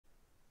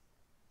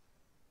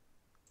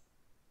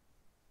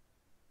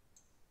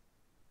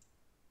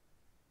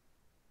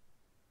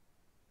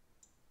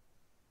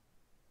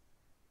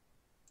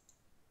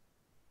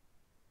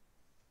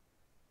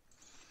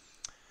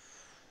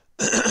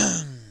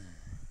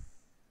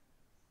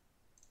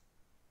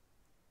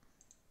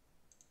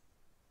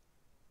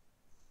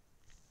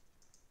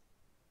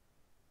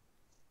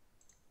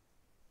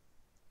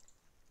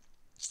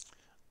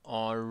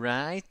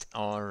Alright,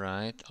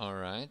 alright,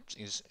 alright.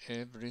 Is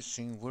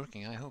everything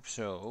working? I hope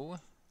so.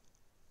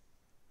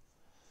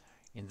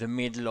 In the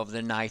middle of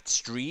the night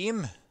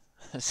stream.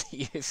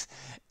 See if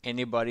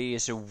anybody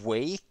is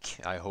awake.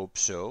 I hope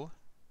so.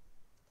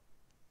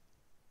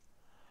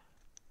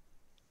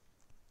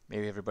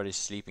 Maybe everybody's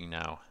sleeping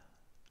now.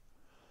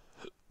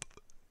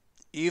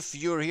 If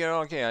you're here,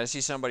 okay, I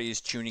see somebody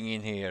is tuning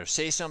in here.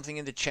 Say something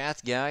in the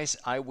chat, guys.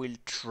 I will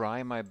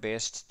try my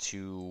best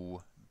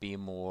to be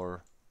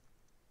more...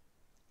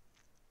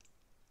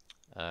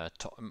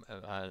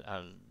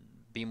 I'll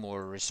be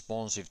more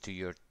responsive to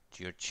your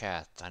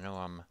chat. I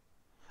know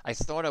I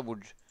thought it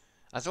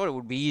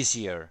would be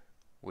easier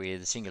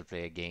with single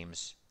player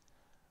games,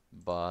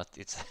 but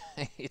it's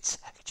it's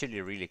actually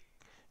really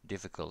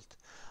difficult.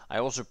 I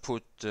also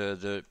put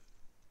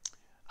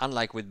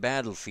unlike with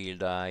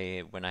Battlefield,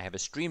 when I have a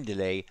stream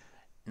delay,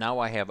 now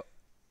I have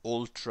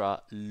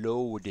ultra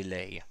low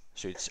delay,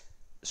 so it's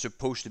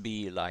supposed to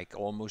be like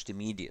almost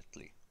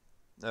immediately,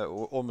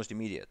 almost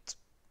immediate,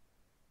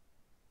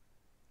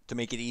 to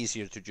make it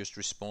easier to just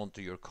respond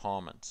to your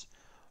comments.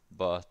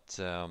 But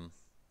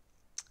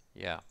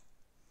yeah,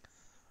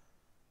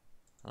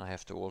 I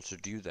have to also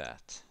do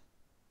that.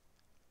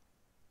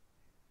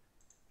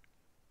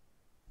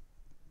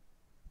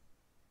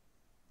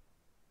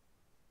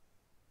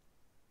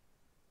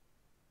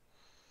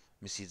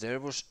 Let me see, there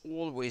was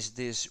always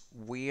this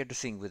weird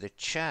thing with the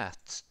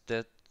chat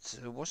that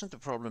wasn't a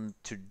problem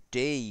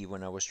today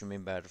when I was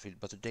streaming Battlefield,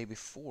 but the day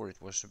before it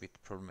was a bit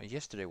problematic.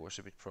 Yesterday was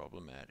a bit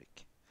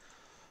problematic.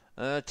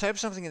 Type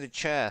something in the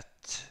chat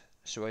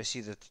so I see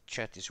that the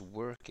chat is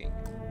working.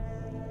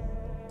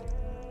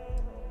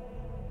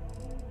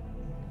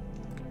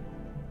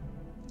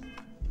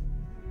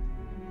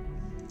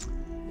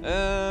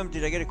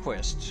 Did I get a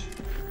quest?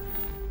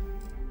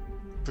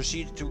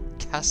 Proceed to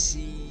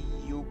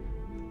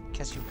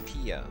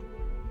Cassiopeia.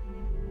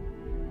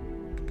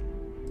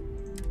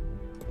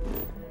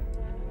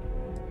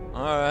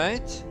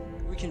 Alright,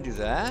 we can do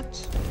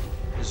that.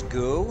 Let's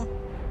go.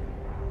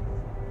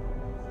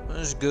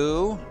 Let's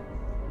go.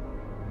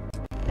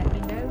 Let me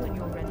know when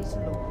you're ready to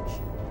launch.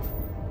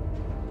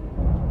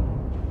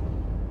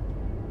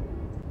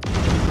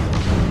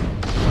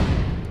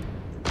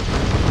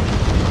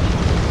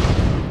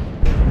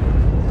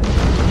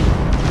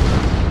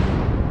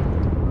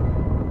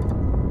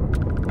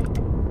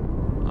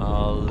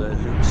 I'll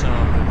loot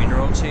some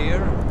minerals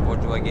here.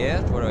 What do I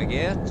get? What do I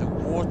get?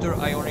 Water,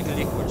 ionic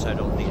liquids. I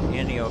don't need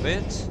any of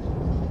it.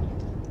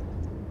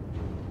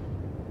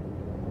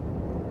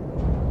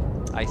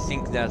 I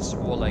think that's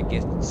all I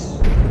get.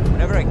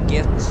 Whenever I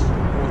get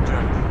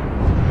water,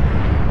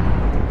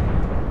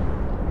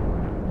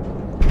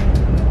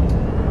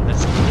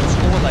 that's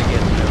all I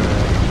get.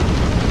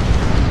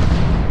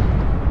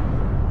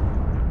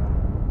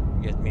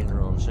 Get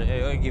minerals.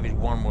 I'll give it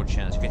one more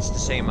chance. If it's the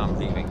same, I'm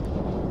leaving.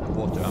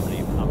 Water, I'm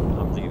leaving.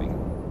 I'm leaving.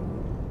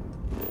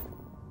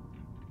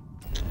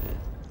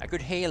 I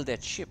could hail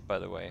that ship, by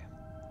the way.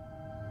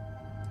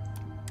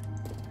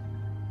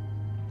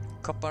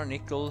 Copper,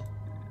 nickel,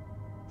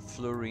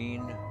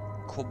 fluorine,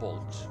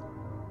 cobalt.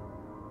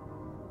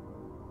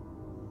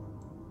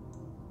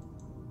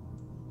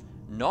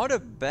 Not a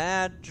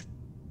bad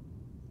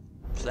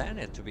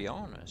planet, to be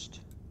honest.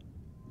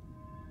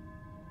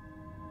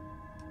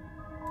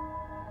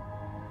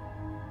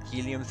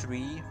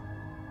 Helium-3.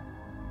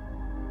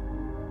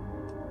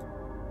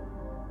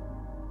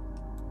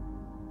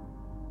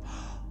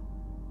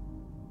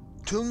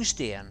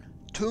 Tungsten.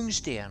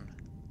 Tungsten.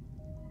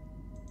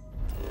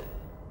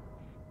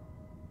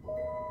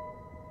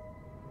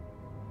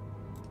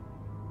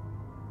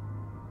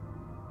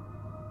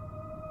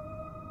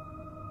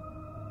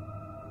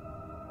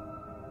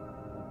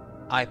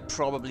 I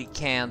probably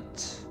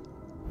can't...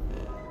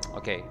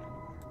 Okay,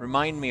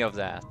 remind me of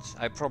that.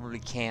 I probably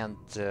can't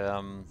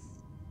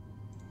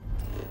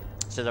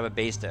set up a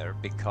base there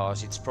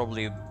because it's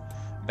probably a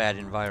bad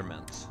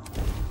environment.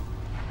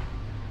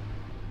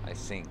 I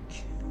think.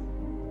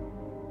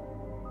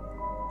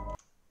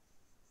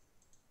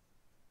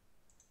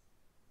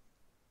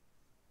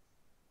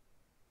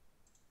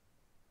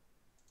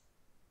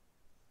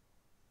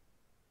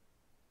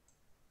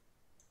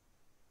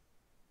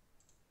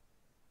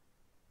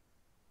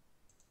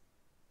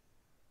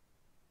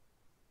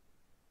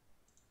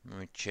 Let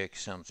me check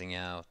something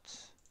out.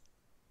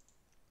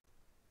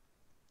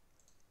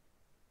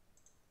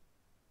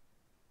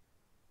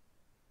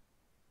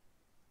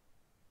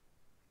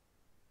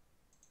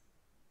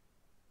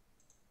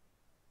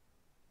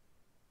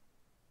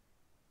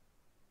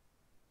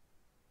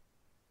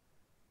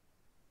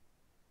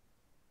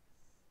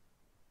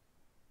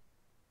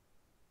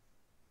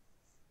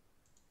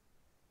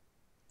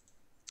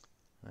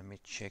 Let me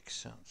check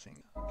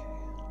something. Okay.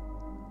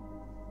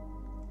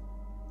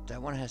 That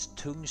one has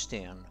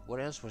tungsten. What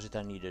else was it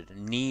I needed?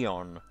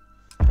 Neon.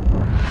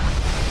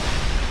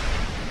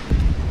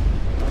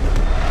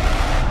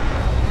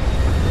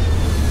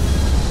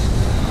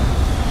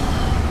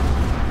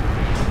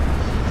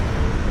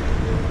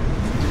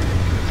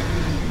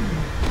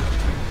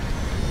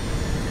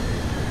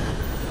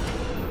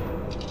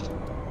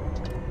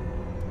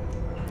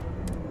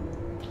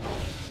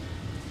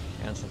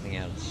 and something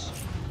else.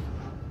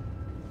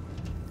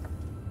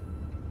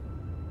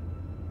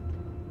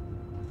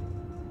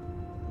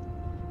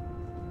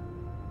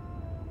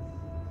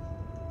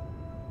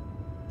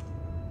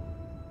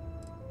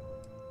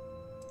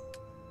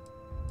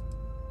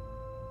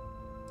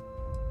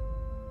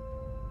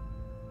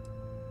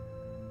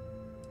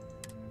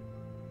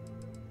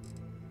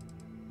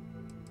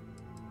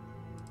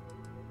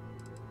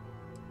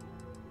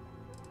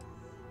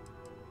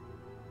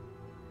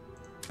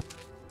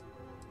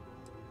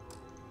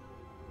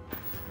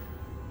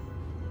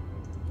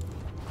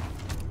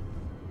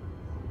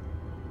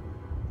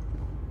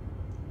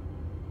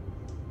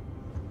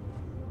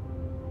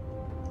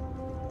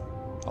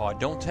 Oh, I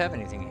don't have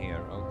anything here.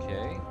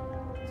 Okay.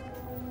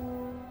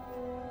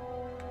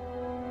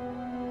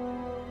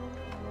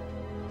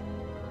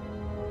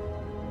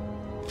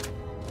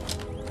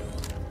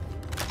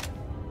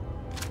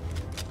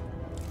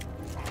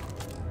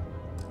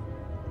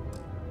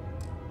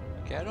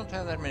 Okay, I don't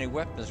have that many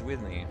weapons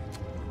with me.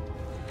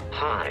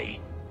 Hi.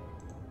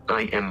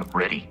 I am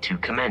ready to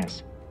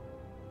commence.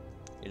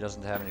 He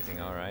doesn't have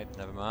anything. All right,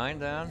 never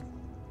mind then.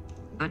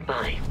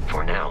 Goodbye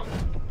for now.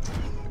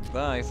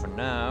 Goodbye for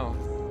now.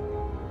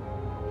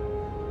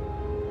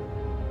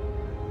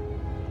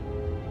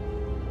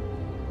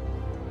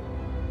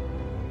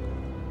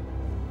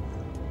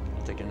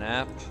 Take a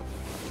nap,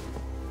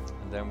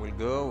 and then we'll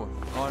go.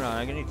 Oh no,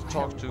 I need to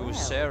talk to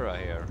Sarah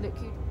here. Look,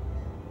 you...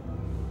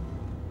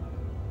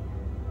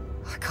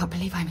 I can't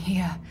believe I'm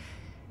here.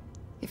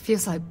 It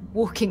feels like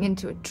walking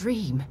into a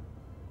dream.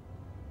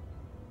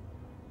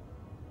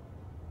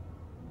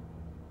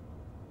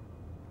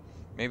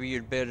 Maybe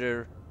you're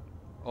better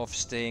off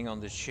staying on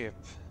the ship.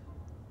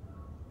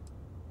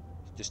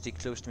 Just stick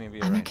close to me and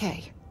be I'm alright.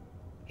 okay.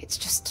 It's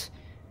just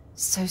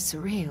so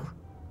surreal.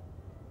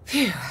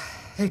 Phew.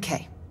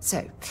 Okay,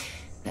 so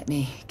let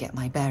me get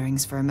my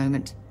bearings for a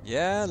moment.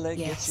 Yeah, let's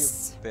get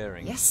Yes. your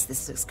bearings. Yes,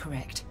 this looks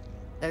correct.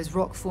 Those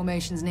rock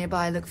formations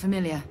nearby look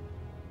familiar.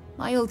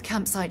 My old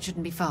campsite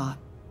shouldn't be far.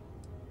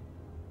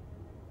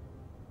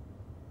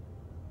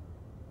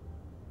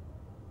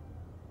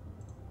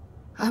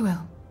 I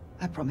will,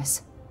 I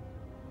promise.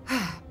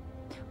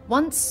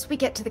 Once we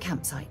get to the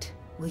campsite,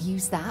 we'll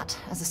use that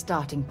as a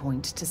starting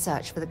point to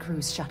search for the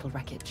cruise shuttle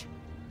wreckage.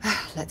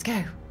 Let's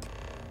go.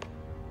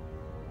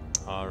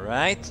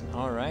 Alright,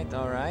 alright,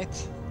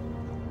 alright.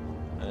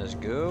 Let's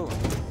go.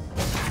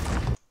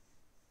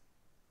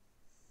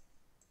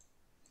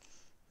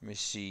 Let me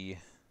see.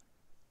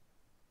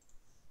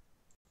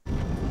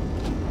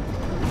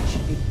 There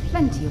should be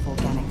plenty of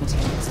organic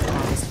materials to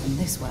harvest from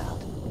this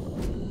world.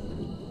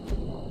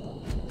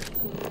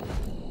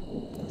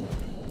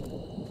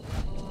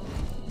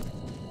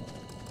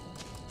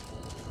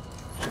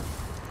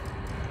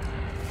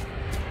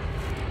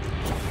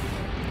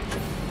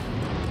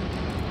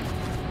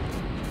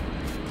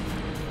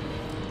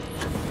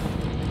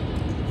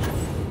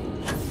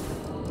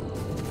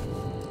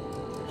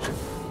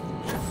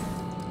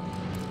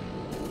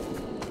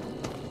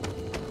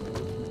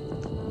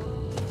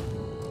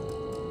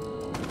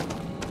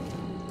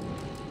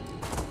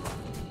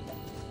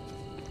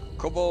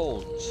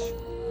 Cobalt.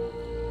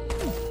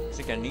 I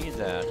think I need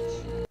that.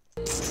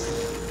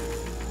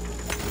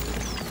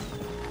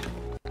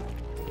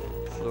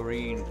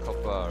 Fluorine,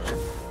 copper.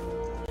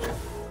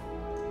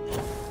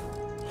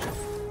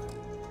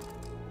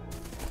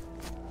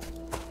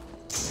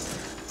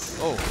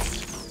 Oh.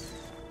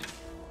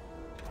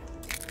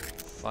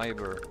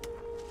 Fiber.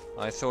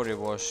 I thought it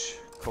was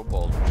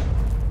cobalt.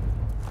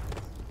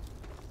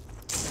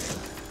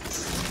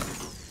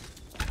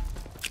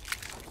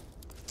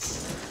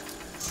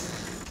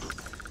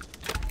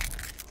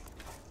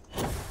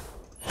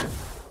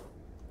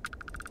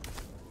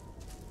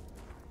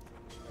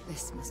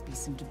 This must be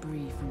some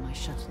debris from my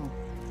shuttle.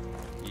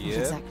 Not Yeah.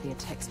 exactly a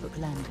textbook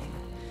landing,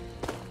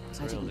 but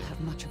I didn't Really?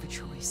 have much of a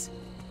choice.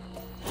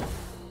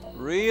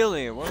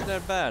 Really? Wasn't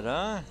that bad,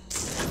 huh?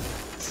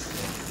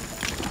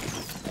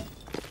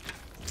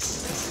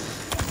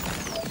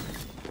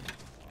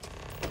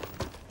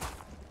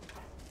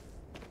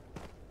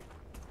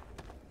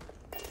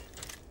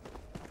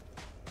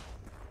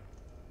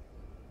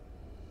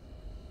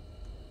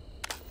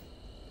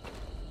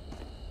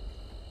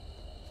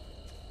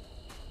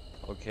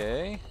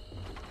 Okay.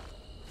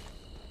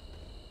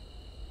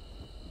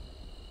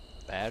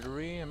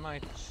 Battery, I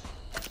might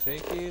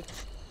take it.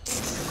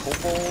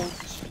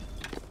 Cobalt.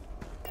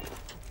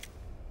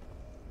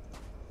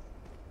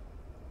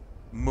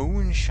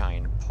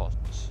 Moonshine pot.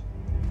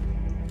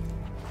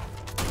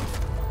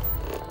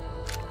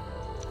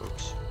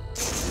 Oops.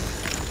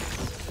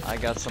 I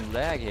got some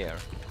lag here.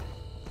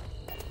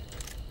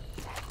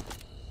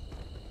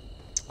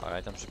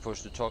 Alright, I'm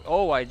supposed to talk.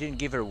 Oh, I didn't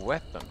give her a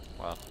weapon.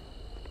 Well.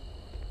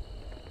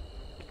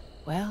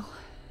 Well,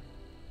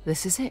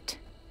 this is it.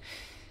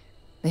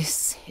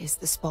 This is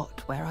the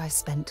spot where I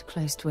spent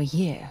close to a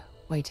year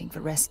waiting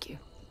for rescue.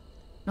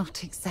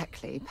 Not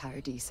exactly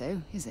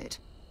Paradiso, is it?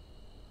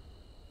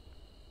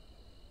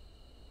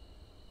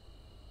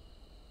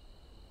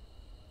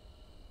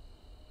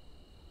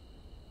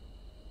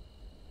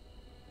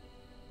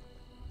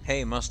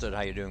 Hey, Mustard,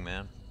 how you doing,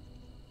 man?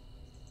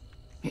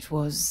 It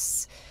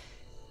was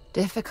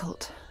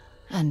difficult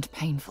and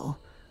painful,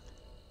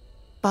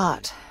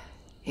 but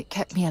it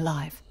kept me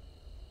alive.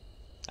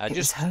 It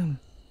was home.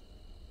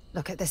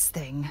 Look at this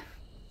thing.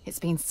 It's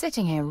been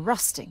sitting here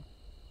rusting.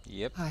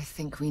 Yep. I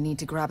think we need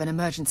to grab an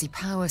emergency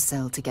power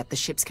cell to get the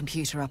ship's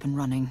computer up and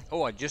running.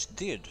 Oh, I just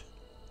did.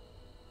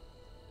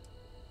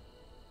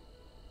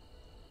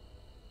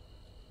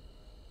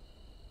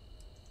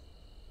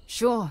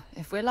 Sure,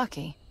 if we're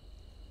lucky.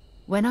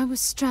 When I was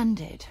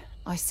stranded,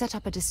 I set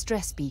up a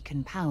distress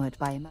beacon powered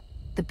by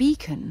the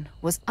beacon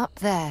was up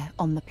there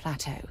on the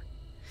plateau.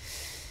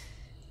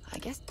 I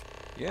guess...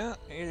 Yeah,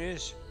 it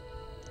is.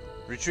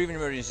 Retrieve an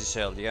emergency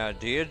cell. Yeah, I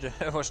did.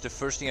 That was the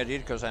first thing I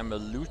did because I'm a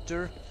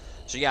looter.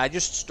 So yeah, I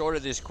just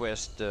started this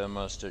quest,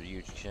 Mustard.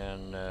 You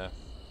can...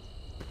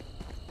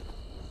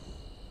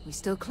 We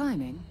still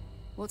climbing?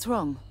 What's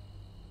wrong?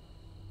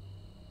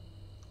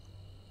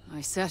 I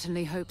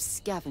certainly hope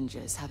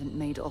scavengers haven't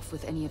made off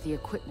with any of the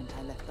equipment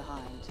I left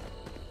behind.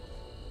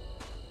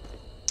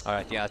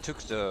 Alright, yeah, I took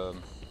the...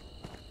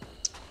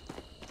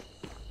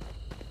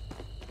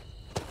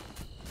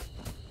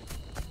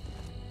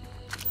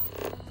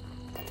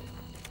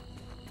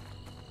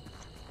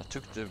 I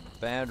took the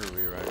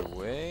battery right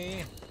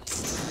away.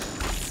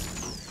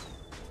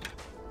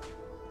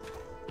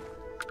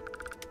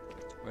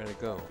 Where'd it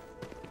go?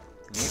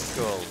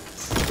 Nickel.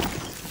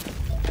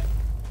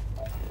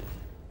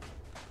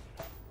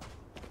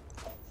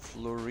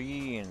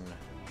 Fluorine.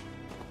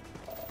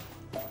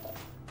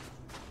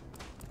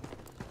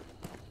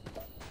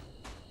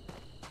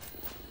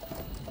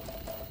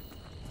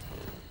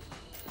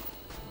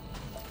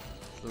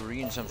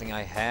 Fluorine, something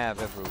I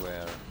have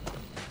everywhere.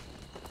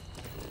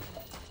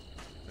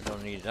 I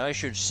don't need it. I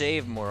should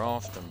save more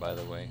often, by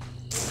the way.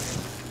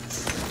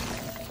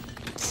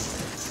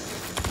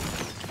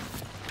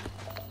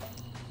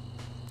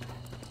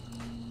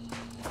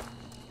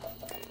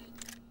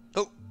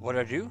 Oh,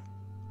 what'd I do?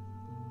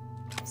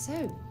 So,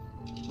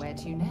 where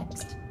to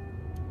next?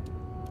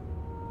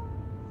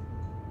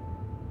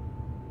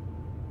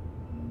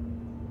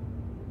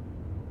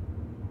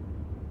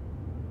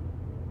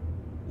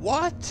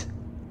 What?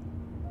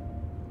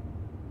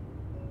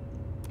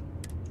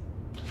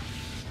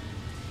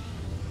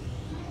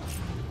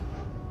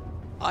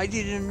 I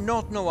did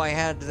not know I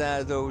had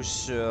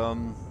those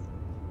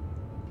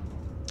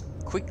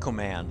quick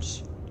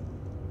commands.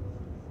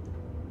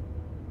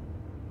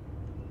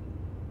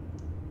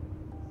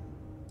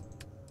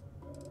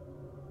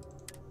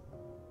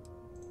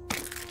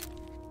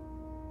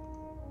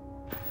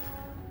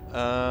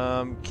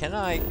 Can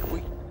I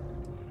quick...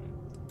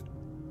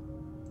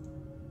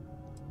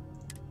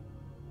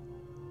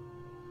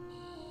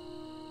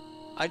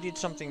 I did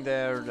something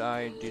there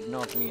I did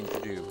not mean to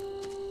do.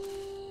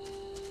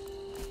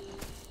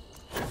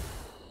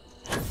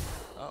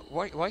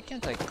 Why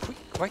can't I quick...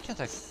 Why can't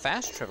I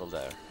fast travel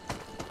there?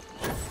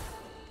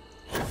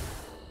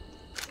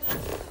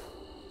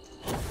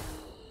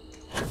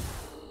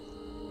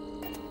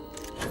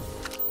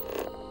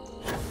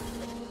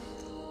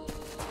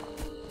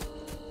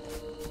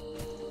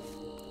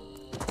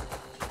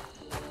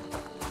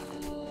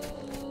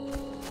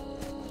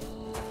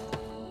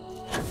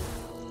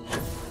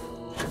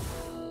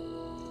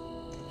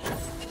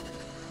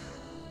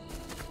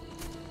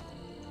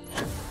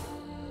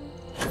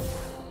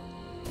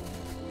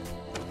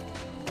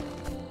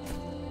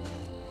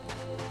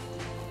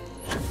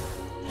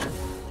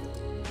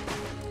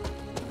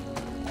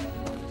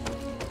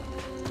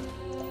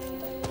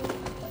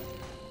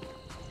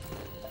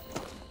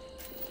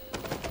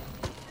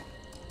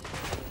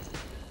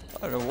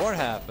 I don't know what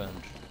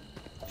happened.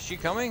 Is she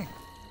coming?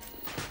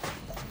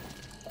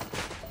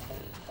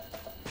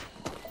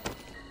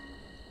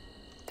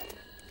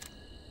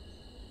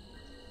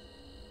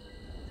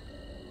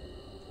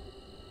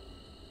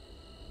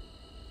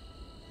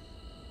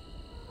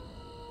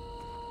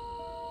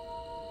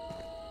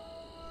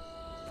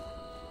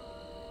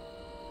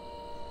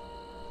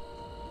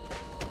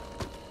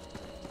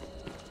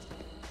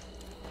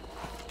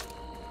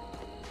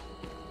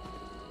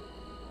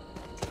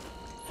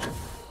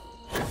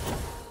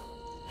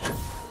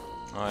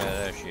 Oh yeah,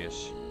 there she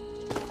is.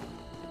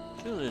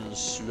 She's a little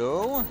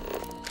slow.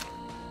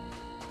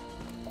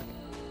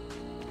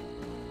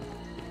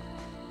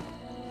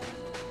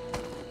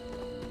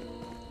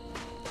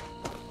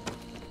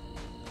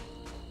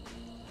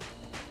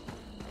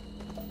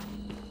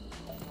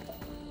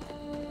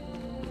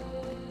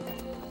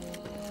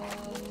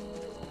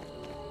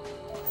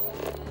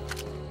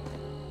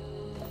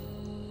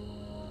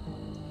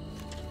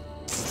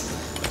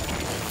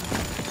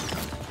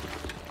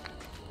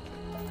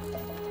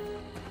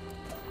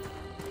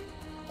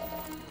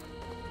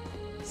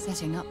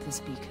 Setting up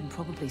this beacon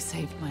probably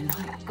saved my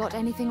life. Got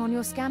anything on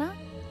your scanner?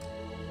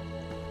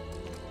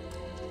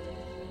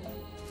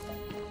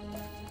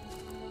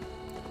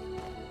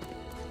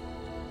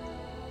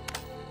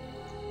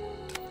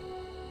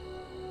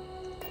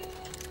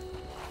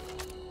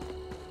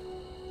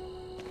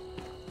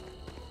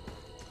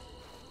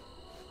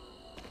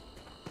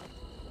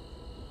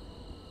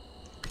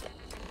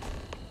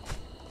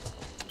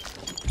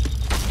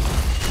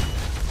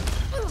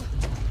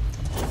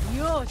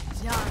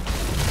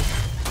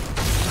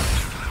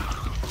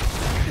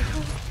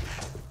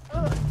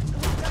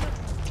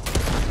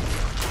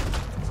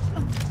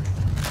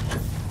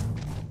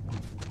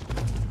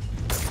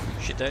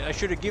 I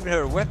should have given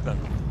her a weapon.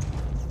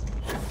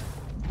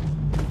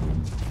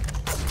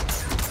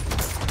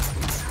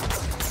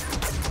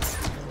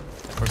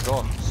 I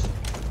forgot.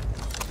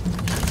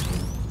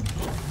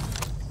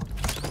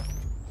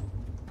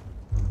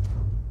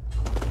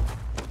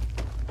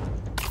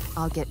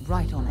 I'll get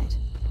right on it.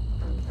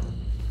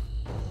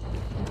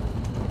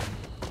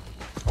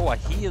 Oh, I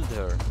healed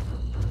her.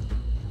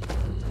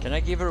 Can I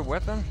give her a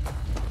weapon?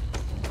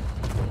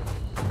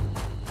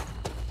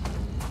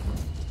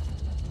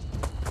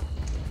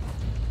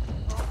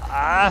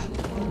 Ah!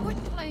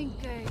 Quit playing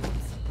games.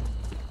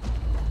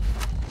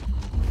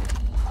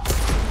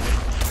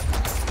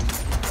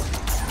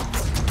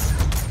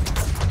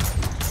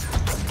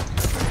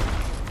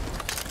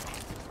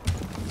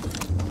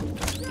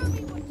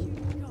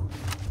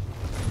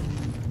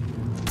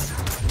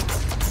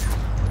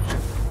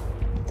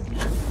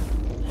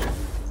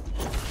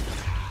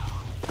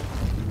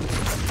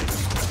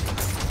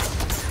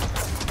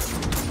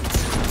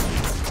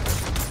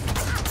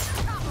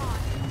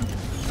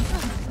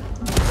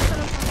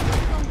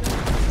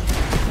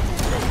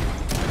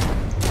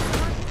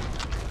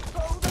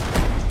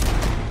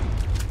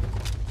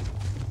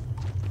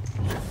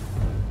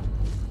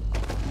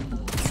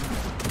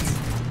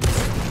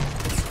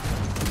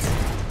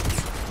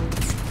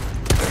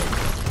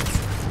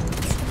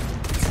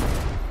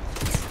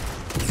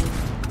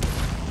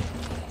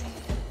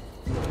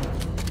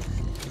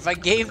 If I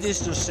gave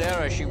this to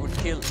Sarah, she would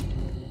kill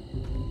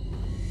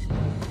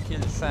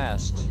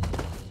fast.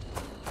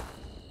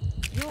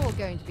 You're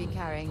going to be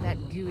carrying that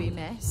gooey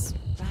mess,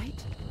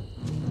 right?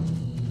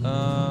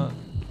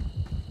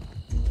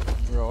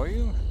 Where are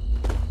you?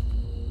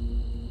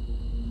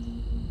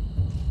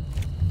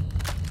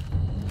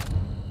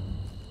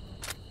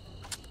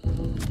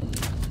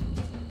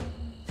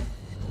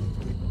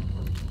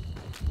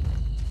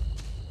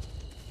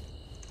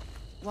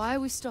 Why are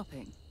we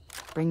stopping?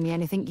 Bring me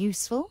anything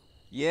useful?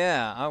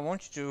 Yeah, I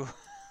want you to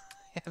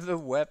have a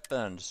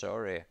weapon,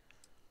 sorry.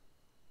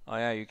 Oh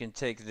yeah, you can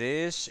take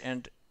this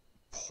and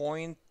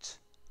point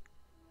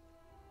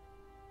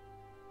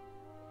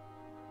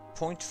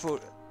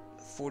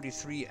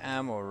 43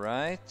 ammo,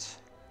 right?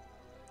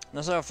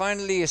 Now so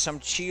finally some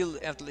chill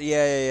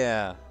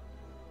yeah.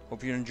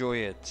 Hope you enjoy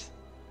it.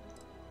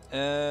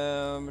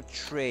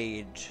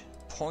 Trade.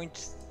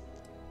 Point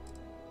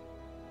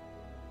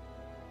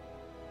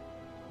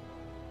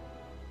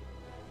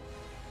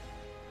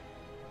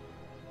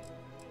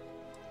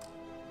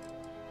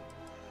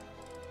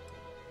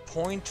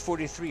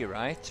 0.43,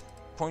 right?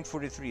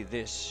 0.43,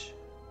 this.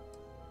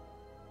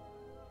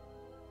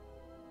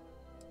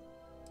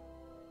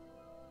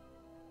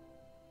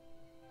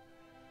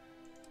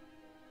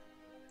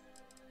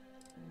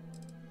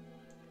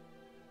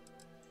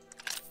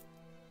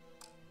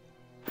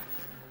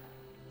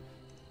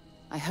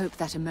 I hope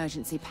that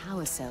emergency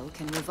power cell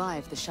can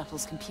revive the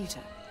shuttle's computer.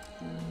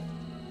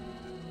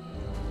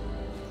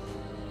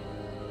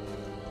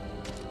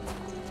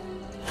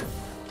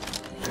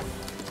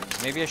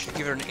 Maybe I should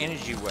give her an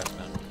energy weapon.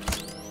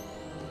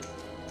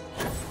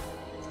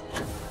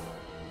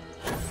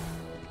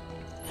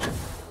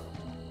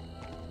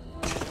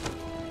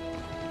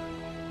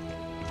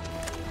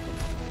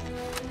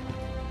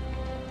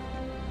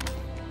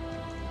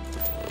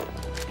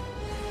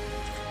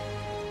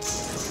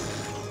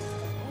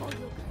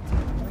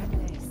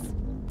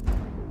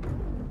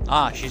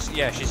 Ah, she's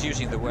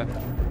using the weapon.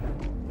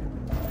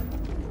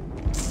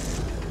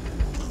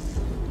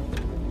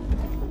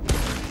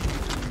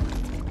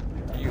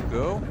 There you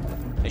go.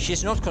 And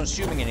she's not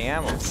consuming any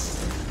ammo.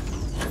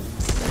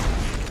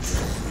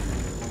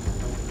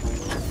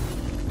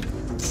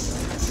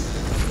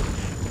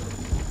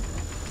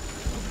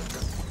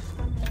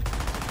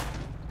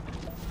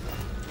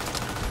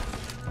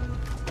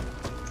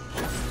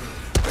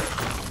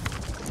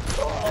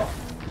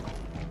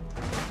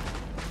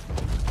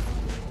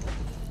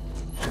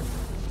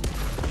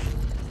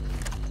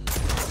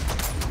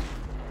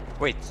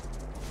 Wait.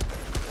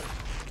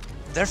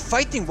 They're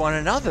fighting one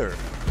another.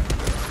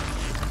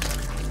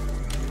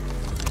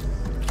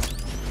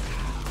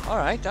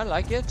 Alright, I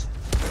like it.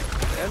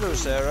 Hello,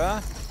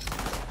 Sarah.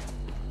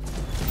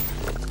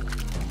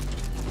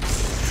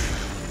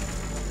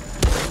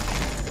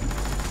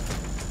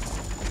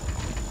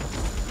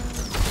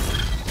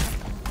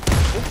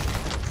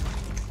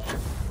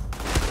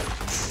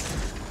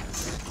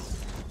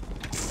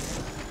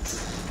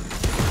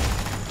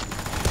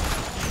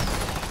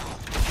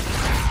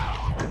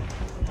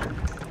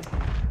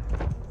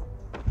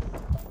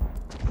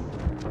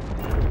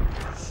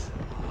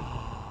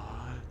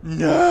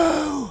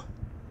 No!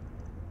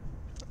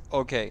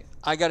 Okay,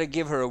 I gotta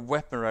give her a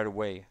weapon right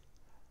away.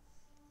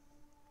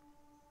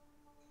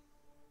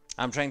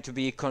 I'm trying to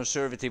be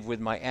conservative with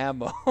my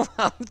ammo.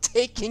 I'm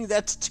taking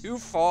that too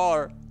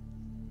far.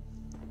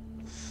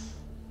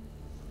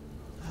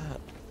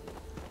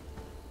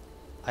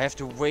 I have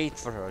to wait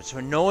for her. It's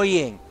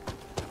annoying.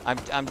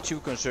 I'm too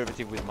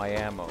conservative with my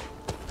ammo.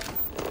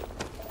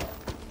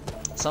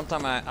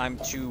 Sometimes I'm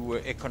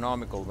too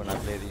economical when I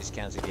play these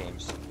kinds of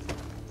games.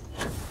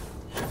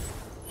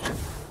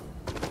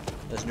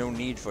 There's no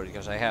need for it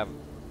because I have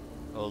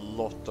a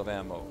lot of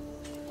ammo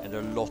and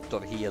a lot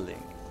of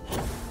healing.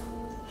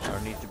 I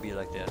don't need to be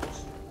like that.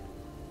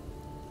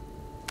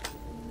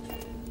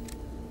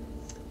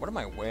 What am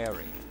I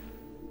wearing?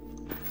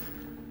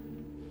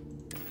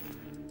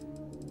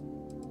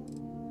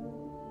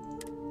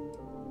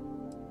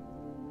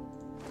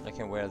 I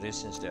can wear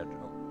this instead.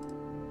 Oh.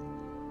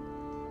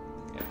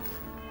 Okay.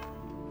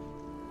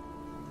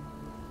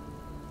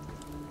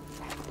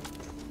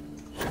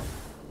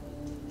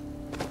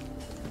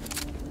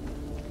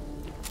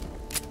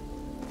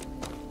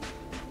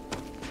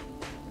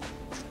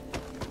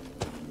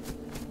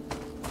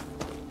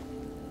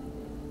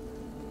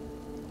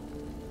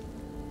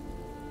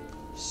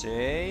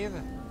 Save.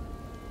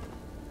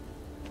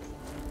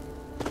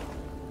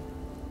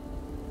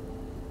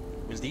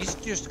 Will these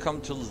just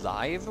come to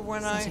life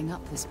when Setting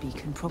up this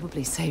beacon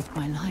probably saved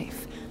my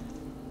life.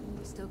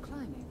 We're still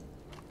climbing.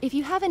 If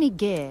you have any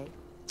gear...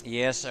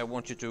 Yes, I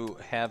want you to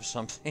have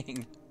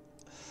something.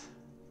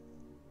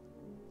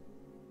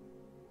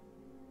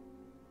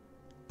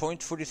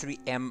 0.43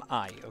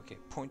 MI. Okay,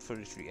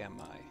 0.43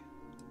 MI.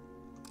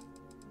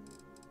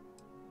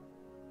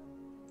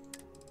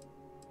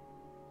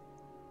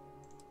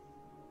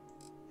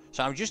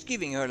 So I'm just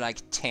giving her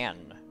like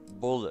 10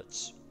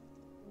 bullets.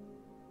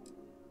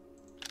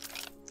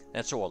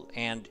 That's all,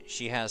 and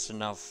she has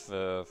enough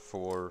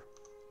for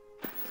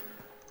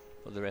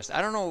the rest.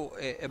 I don't know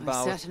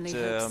about. I certainly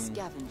hope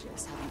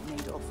scavengers haven't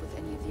made off with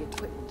any of the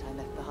equipment I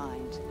left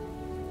behind.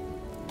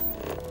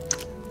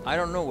 I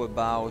don't know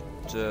about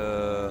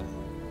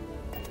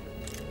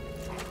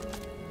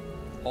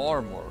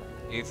armor.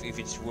 If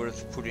it's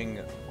worth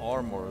putting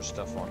armor or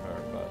stuff on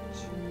her, but.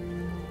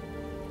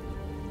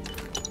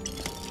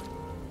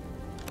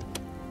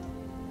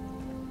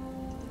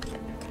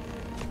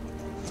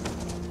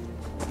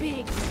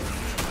 Big.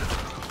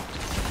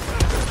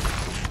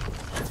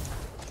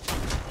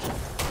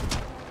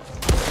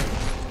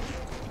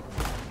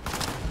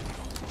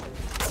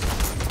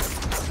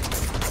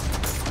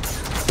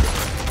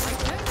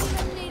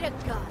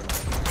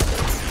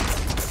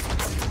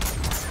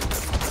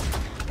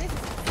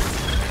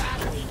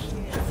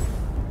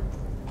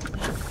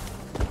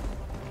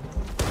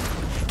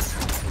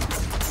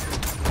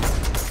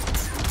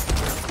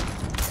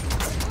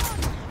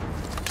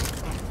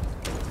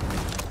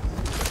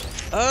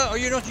 Are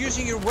you not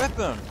using your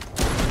weapon?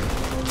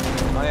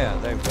 Oh yeah,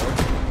 there you go.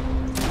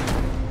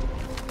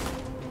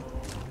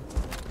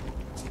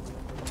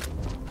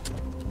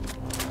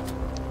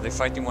 Are they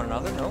fighting one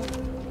another? No?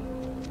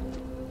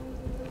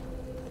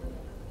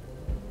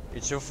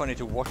 It's so funny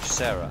to watch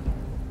Sarah.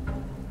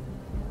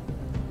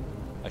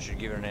 I should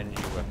give her an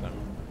energy weapon.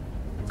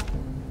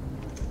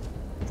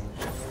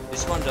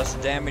 This one does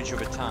damage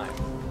over time.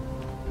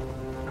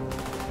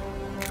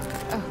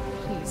 Oh,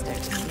 please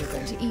don't tell me you're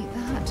going to eat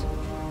that.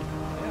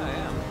 Yeah, I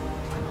am.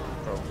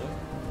 Probably.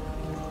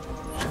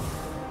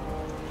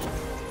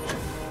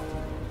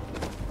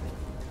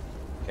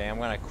 Okay, I'm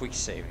gonna quick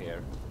save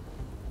here.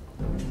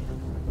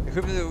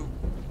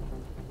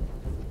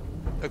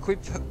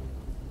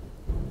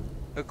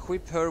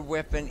 Equip her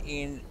weapon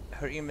in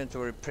her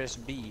inventory. Press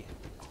B.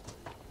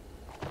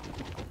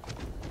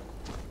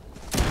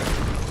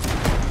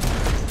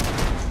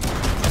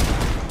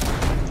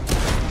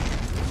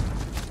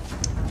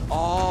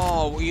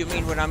 Oh, you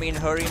mean when I'm in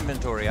her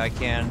inventory, I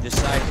can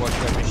decide what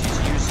weapon she's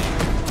using.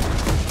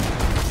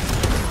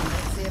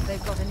 Let's see if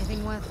they've got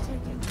anything worth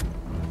taking.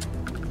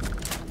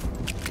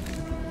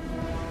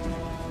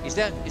 Is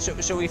that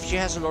so? If she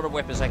has a lot of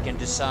weapons, I can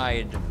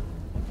decide.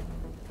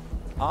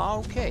 Ah,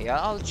 okay,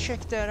 I'll check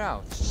that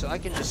out. So I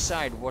can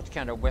decide what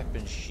kind of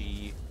weapon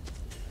she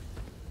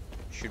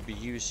should be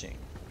using.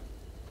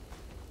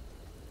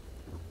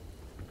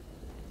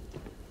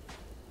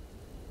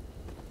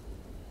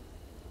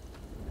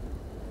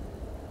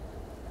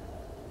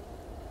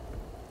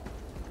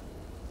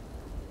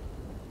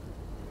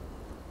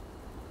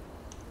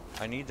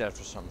 I need that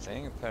for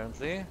something,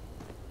 apparently.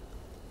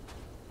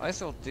 I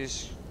thought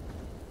this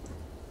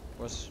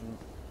was...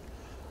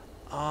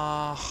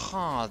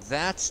 Aha,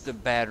 that's the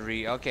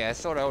battery. Okay, I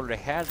thought I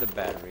already had the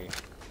battery.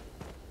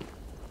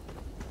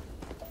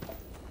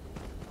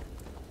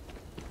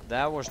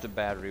 That was the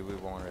battery we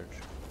wanted,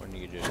 or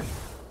needed.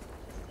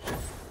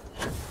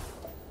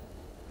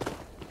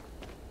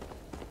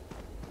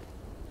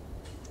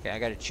 Okay, I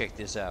gotta check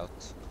this out.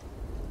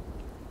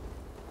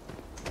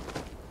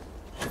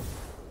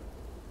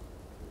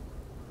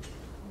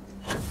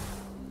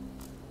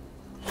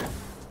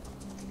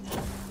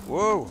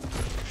 Whoa!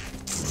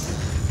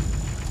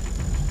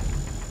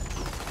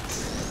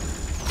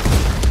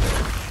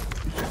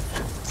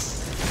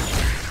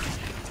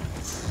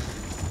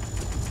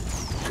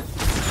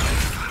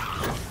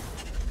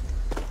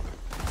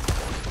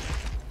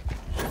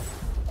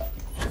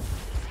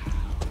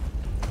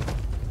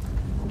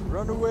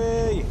 Run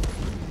away!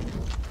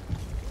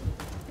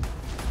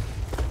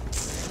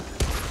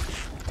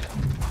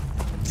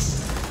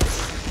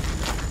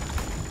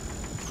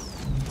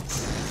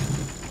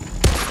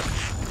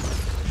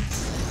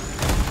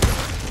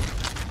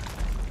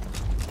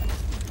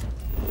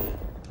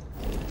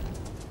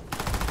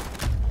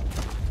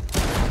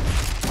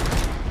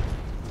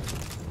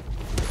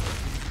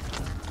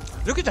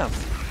 Look at them!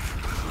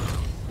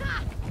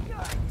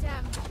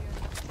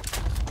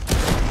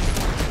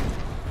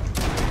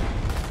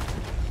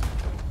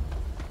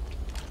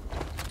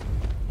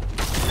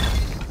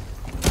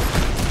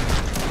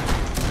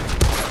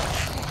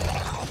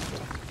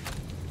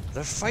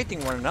 They're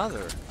fighting one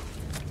another.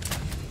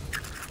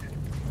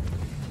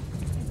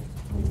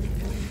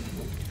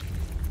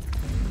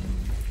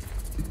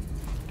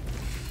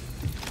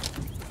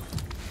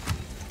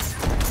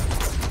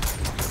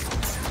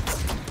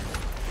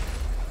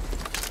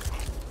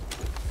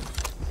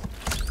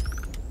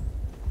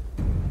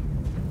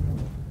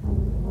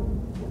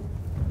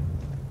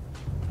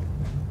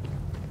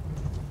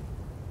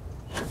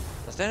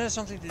 Does that have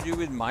something to do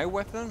with my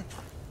weapon?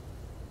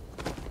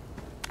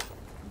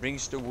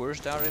 Brings the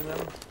worst out in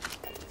them?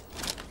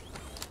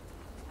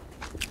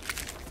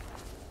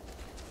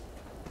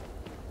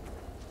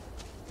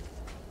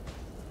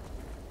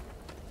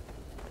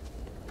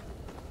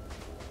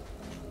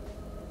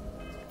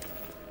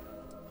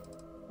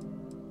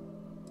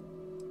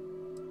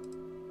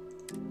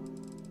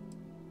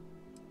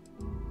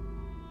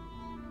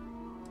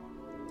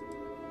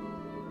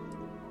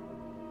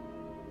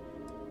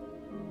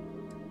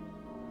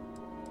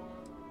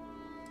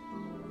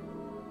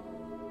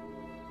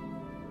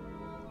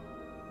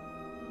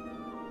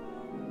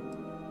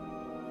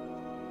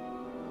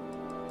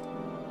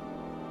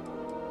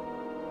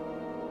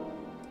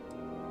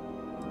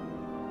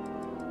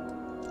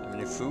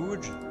 Any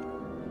food?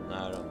 No,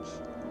 I don't.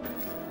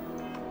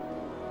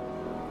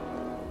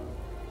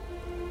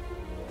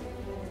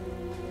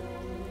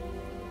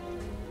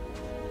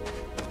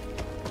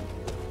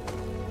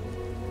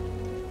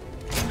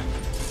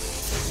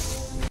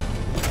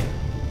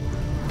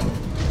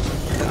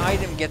 The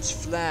item gets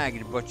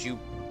flagged, but your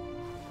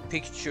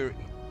picture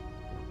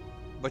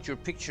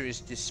is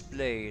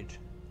displayed.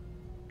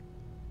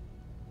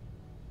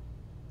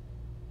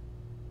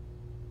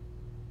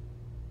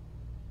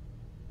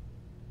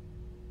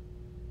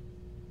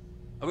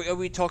 Are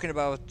we talking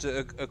about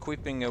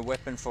equipping a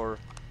weapon for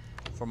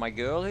my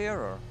girl here,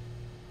 or?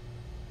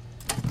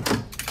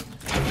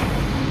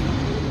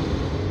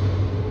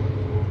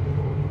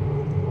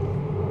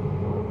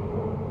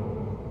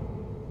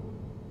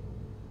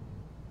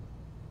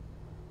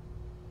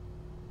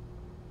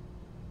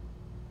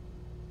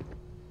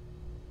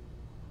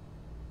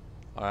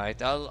 All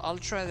right, I'll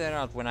try that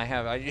out when I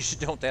have. I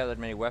just don't have that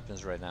many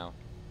weapons right now.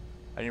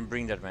 I didn't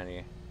bring that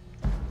many.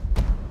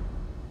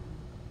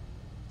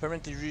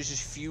 Permanently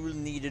reduces fuel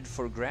needed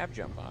for grab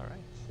jump, alright.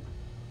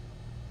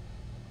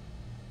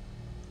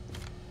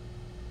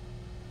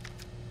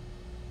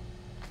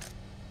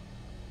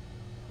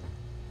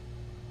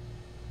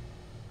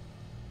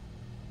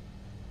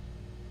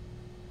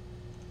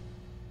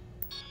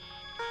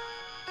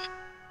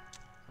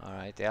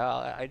 Alright,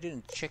 yeah, I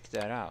didn't check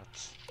that out.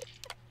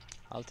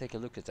 I'll take a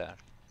look at that.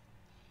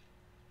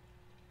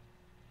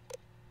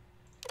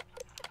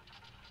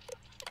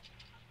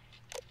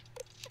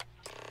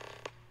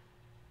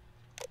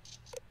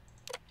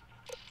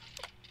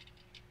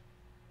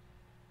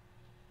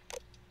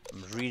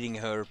 I'm reading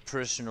her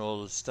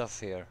personal stuff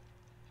here.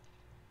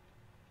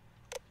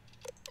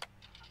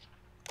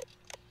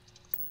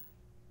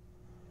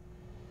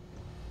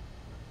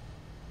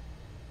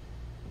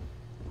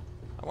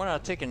 I wanna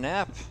take a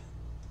nap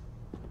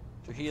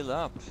to heal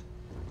up.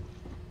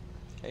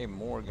 Hey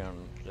Morgan,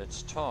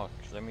 let's talk.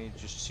 Let me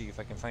just see if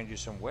I can find you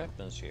some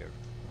weapons here.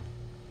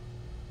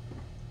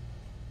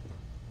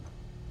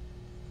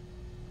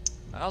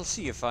 I'll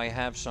see if I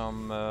have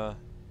some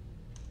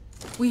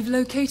We've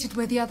located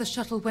where the other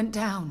shuttle went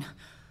down.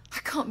 I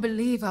can't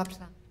believe our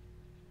plan.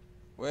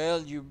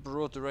 Well, you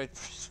brought the right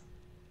person.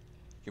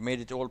 You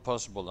made it all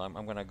possible.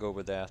 I'm gonna go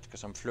with that,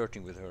 because I'm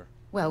flirting with her.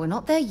 Well, we're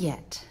not there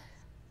yet.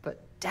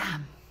 But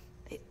damn,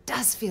 it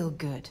does feel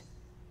good.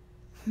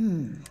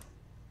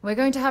 We're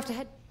going to have to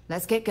head...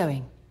 Let's get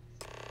going.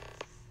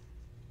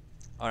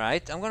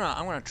 Alright, I'm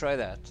gonna try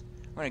that.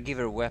 I'm gonna give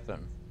her a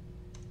weapon.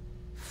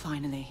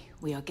 Finally,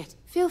 we are getting...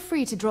 Feel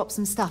free to drop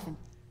some stuff in.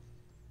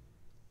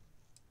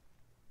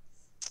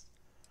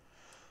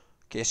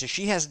 Okay, so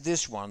she has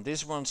this one.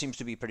 This one seems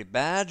to be pretty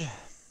bad,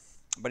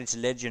 but it's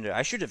legendary.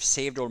 I should have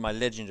saved all my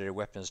legendary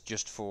weapons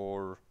just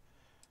for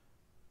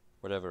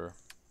whatever.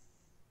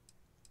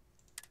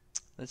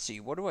 Let's see,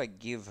 what do I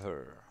give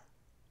her?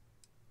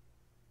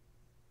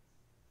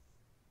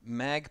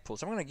 Mag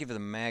pulse. I'm gonna give her the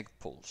mag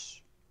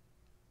pulse.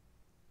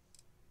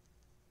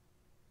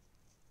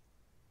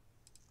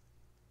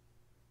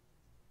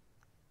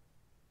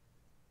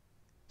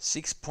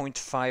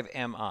 .5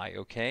 MI,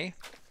 okay?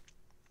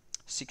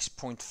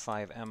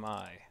 6.5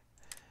 MI.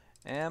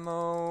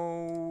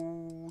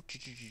 Ammo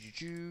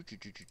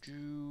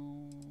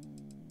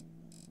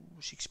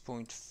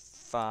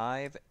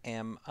 6.5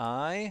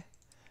 MI.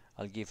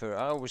 I'll give her,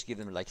 I always give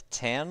them like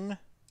 10.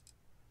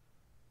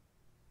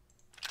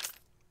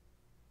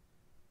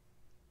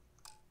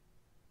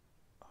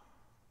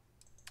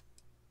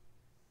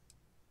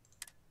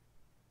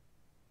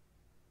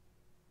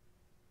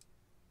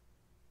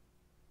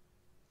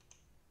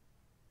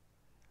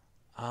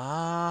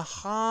 Aha!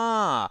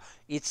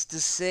 It's the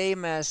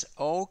same as...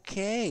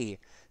 Okay.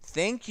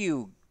 Thank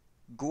you,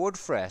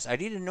 Godfress. I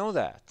didn't know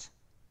that.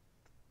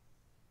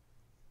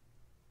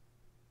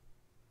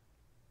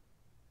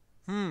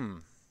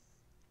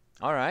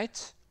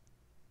 Alright.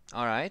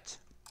 Alright.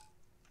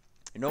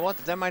 You know what?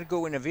 That might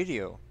go in a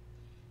video.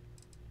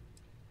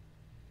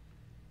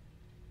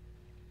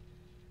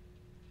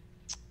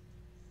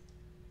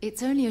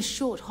 It's only a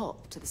short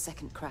hop to the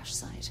second crash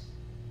site.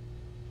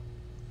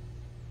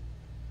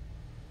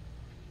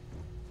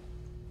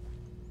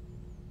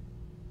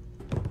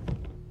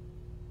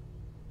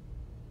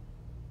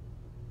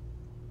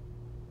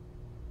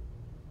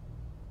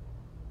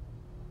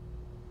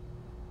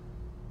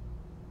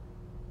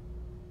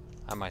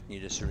 I might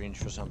need a syringe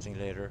for something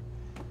later.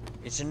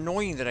 It's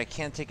annoying that I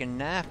can't take a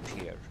nap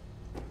here.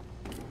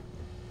 It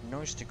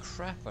annoys the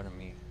crap out of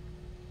me.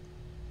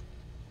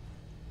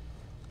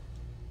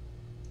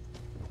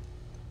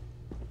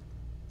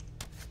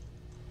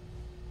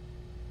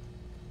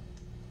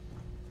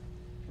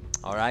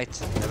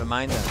 Alright, never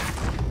mind then.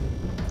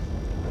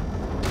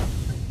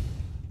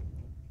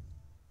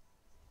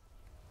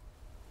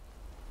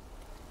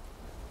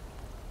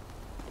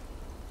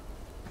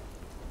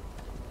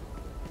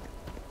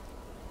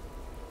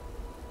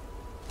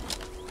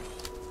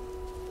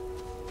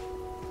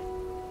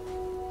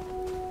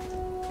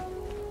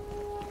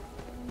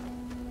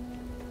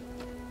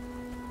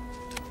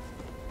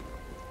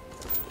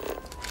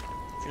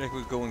 I feel like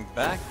we're going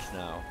back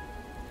now.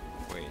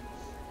 Wait.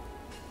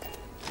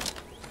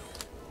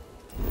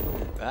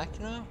 Back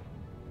now?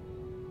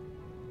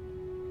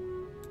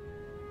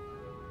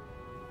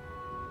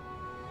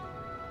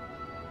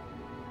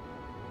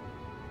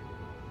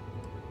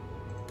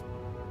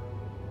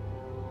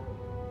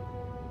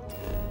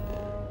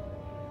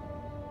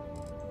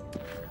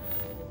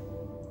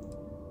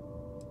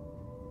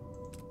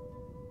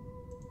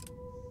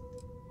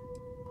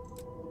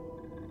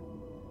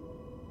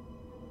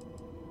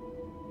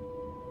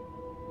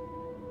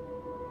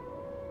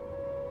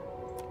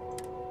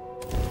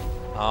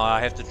 Oh,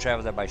 I have to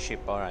travel there by ship.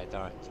 Alright,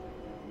 alright.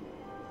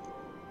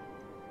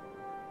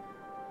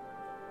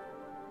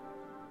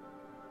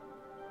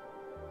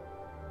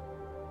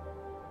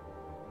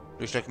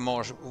 Looks like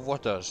Mars.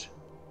 What does?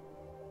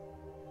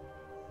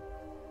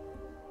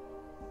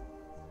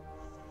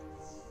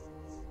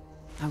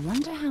 I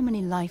wonder how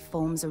many life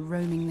forms are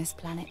roaming this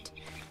planet.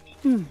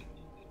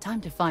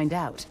 Time to find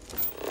out.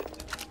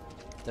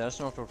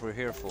 That's not what we're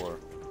here for.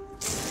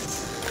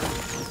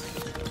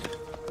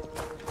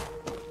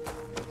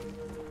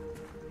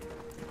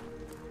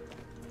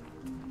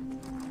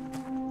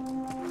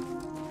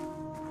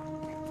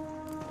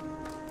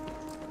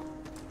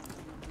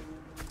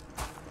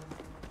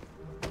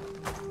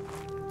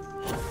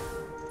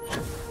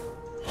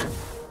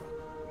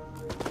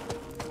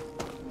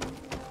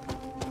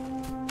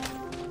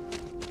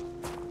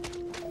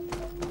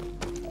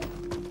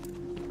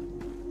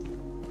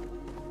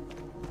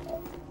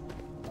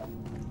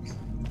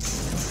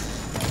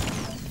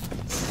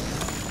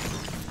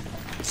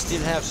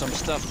 Still have some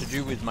stuff to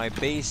do with my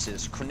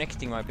bases,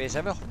 connecting my base.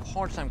 I have a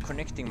hard time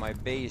connecting my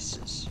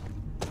bases.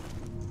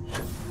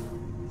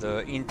 The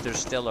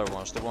interstellar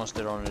ones, the ones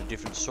that are on a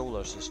different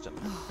solar system.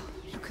 Oh,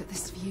 look at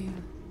this view.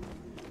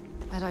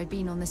 Had I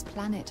been on this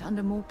planet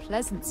under more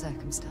pleasant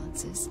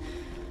circumstances,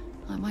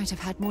 I might have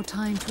had more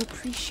time to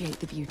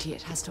appreciate the beauty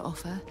it has to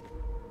offer.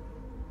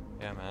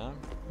 Yeah, man.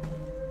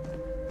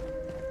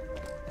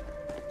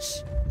 Shh.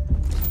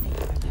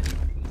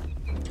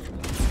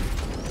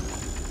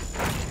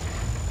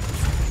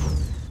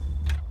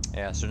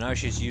 Yeah, so now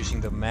she's using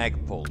the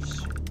mag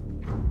pulse.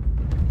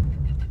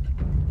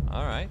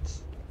 Alright.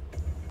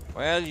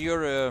 Well,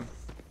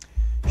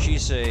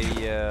 she's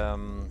a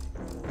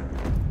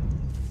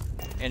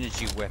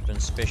energy weapon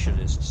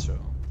specialist, so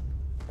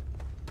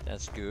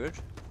that's good.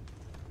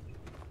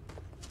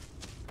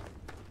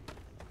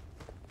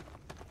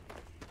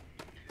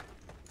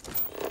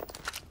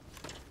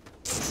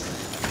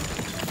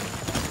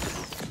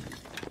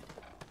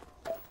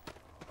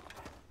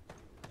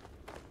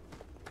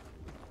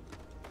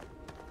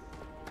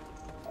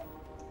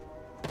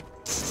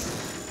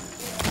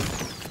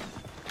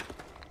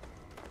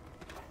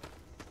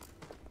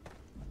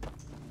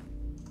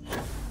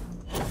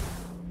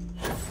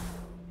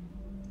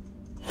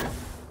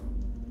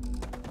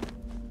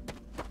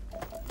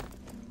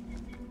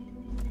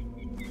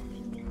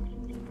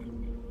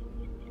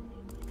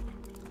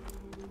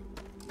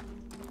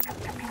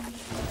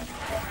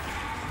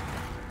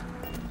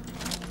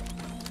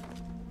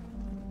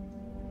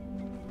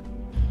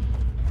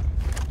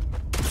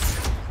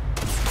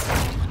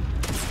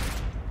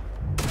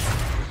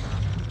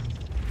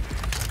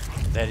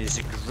 That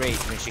is great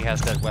when she has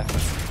that weapon.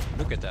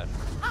 Look at that.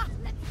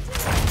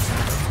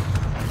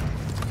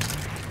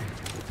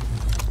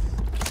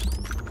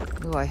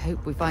 Oh, I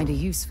hope we find a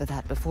use for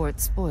that before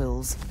it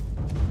spoils.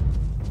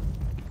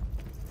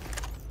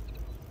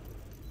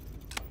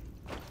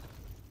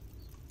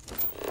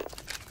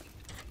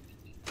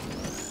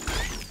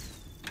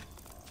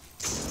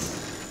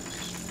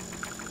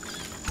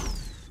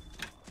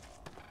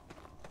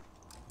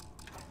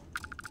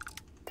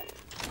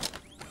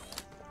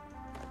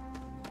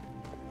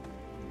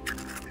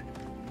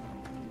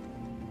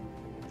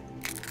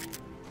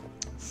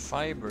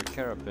 Fiber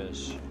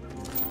carapace.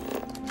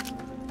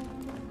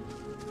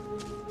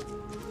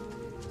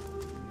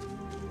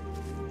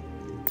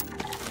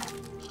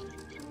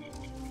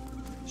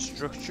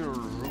 Structural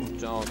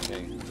root.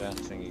 Okay, that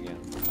thing again.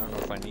 I don't know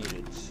if I need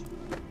it.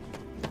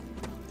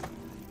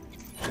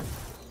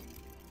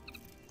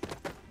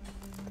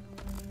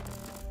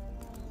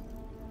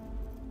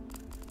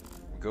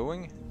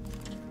 Going?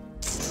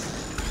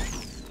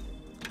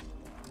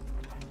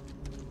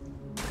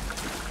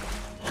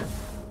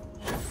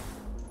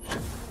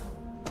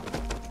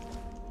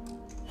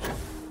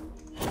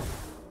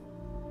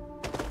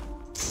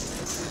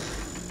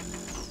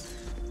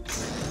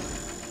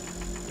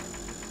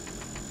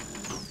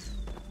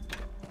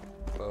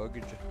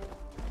 Bugged.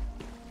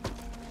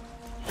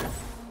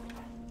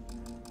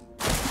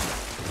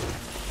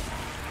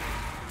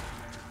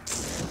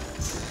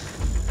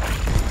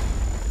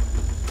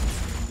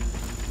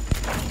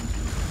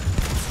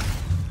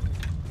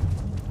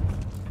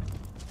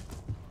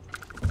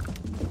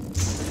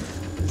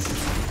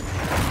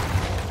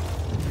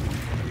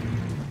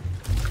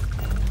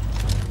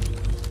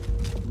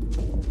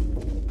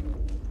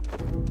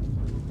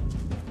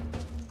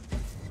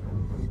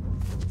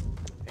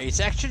 It's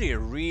actually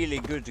really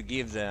good to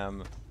give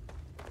them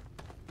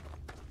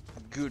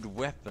good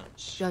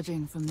weapons.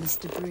 Judging from this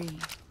debris,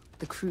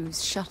 the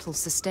crew's shuttle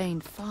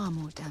sustained far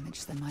more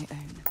damage than my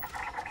own.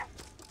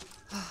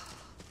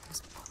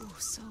 Those poor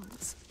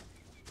souls.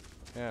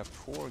 Yeah,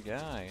 poor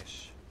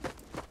guys.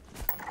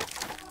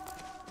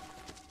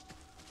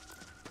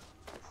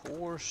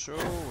 Poor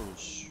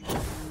souls.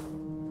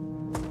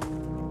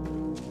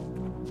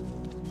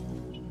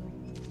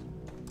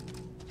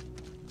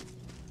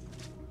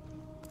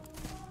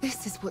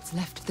 This is what's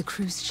left of the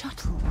crew's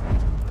shuttle.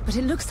 But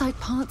it looks like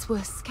parts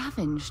were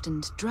scavenged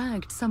and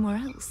dragged somewhere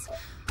else.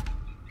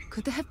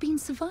 Could there have been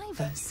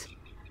survivors?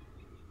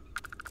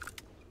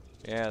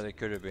 Yeah, they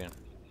could have been.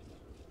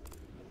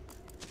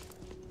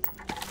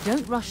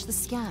 Don't rush the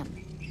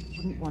scan.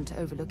 Wouldn't want to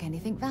overlook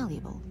anything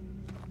valuable.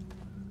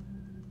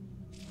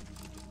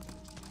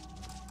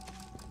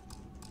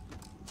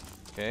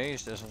 Okay,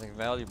 is there something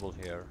valuable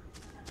here?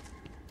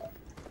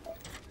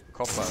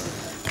 Copper.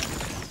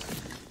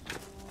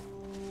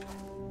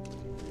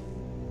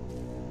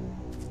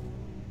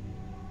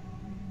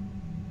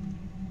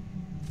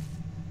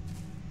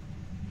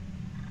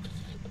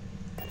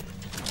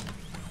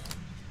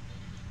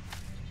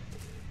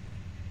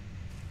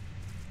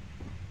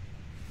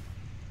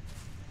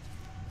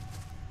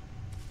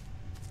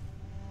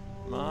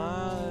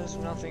 There's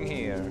nothing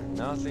here.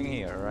 Nothing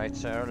here. Right,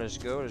 Sarah, let's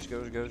go. Let's go,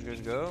 let's go, let's go,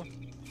 let's go.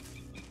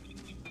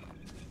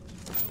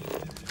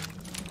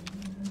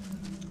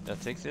 I'll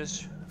take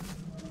this.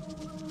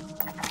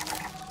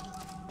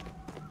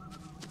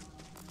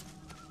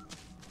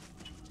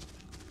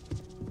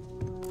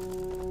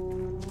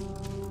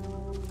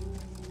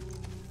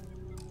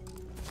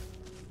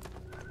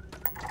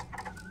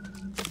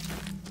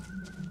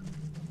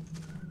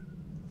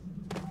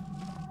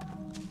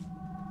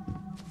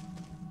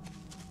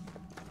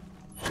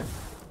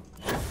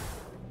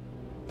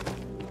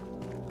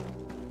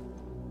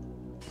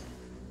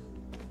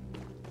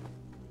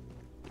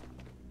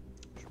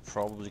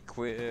 Probably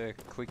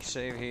quick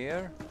save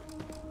here.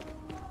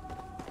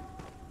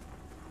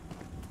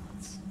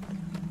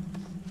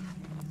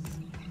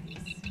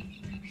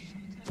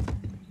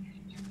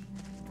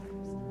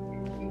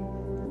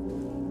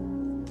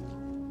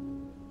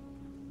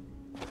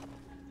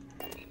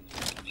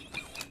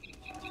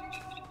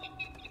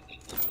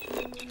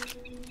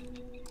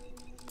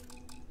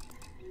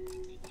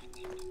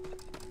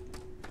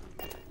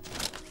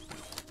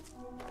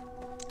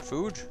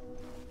 Food?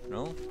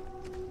 No?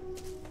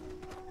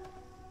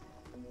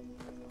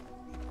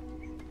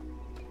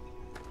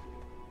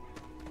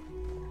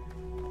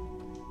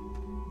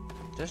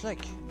 There's like...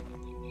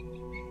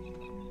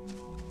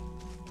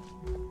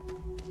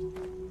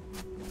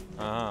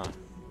 Ah.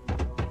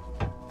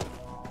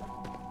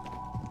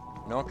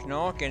 Knock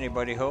knock,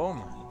 anybody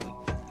home?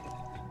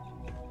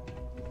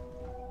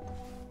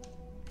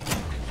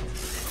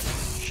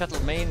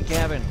 Shuttle main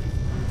cabin.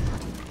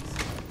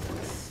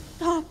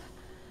 Stop.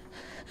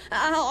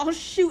 I'll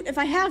shoot if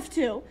I have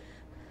to.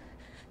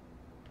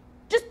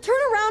 Just turn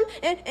around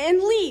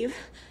and leave.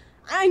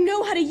 I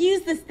know how to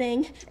use this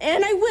thing,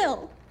 and I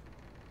will.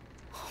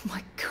 Oh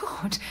my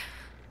god.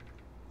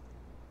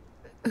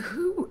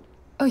 Who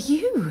are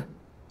you?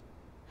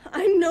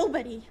 I'm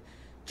nobody.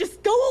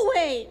 Just go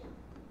away.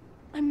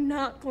 I'm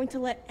not going to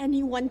let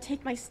anyone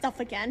take my stuff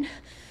again.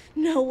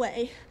 No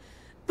way.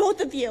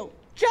 Both of you,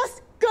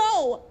 just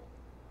go!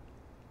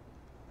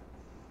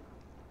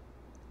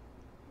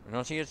 We're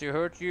not here to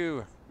hurt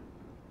you.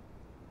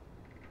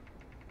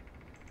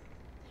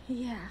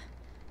 Yeah,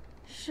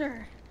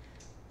 sure.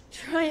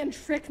 Try and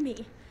trick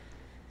me.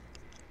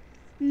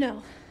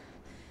 No.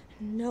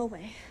 No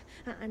way.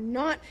 I'm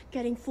not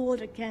getting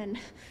fooled again.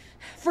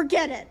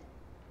 Forget it.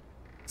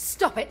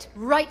 Stop it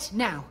right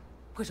now.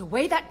 Put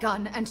away that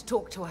gun and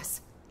talk to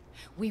us.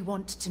 We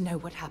want to know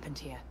what happened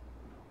here.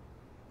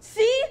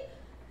 See?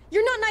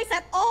 You're not nice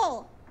at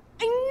all.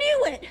 I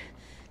knew it!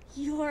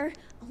 You're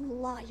a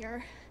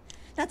liar.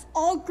 That's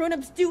all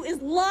grown-ups do is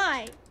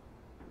lie.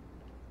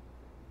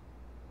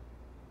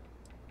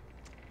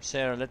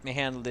 Sarah, let me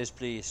handle this,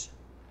 please.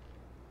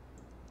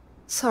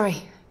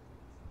 Sorry.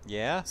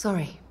 Yeah?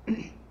 Sorry.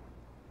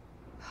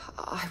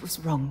 I was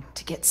wrong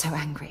to get so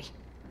angry.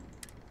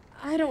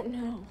 I don't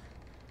know.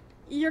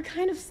 You're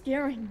kind of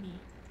scaring me.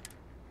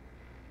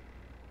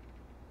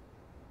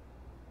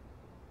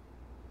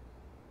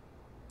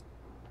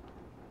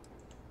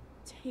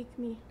 Take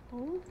me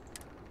home?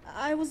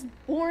 I was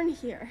born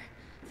here.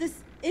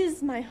 This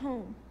is my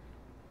home.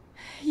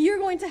 You're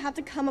going to have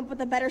to come up with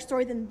a better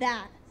story than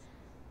that.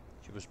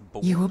 She was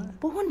born. You were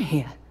born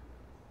here?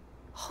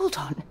 Hold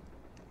on.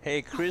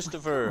 Hey,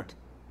 Christopher. God.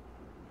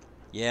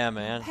 Yeah,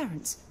 man.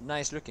 Parents.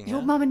 Nice looking, Your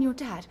huh? mum and your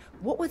dad.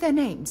 What were their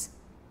names?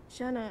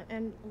 Jenna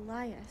and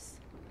Elias.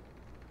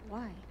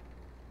 Why?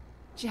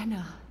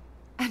 Jenna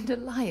and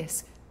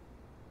Elias.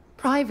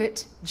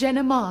 Private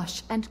Jenna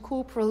Marsh and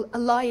Corporal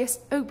Elias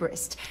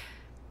Obrist.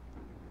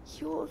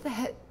 You're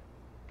their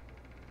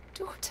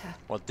daughter.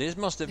 Well, this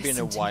must have been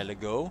a Listen to while me.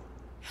 ago.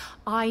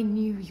 I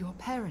knew your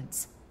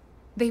parents.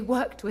 They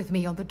worked with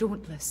me on the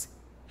Dauntless.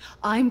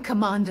 I'm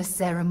Commander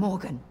Sarah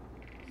Morgan.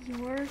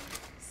 You're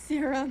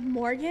Sarah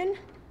Morgan?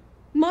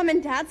 Mom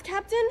and Dad's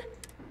captain?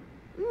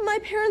 My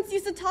parents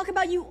used to talk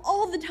about you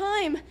all the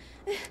time.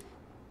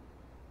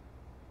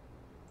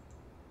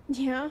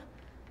 Yeah?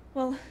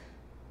 Well,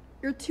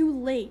 you're too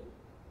late.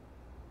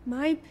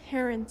 My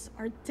parents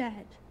are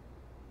dead.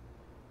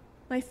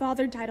 My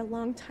father died a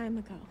long time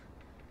ago.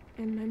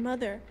 And my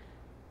mother,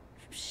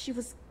 she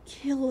was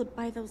killed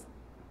by those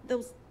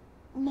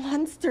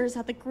monsters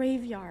at the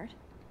graveyard.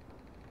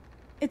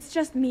 It's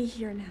just me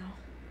here now.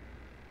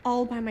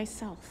 All by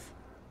myself.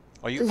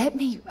 Are you? Let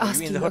me are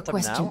ask you in you the a hot tub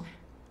question. now?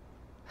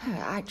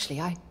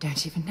 Actually, I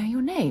don't even know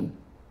your name.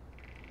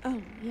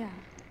 Oh, yeah.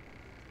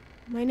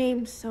 My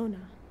name's Sona.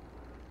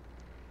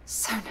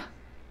 Sona.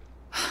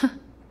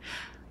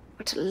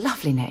 What a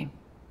lovely name.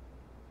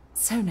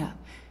 Sona,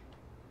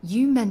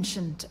 you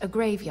mentioned a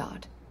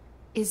graveyard.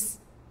 Is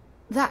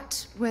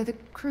that where the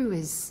crew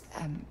is,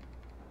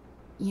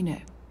 you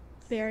know?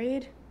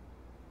 Buried?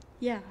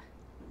 Yeah.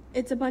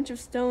 It's a bunch of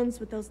stones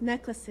with those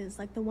necklaces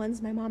like the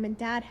ones my mom and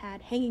dad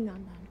had hanging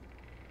on them.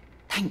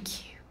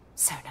 Thank you,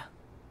 Sona.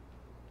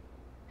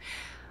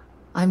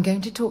 I'm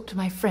going to talk to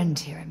my friend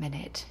here a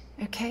minute,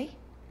 okay?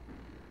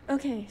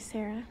 Okay,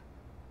 Sarah.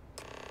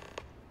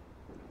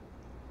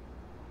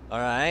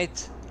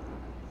 Alright.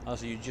 Oh,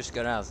 so you just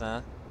got out,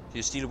 huh?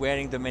 You're still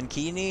wearing the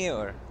mankini,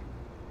 or?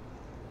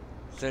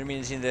 30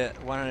 minutes in the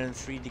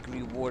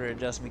 103-degree water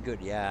does me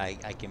good. Yeah,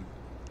 I can...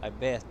 I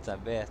bet.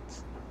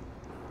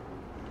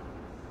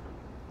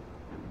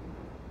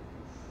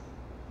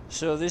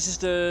 So this is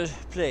the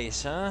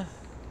place, huh?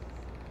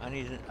 I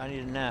need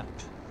a nap.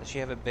 Does she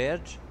have a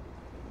bed?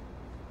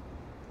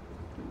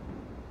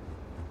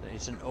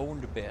 It's an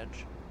owned bed.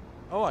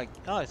 Oh,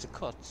 it's a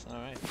cot. All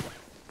right.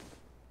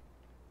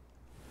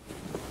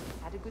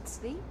 Had a good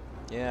sleep?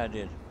 Yeah, I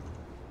did.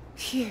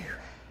 Phew.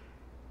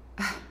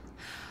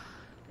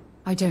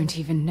 I don't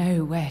even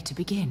know where to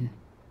begin.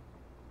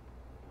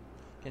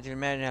 Can't you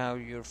imagine how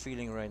you're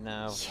feeling right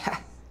now? Yeah.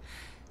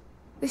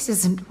 This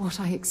isn't what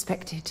I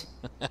expected.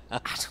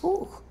 At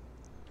all.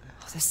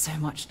 Oh, there's so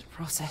much to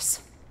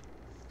process.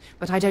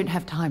 But I don't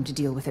have time to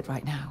deal with it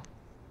right now.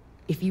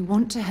 If you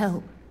want to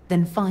help,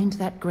 then find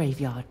that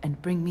graveyard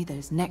and bring me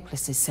those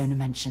necklaces Sona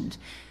mentioned.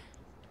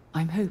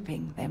 I'm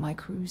hoping they're my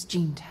crew's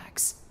gene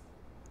tags.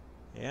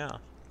 Yeah.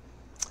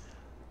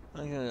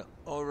 Okay.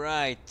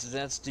 Alright,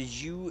 that's the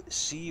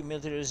UC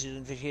military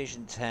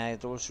identification tag.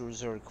 Those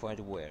rules are quite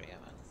aware, yeah,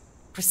 man.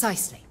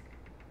 Precisely.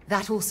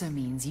 That also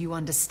means you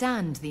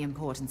understand the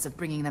importance of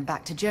bringing them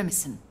back to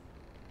Jemison.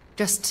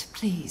 Just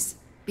please,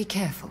 be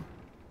careful.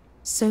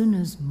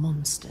 Sona's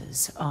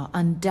monsters are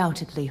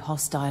undoubtedly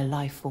hostile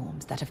life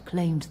forms that have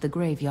claimed the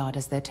graveyard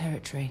as their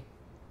territory.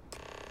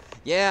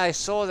 Yeah, I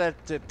saw that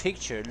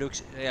picture.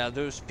 Looks, yeah,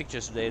 those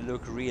pictures, they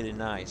look really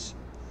nice.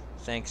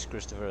 Thanks,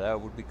 Christopher. That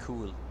would be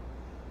cool.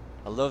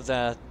 I love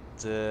that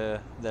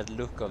that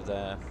look of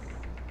the...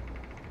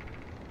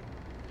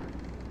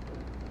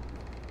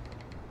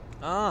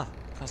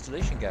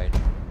 Constellation guide.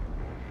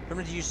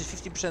 Permanently uses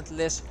 50%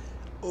 less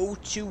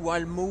O2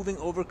 while moving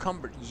over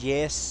comfort.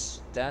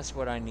 Yes, that's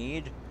what I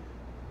need.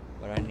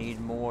 But I need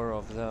more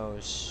of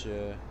those.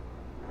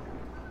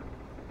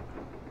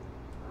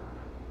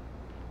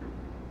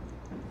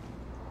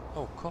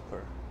 Oh,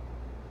 copper.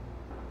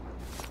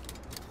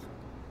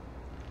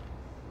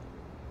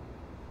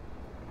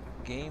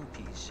 Game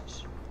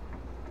pieces.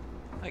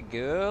 Hi,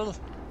 girl.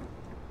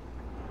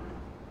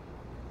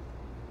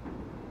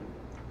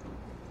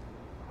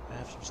 I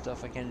have some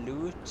stuff I can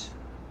loot.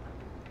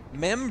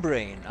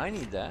 Membrane, I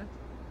need that.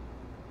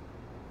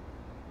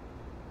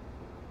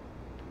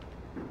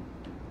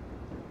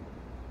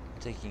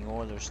 Taking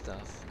all their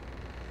stuff.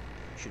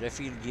 Should I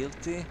feel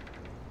guilty?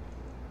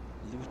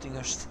 Looting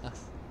her stuff?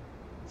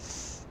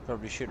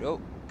 Probably should. Oh,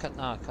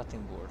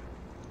 cutting board.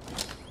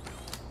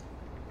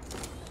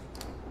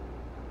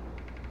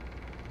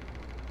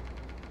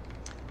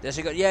 There's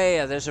a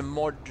yeah, there's a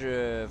mod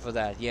for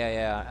that.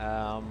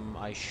 Yeah.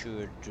 I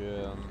should.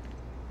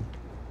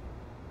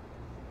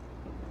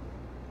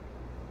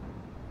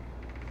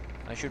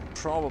 I should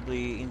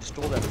probably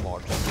install that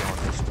mod, to be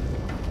honest.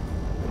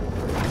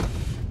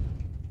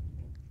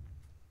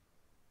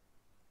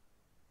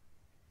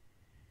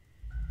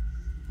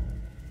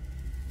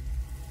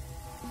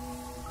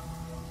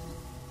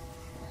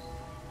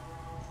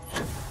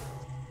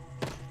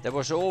 There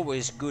was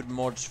always good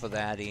mods for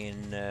that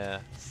in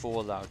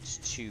Fallout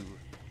 2.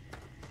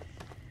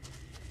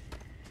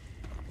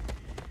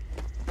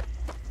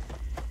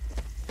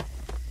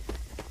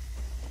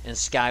 In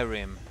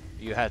Skyrim,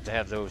 you had to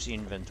have those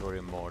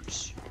inventory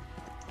mods.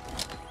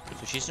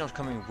 So she's not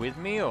coming with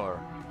me, or?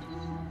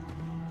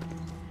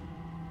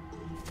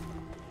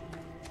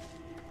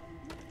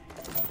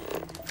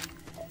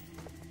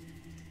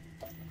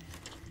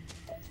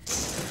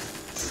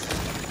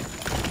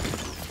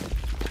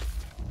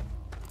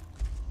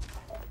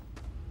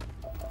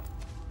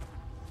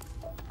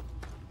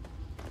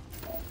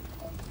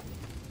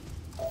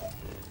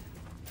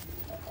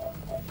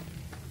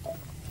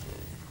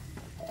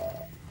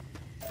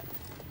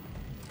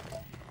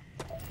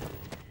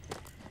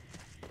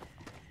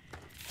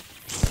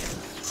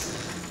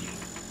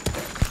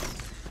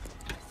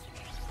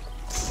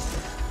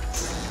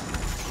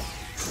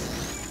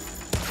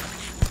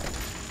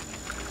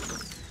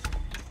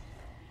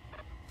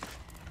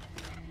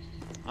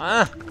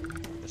 Ah!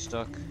 They're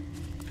stuck.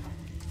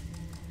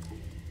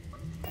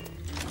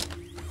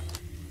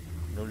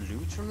 No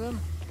loot from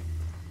them?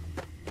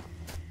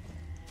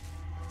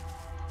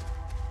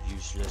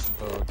 Useless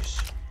bugs.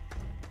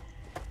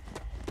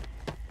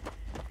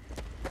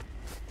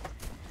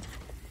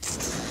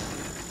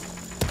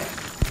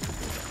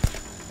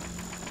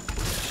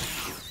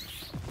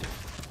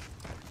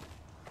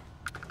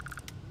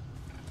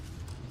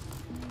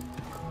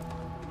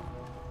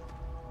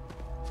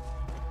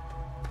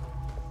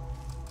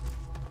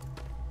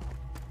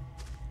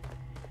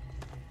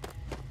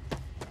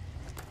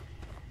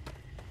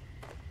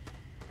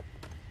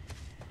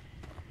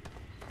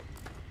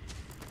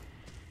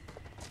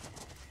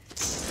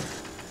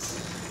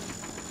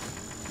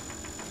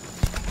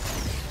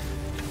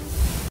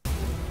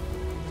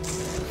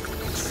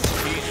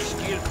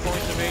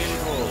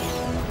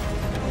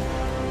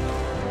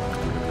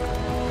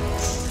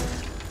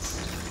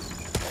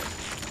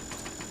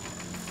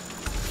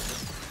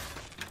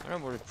 I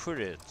don't know where to put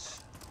it.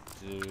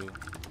 To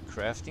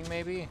crafting,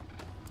 maybe?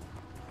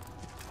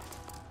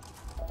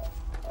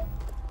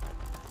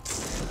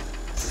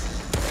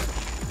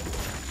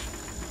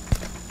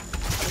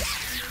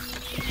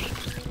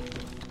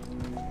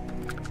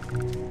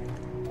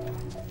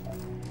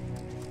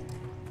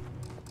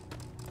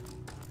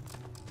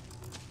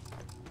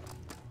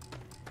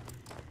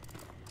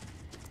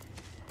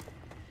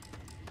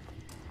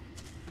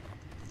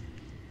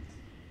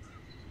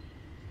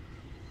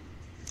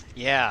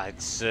 Yeah,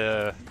 it's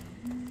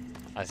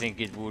I think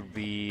it would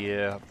be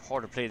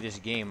hard to play this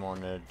game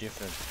on a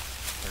different,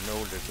 an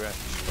older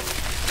graphics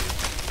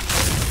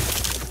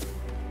card.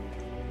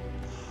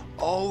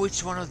 Oh,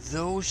 it's one of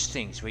those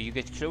things where you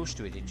get close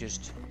to it, it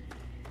just...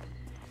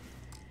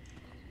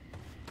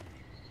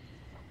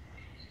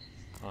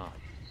 Ah.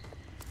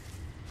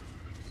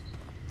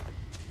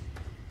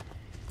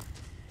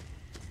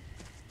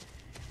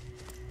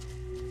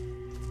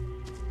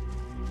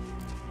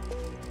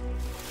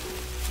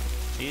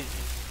 It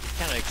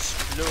kind of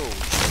explodes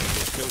when you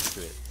get close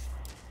to it.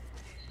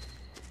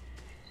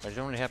 But it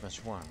only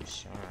happens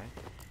once, alright.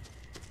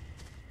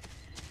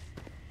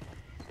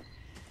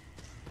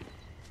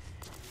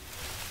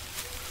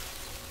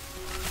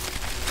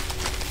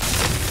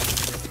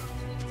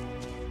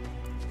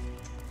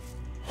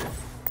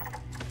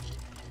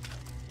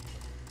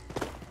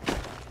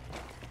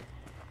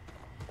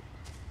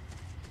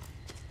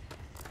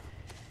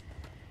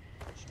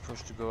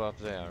 Supposed to go up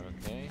there,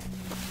 okay.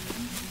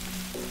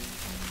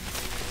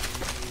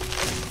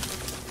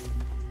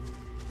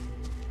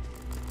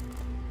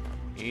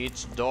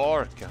 It's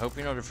dark. I hope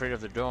you're not afraid of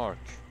the dark.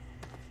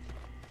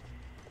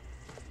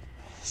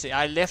 See,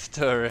 I left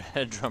her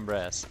drum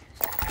brass.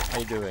 How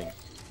you doing?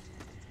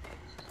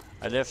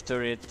 I left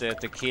her at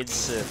the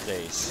kids'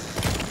 place.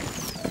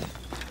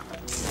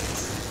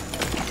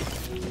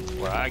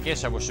 Well, I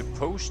guess I was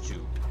supposed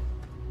to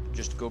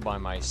just go by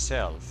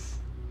myself.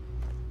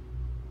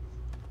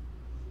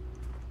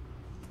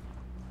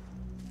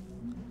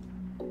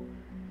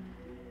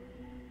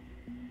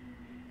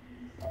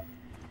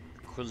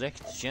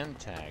 Collect gen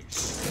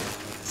tags.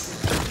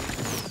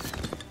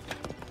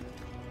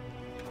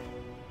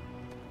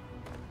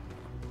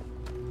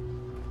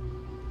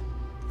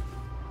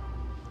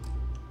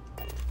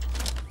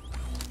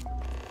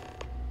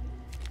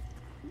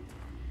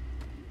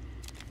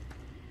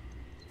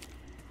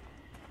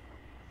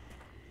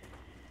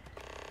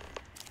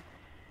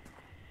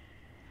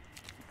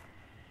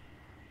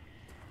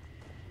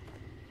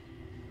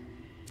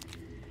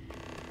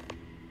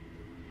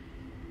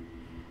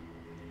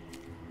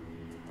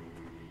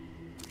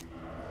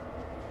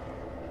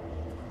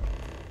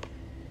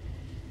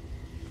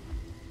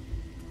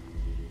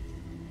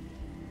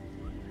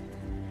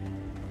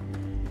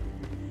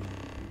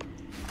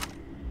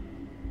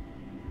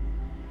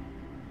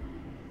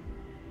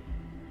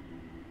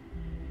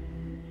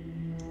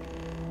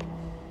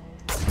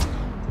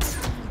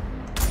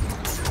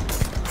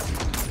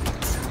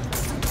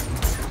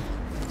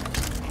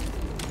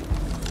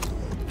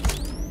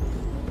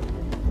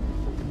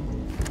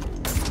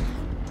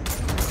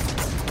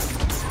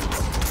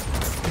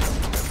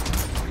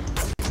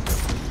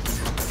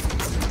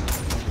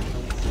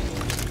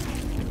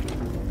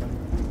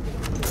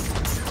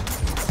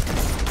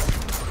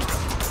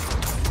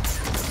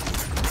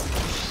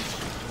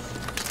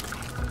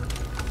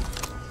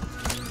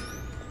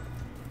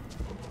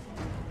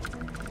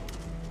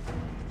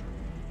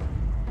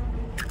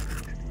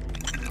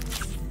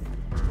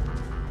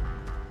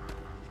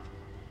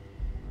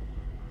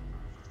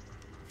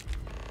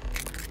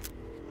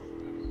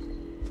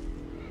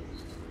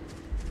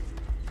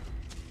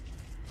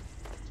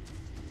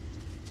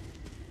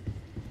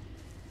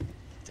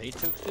 They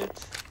took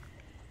it.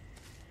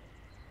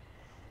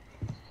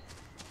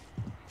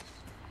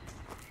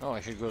 Oh, I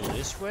should go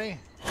this way?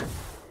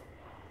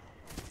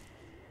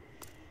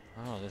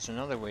 Oh, there's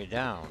another way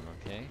down,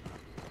 okay.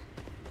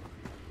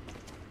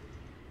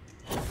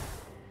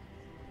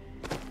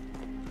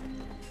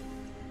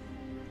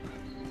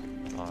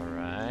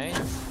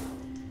 Alright.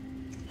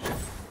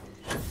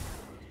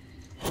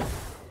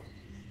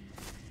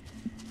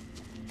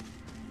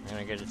 I'm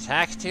gonna get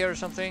attacked here or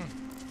something?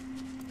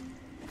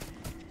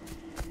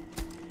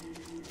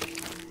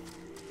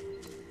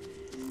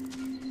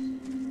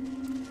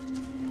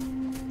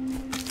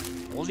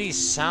 All these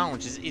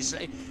sounds is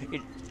like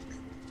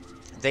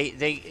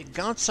they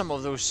got some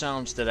of those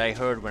sounds that I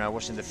heard when I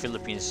was in the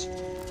Philippines.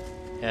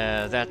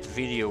 That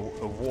video,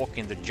 A Walk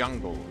in the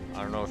Jungle.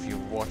 I don't know if you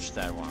watched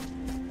that one.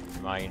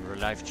 My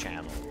IRL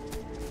Channel.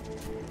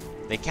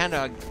 They kind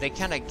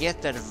of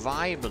get that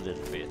vibe a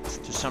little bit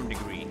to some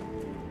degree.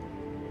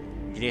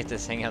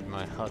 Greta's hanging out in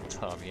my hot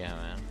tub, yeah,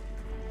 man.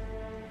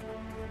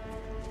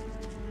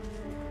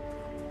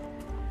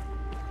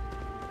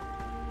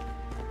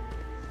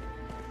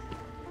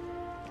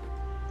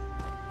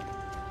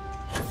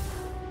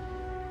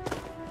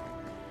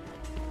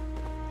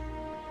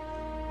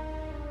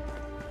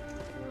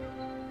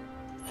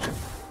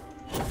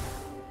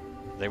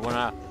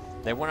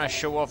 They wanna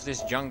show off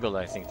this jungle,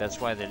 I think.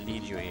 That's why they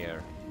lead you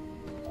here.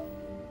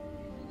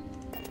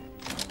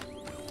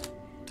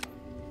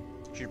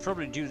 Should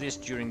probably do this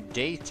during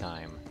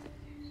daytime.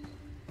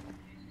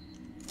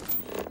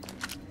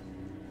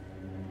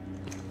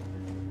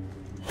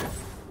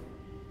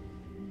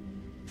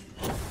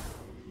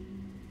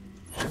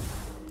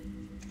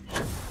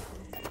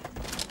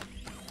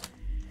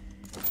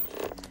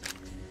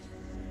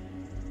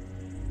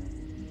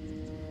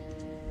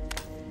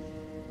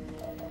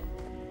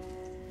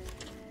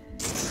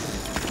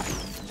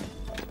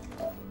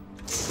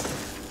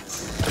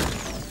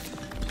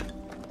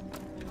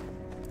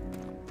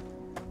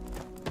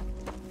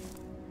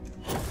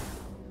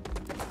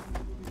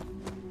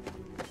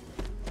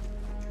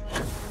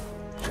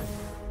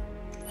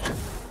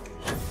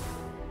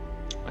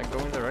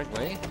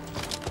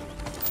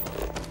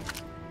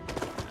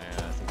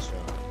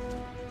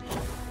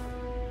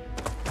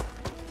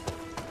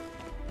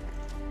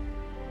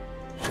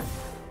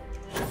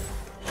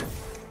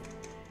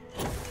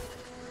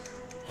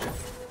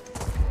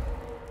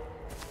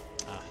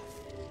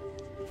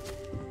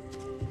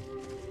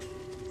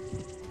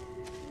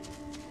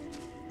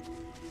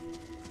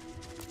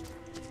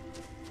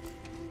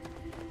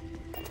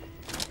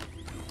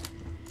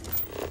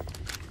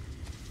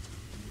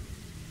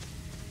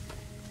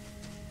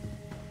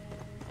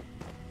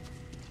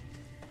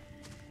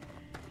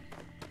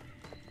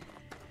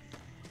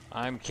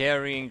 I'm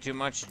carrying too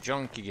much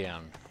junk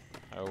again.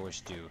 I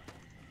always do.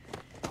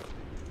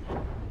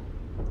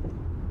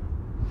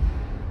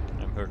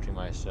 I'm hurting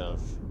myself.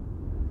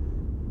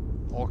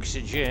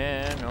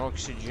 Oxygen,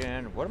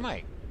 oxygen. What am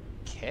I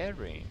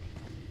carrying?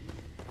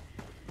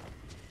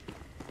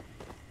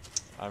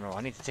 I don't know.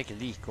 I need to take a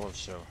leak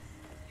also.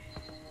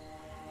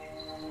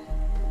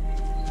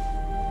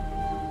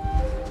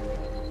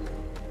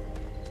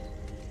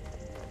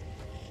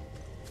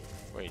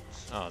 Wait.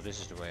 Oh, this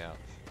is the way up.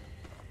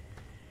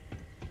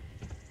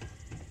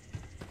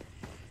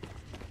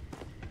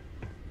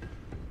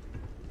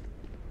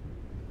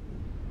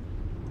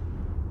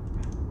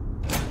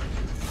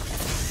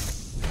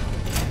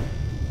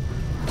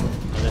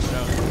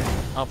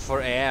 Up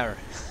for air.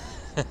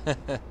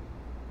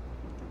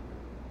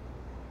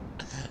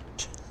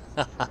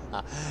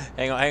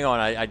 hang on,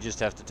 I just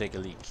have to take a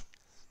leak.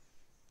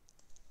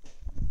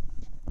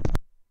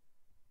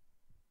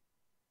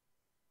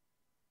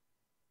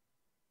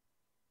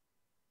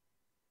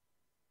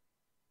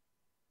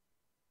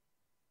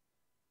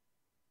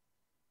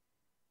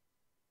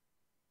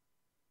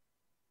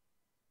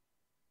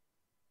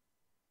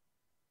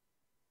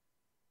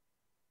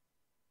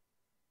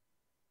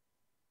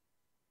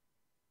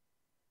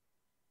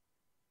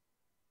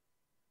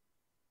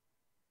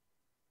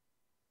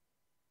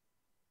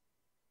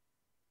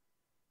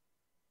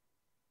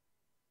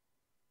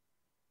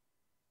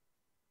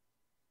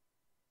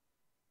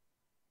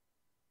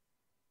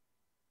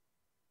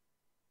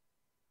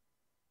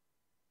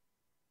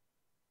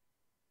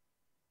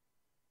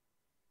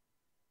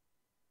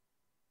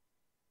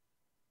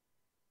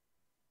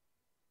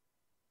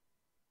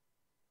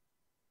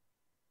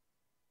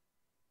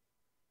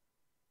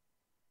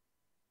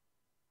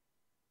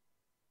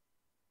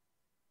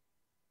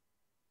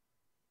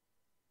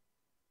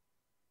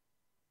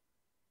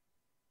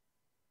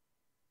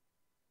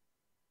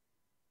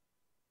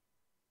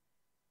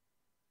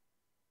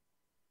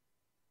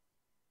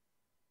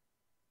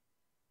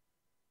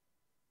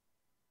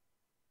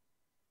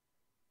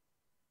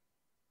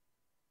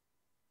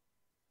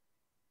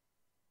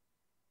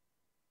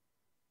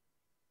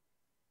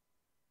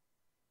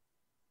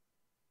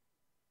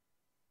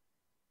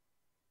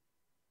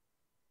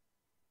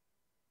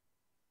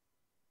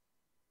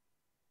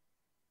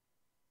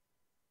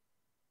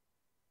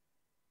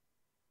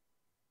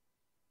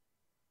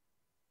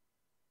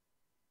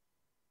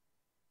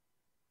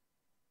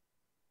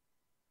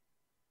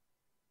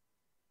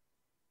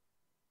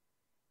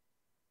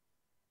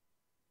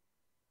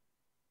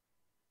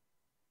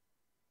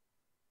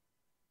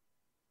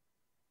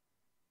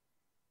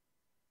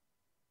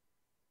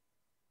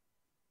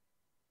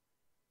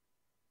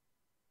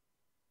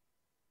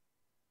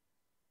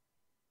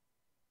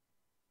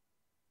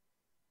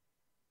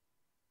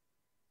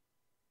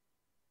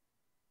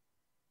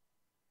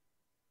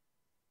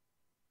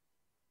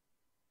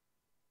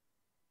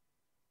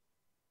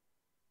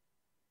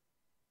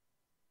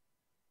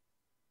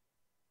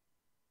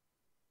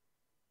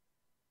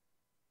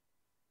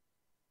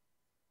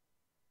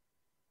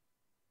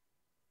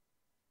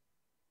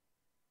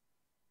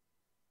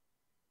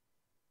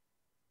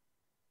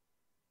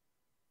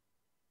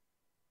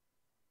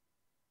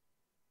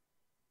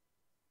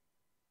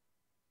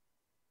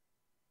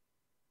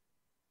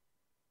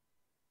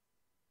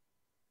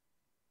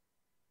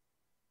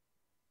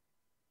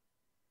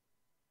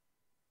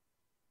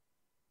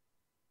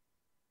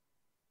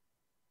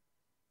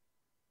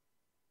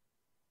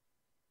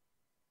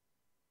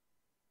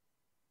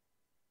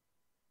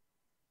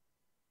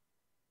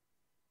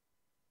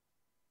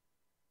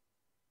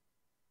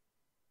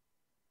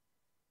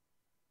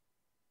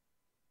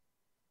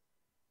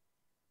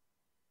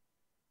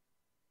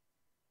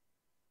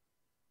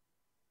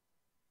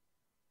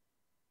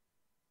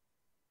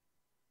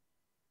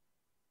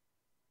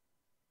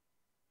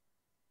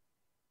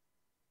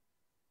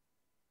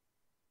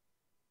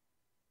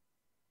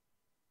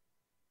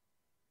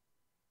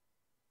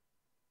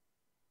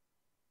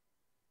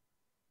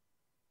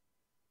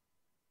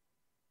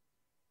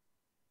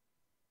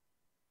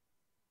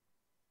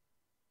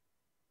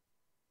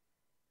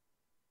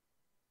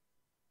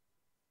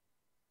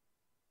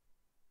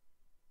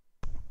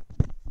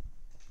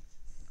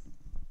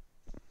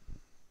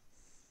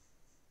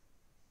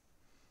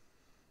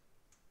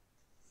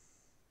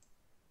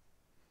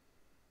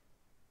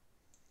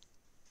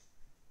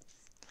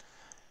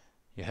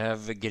 You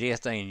have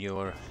Greta in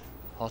your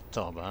hot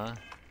tub, huh?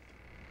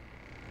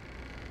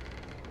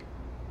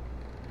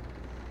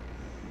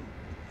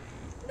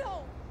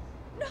 No!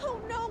 No,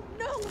 no,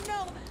 no,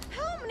 no!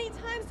 How many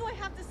times do I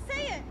have to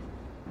say it?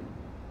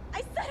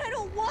 I said I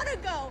don't want to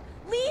go!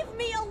 Leave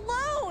me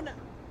alone!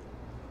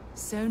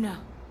 Sona,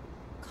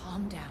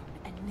 calm down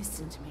and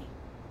listen to me.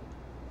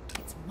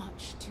 It's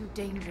much too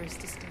dangerous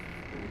to stay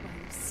here all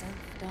by yourself,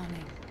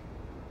 darling.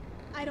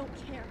 I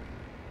don't care.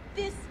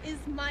 This is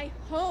my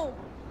home.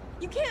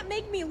 You can't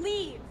make me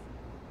leave.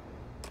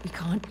 We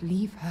can't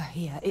leave her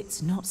here.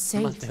 It's not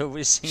safe. But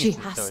always She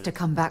has to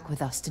come back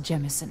with us to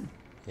Jemison.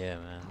 Yeah,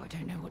 man. Oh, I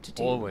don't know what to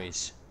do.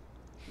 Always.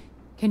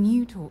 Can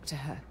you talk to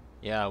her?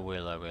 Yeah, I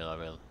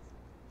will.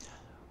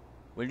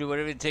 We'll do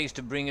whatever it takes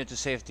to bring her to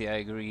safety, I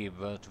agree,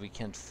 but we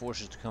can't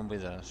force her to come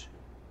with us.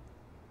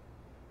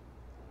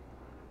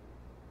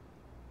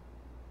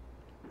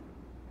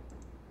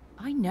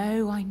 I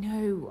know.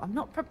 I'm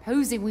not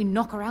proposing we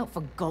knock her out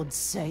for God's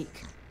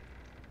sake.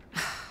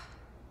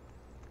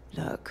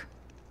 Look,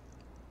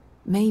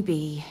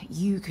 maybe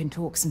you can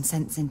talk some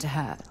sense into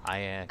her.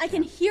 I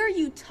can hear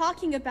you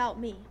talking about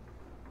me.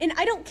 And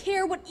I don't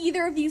care what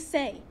either of you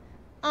say.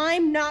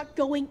 I'm not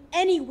going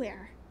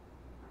anywhere.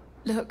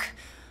 Look,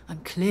 I'm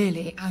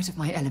clearly out of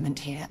my element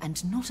here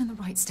and not in the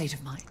right state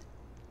of mind.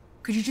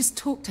 Could you just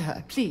talk to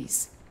her,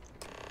 please?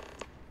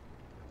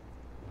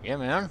 Yeah,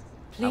 man.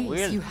 I will.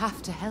 Please, you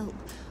have to help.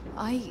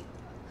 I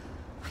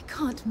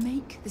can't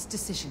make this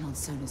decision on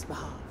Sona's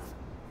behalf.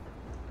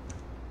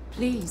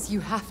 Please, you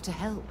have to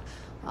help.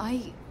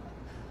 I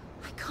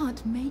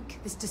can't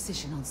make this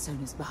decision on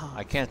Sona's behalf.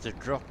 I can't just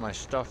drop my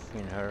stuff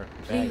in her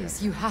bag.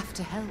 Please, you have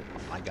to help.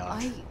 Oh my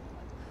gosh.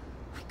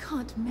 I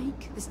can't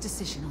make this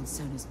decision on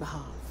Sona's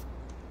behalf.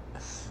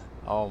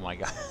 Oh my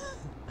god.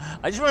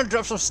 I just want to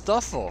drop some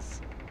stuff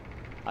off.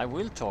 I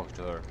will talk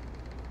to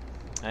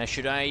her.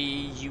 Should I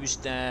use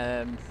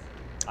the...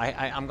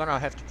 I'm gonna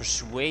have to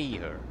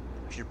persuade her.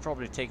 I should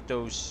probably take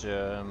those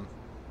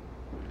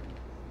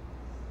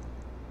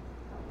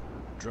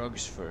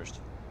drugs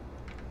first.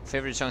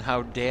 Favorite song,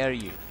 How Dare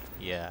You?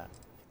 Yeah.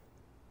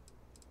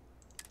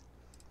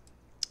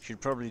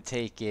 Should probably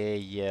take a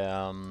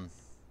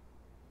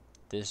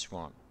this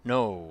one.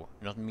 No,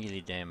 not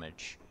melee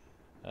damage.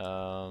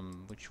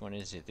 Which one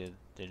is it?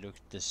 They look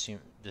the same.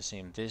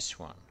 This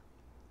one.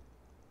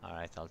 All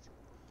right,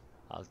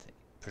 I'll take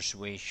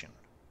persuasion.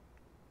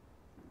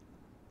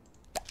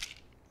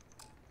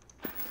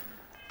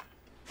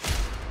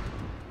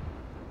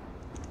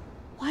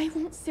 Why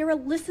won't Sarah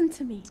listen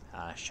to me?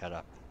 Ah, shut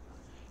up.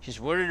 She's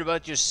worried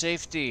about your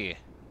safety.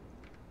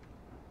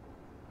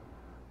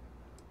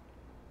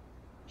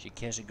 She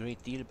cares a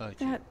great deal about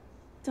you. That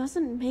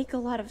doesn't make a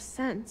lot of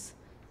sense.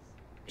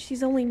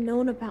 She's only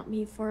known about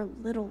me for a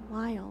little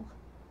while.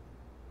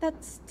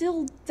 That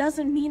still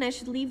doesn't mean I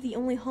should leave the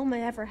only home I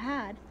ever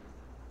had,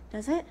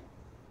 does it?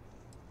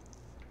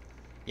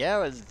 Yeah,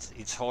 well,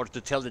 it's hard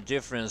to tell the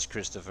difference,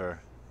 Christopher.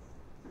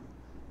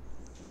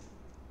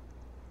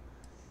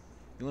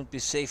 You won't be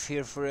safe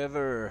here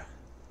forever.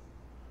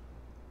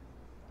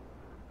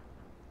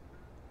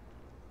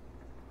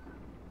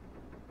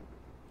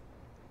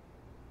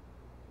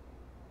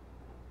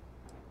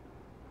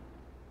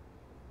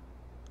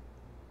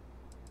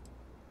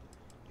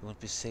 You won't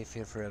be safe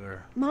here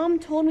forever. Mom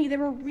told me there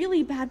were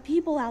really bad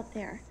people out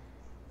there.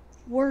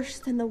 Worse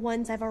than the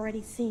ones I've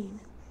already seen.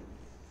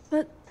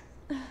 But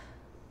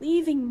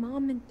leaving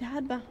Mom and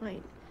Dad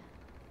behind,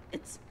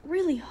 it's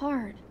really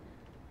hard.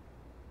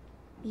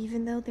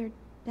 Even though they're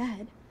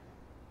dead,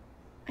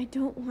 I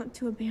don't want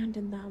to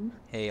abandon them.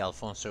 Hey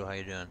Alfonso, how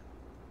you doing?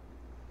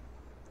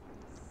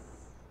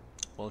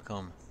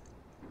 Welcome.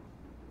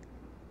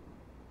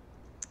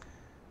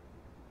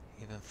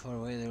 Even far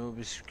away, they're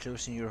always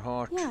close in your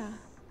heart. Yeah,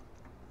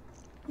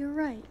 you're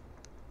right.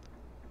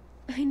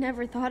 I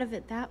never thought of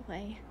it that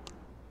way.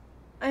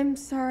 I'm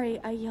sorry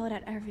I yelled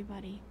at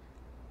everybody.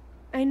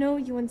 I know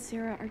you and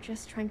Sarah are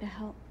just trying to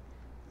help.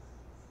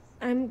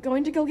 I'm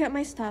going to go get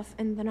my stuff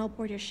and then I'll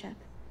board your ship.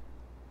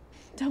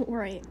 Don't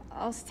worry,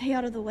 I'll stay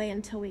out of the way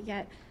until we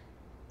get,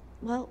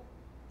 well,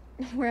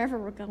 wherever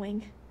we're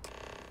going.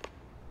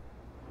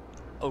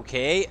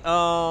 Okay,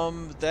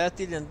 that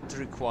didn't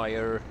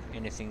require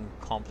anything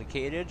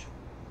complicated.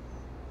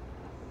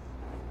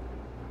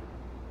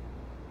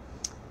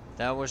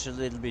 That was a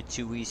little bit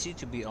too easy,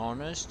 to be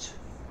honest.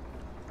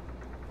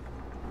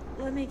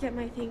 Let me get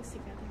my things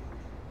together,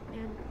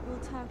 and we'll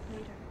talk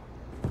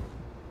later.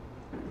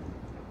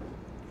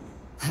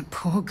 That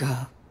poor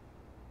girl.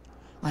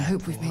 I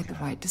hope we've made the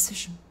right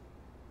decision.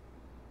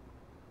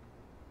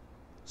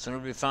 So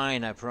it'll be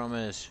fine, I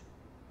promise.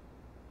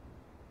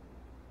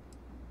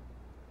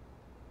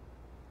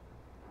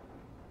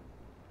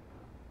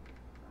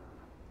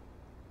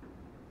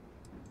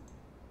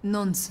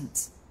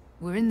 Nonsense.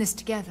 We're in this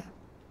together.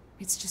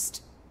 It's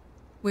just...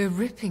 we're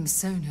ripping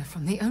Sona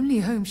from the only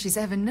home she's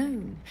ever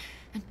known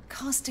and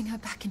casting her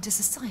back into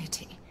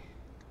society.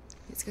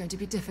 It's going to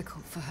be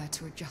difficult for her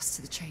to adjust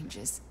to the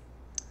changes.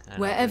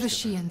 Wherever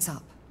she ends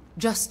up,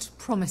 just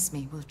promise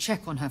me we'll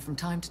check on her from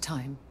time to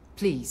time.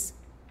 Please.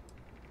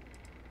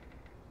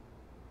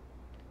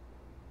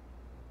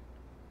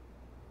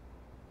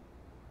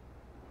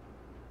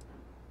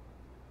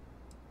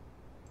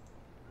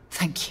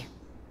 Thank you.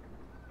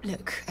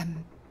 Look,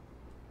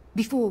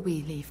 before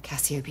we leave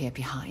Cassiopeia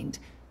behind,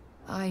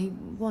 I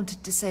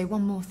wanted to say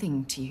one more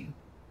thing to you.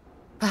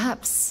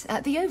 Perhaps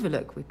at the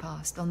overlook we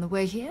passed on the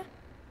way here?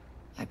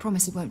 I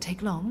promise it won't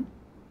take long.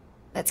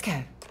 Let's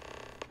go.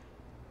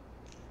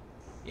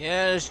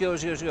 Yeah, let's go,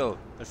 let's go.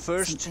 But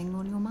first... Something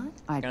on your mind?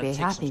 I'd Gonna be take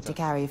some happy to stuff.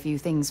 carry a few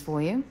things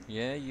for you.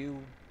 Yeah, you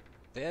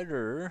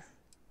better.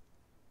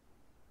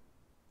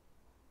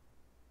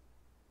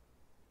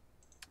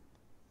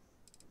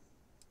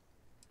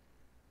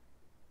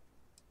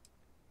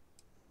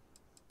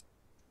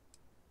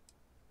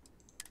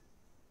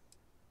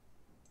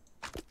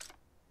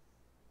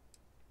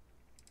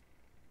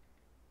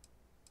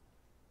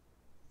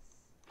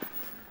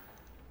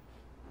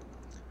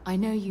 I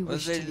know you Well,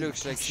 wish it to leave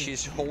looks like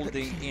she's Cassiopeia, but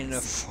holding in a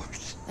please,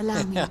 fort.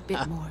 allow me a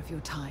bit more of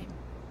your time.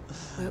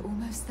 We're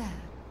almost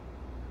there.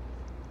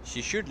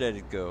 She should let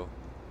it go.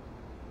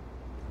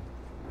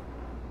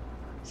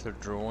 So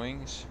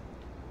drawings.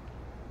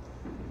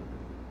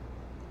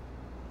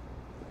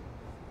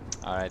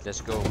 Alright,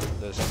 let's go.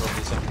 There's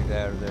probably something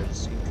there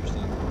that's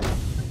interesting.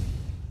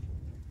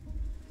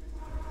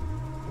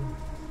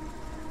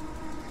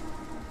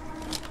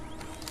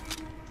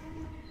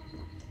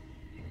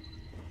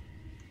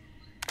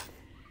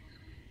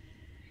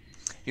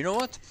 You know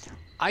what?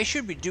 I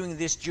should be doing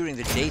this during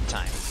the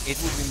daytime.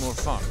 It would be more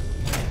fun.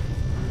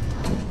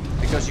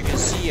 Because you can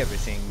see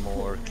everything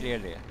more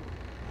clearly.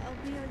 I'll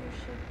be on your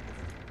ship.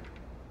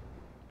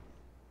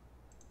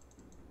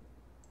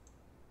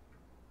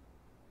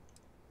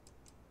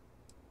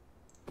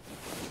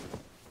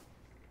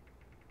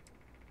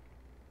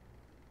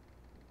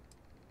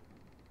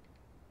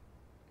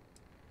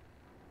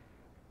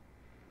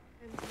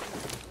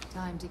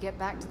 Time to get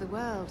back to the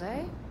world,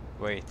 eh?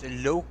 Wait,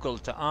 local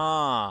time.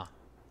 Ah,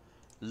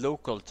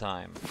 local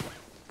time.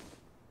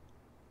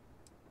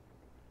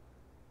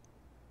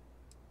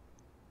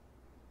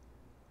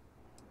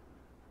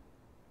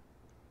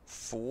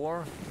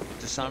 Four.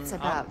 The sun It's up.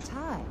 about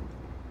time.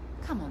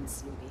 Come on,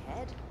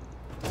 sleepyhead.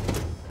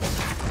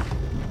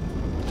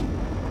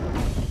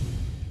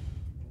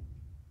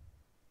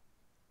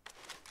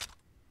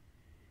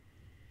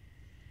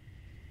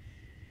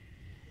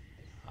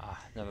 Ah,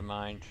 never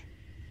mind.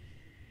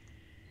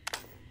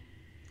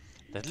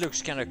 That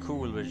looks kind of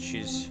cool, but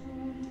she's...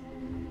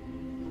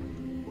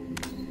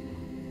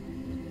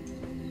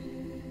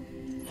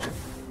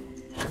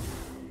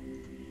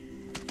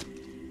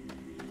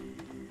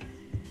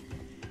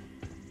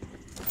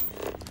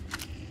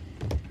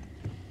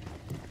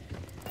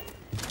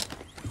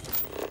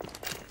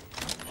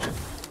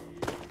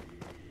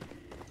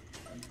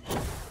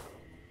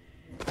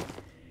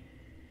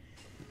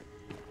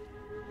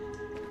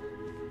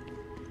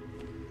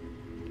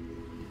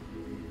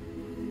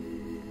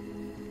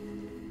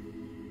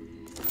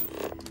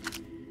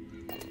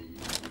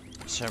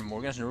 Sarah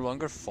Morgan's no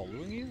longer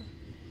following you?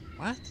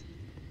 What?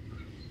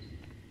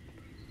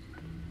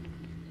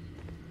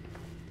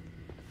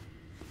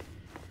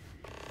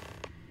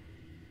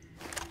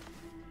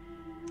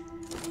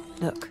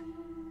 Look,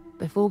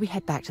 before we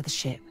head back to the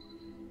ship,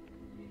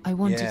 I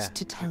wanted Yeah.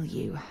 to tell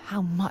you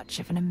how much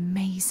of an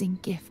amazing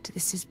gift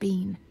this has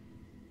been.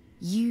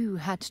 You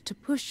had to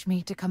push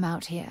me to come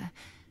out here,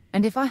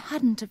 and if I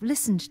hadn't have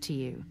listened to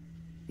you,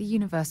 the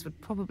universe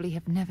would probably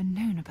have never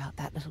known about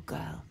that little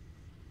girl.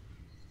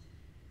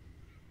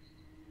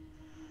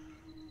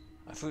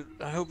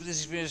 I hope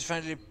this experience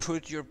finally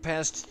put your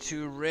past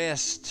to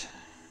rest.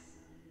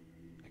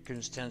 I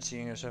couldn't stand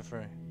seeing her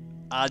suffering.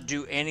 I'll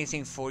do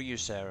anything for you,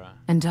 Sarah.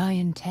 And I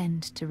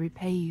intend to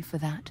repay you for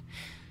that,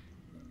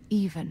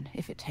 even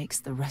if it takes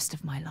the rest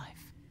of my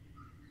life.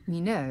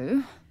 You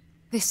know,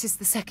 this is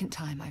the second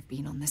time I've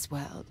been on this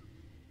world,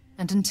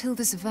 and until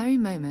this very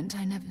moment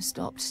I never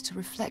stopped to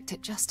reflect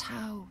at just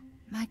how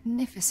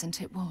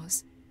magnificent it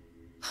was.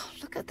 Oh,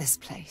 look at this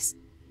place.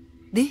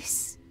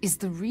 This is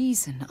the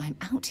reason I'm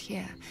out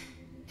here,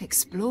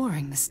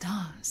 exploring the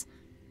stars.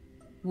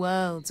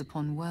 Worlds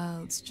upon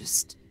worlds,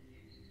 just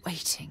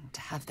waiting to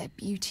have their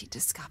beauty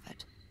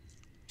discovered.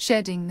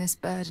 Shedding this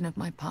burden of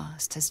my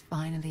past has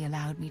finally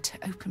allowed me to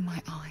open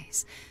my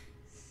eyes,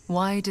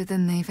 wider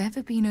than they've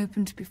ever been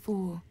opened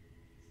before.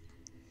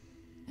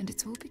 And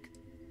it's all because...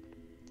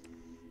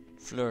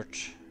 Flirt.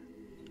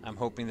 I'm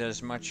hoping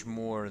there's much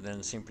more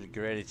than simply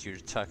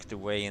gratitude tucked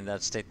away in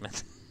that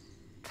statement.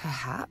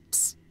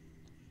 Perhaps.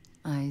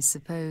 I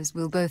suppose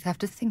we'll both have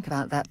to think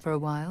about that for a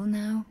while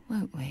now,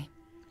 won't we?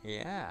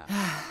 Yeah.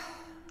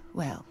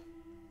 Well,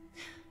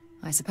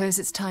 I suppose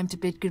it's time to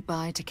bid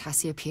goodbye to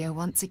Cassiopeia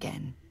once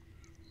again.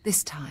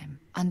 This time,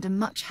 under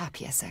much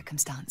happier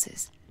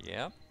circumstances.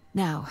 Yep.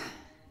 Now,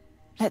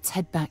 let's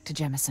head back to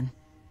Jemison.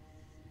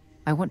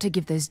 I want to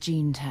give those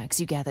gene tags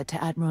you gathered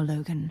to Admiral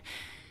Logan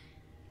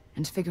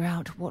and figure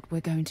out what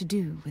we're going to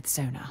do with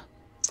Sona.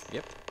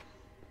 Yep.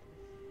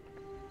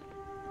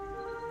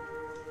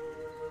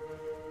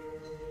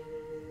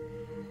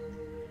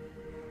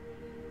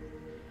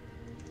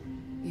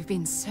 You've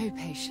been so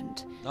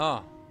patient.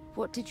 Oh.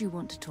 What did you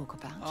want to talk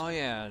about? Oh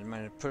yeah,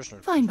 my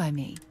personal. Fine by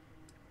me.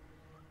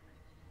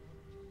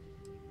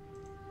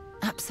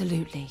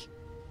 Absolutely.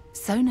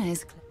 Sona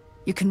is clear.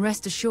 You can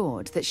rest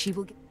assured that she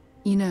will.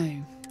 You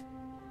know,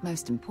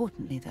 most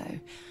importantly though,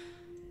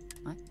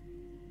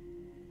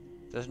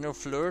 There's no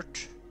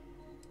flirt.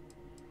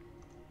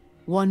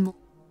 one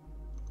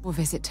more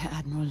visit to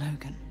Admiral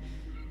Logan,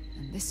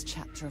 and this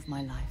chapter of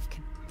my life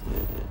can.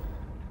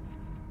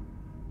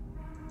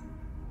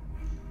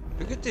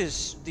 Look at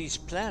these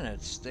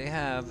planets. They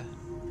have.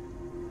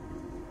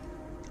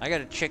 I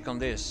gotta check on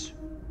this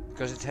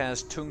because it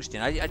has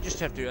tungsten. I just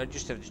have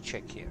to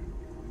check here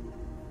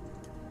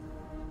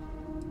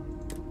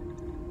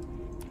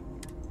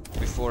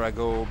before I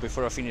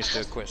finish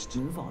the quest.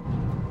 Move on.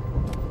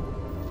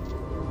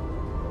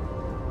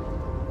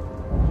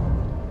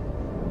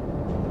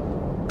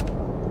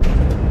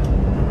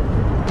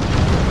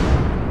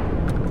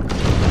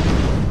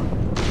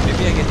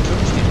 Maybe I get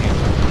tungsten here.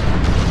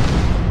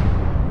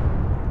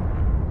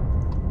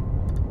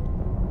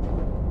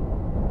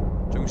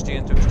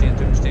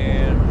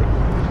 Tungsten.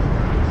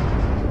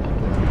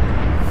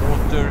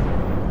 Water,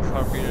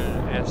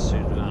 carbonic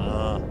acid.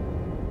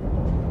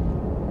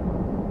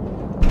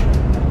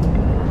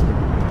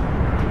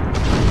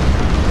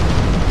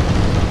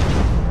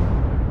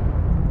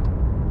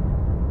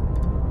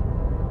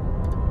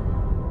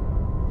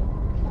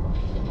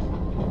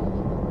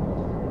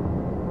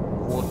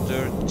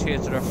 Water,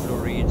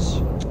 tetrafluorides.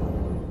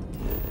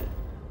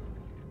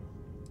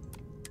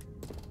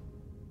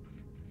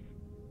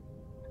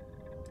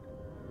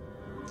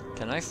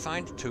 Can I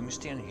find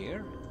tungsten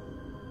here?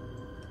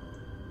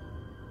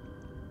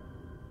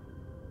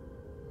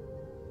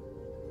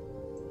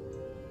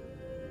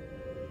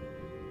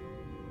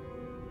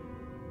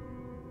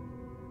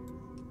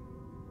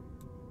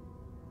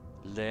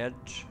 Lead.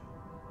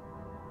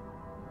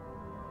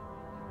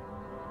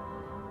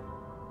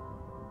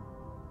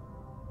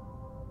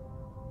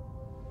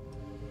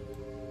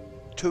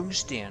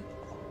 Tungsten.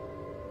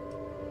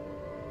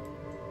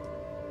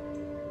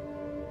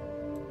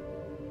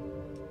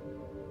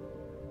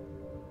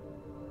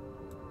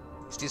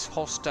 Is this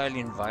hostile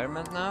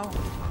environment now?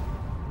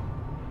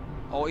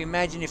 Oh,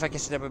 imagine if I can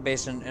set up a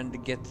base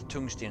and get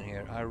tungsten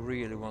here. I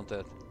really want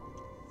that.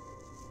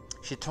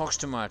 She talks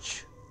too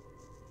much.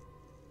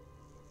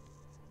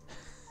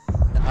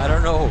 I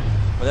don't know.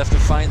 We'll have to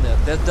find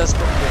that. That's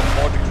probably a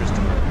mod,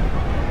 Christopher.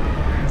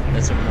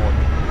 That's a mod.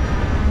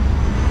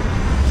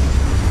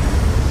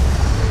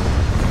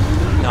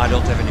 No, I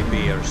don't have any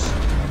beers.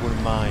 I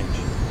wouldn't mind.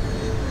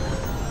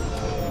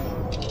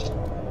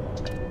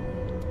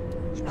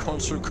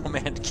 Console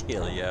command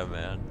kill, yeah,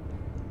 man.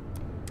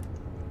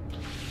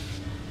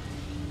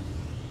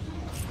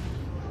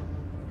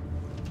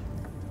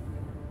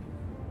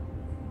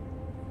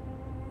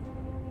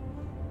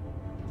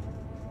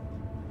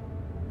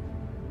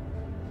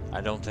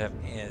 I don't have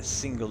a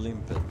single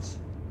limpet.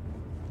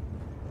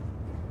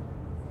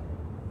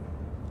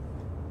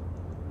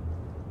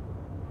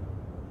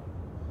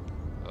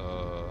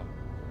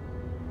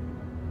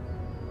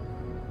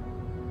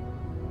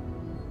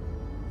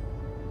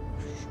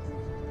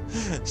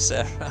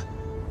 Sarah.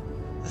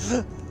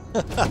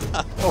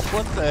 Oh,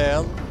 what the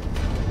hell?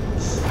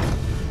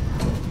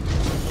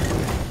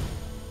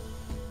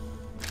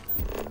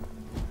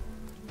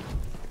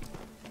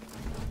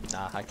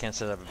 Nah, I can't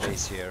set up a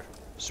base here.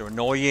 So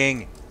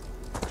annoying.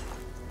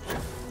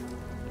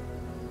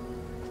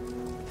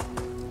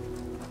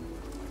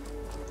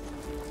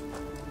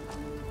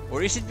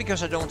 Or is it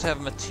because I don't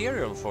have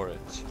material for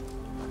it?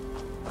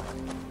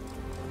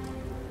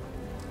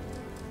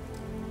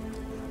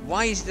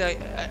 Why is that?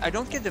 I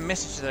don't get the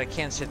message that I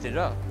can't set it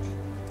up.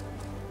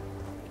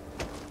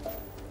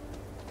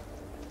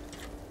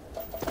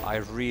 I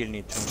really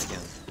need tungsten.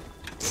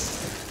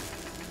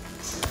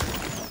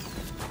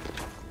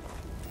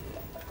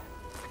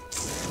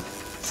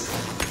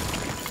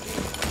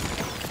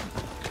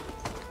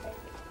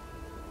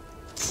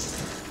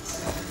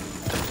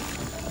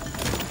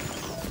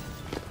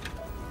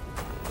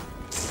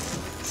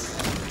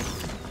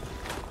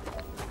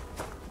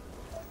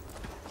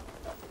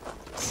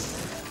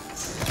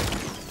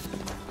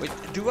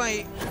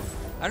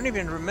 I don't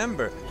even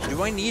remember.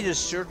 Do I need a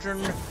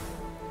certain...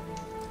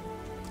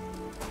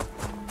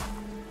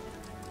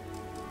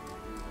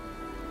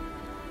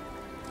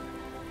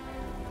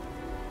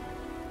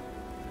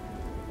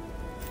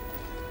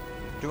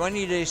 Do I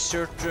need a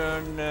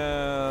certain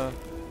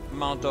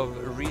amount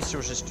of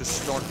resources to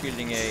start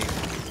building a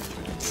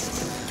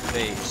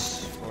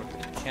base? Or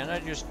can I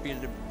just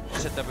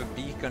set up a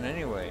beacon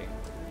anyway?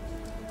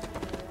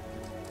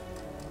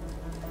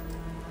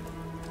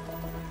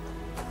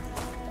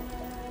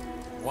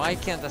 Why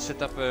can't I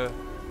set up a...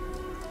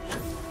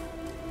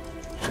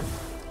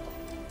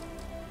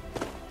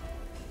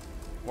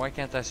 Why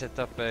can't I set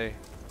up a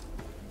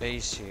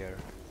base here?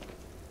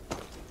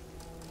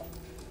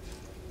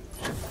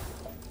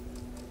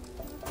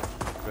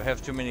 Do I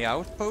have too many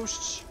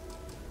outposts?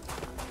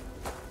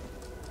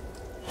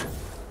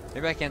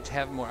 Maybe I can't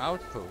have more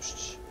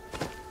outposts.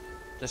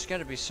 There's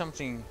gotta be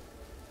something.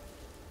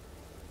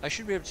 I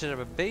should be able to set up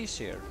a base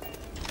here.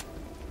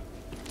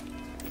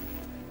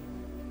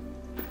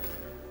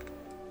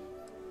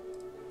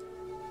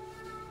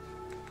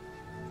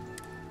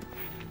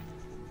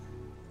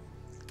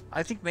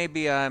 I think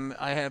maybe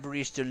I have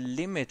reached a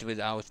limit with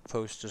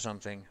outposts or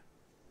something.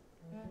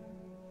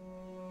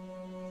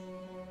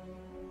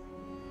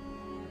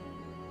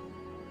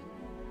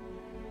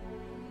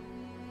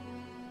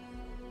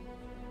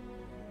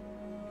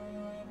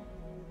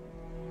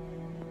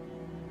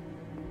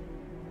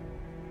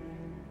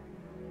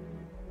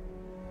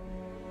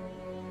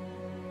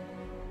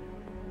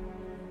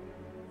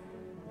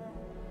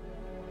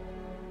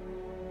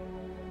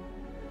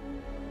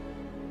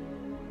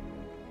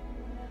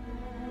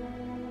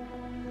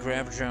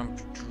 Grav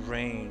jump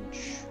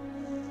range.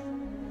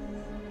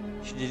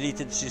 She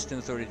deleted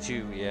system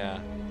 32, yeah.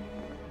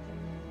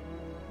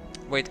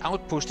 Wait,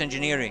 outpost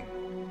engineering.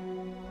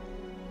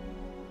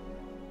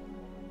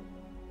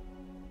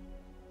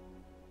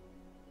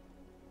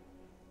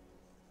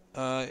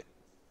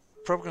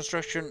 Proper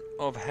construction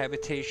of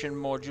habitation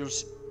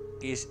modules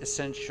is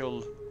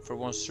essential for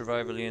one's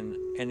survival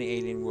in any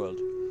alien world.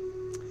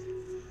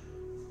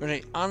 When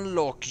I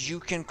unlock, you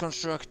can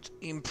construct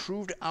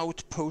improved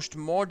outpost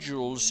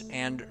modules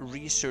and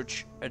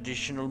research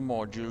additional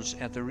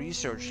modules at the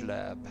research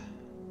lab.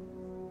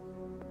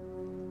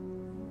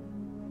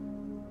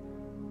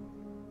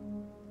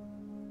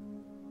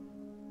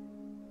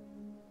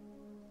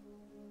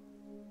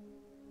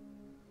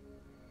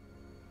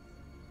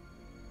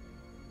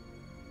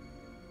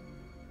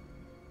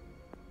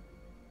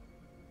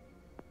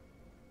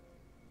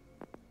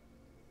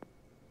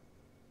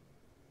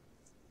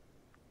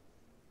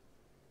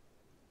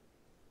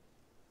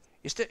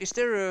 Is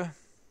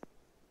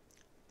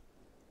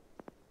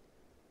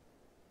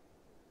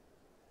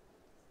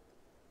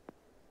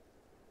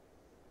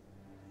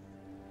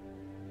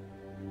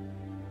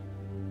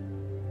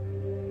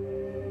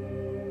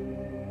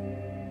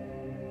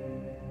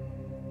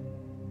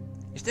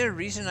there a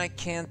reason I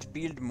can't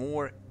build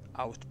more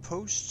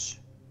outposts?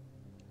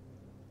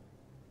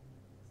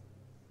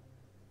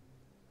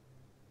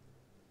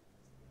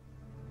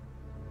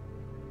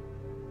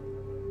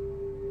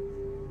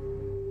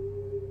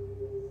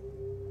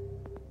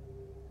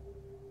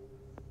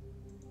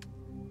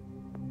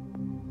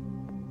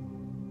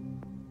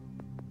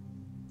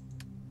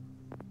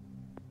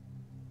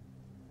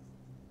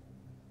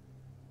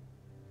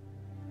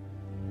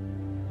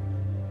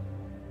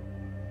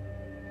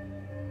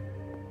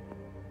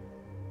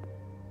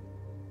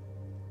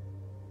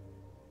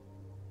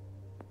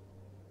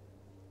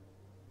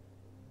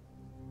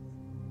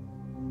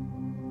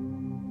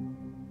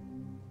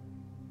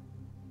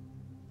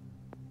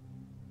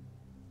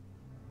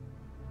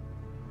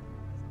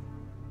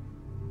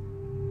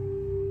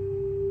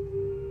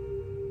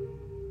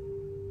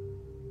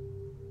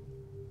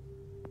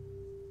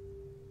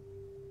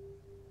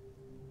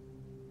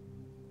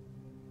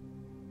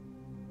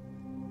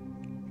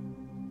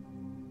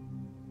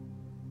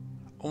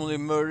 Only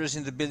murders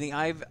in the building.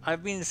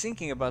 I've been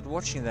thinking about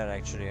watching that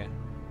actually.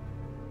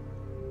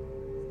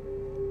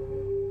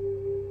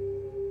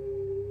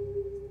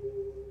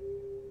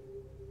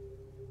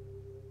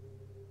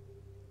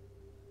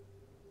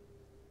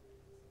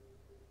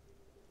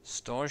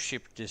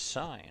 Starship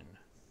design.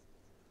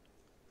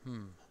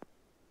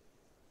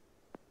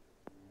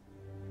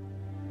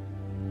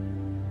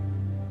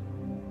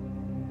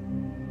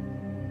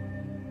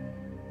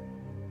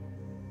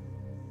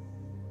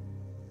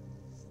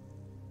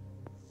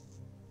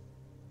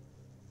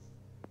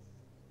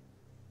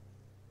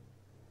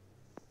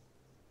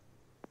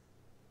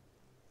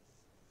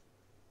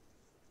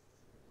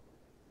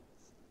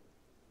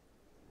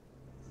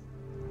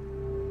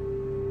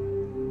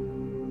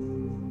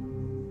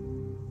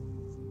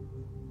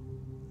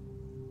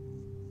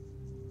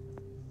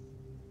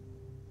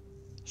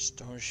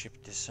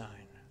 Starship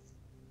design.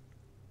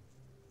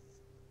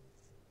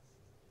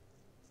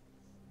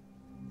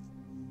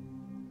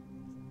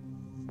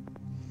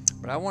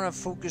 But I want to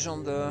focus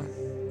on the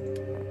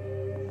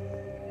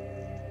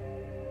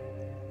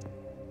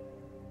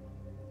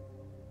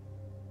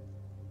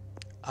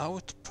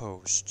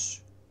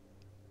outposts.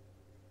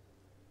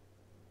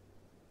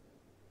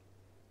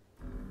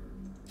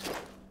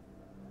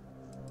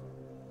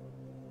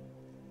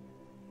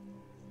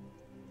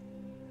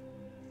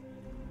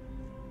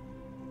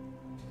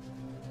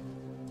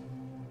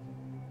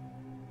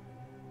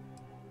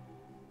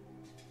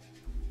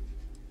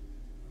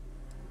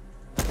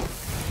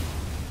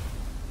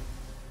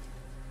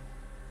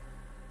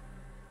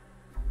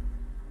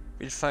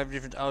 Build 5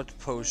 different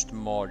outpost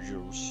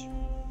modules.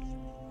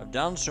 I've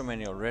done so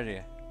many already.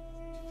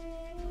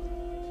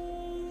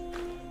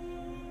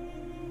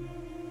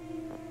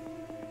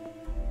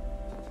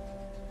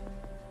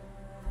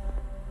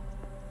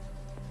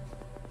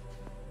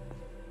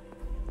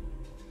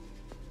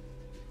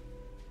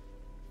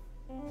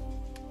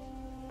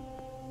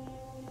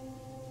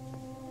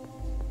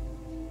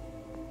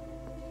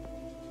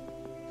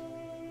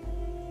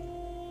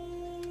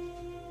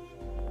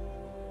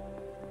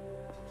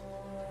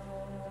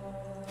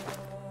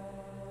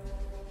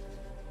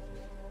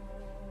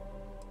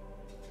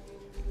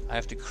 I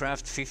have to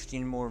craft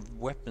 15 more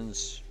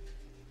weapons.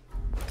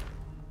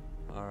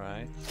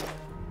 Alright.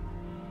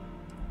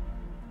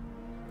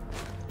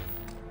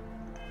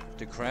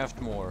 To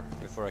craft more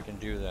before I can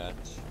do that.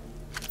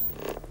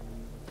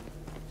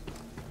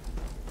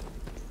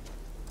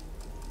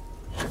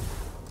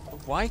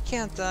 Why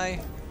can't I?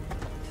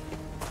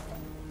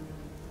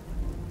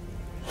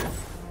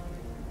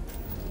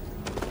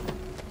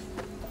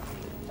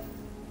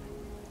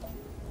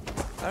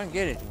 I don't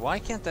get it. Why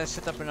can't I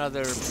set up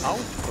another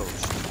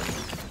outpost?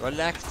 Do I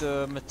lack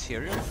the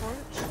material for it?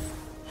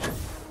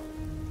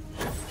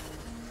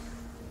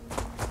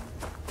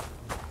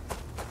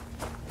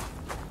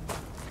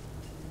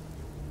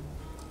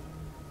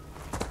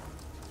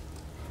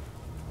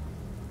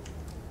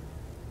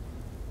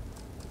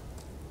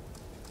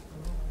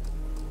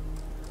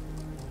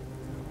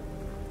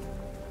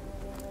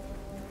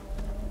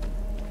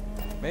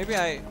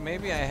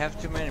 Maybe I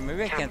have too many.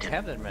 Maybe I can't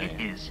have that many.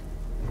 It is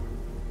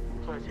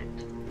pleasant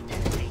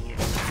to see you.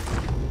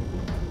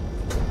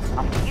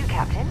 After you,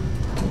 Captain.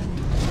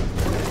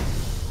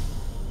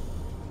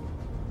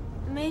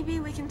 Maybe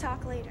we can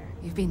talk later.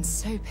 You've been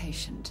so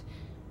patient.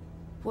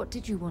 What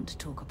did you want to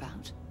talk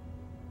about?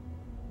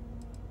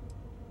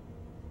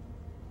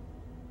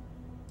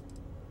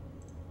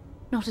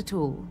 Not at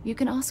all. You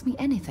can ask me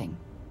anything.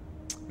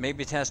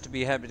 Maybe it has to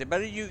be habited,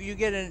 but you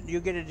get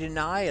a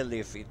denial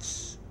if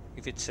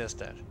it says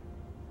that.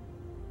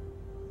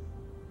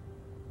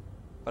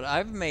 But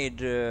I've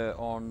made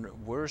on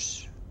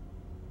worse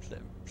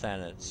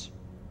planets.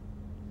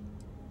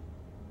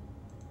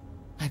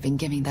 I've been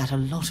giving that a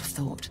lot of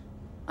thought.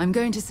 I'm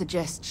going to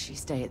suggest she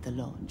stay at the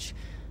lodge,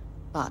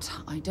 but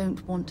I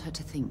don't want her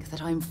to think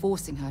that I'm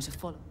forcing her to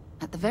follow.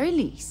 At the very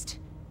least,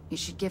 it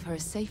should give her a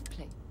safe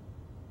place.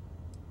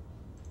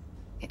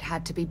 It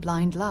had to be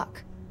blind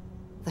luck.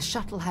 The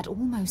shuttle had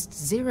almost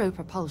zero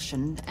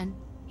propulsion, and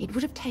it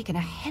would have taken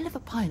a hell of a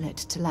pilot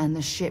to land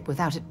the ship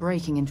without it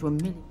breaking into a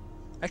million.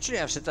 Actually,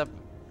 I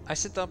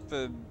set up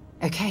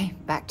Okay,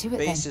 back to it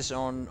bases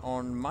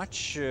on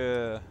much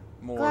then.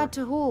 more Glad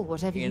to haul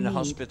whatever you need.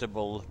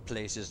 inhospitable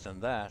places than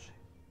that.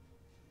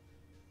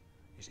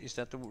 Is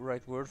that the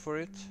right word for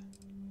it?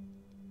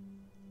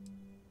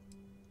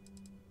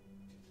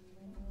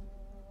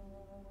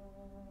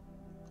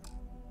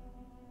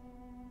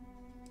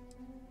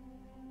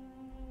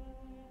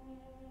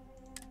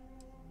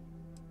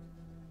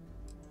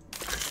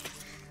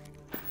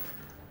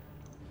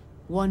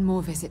 One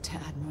more visit to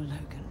Admiral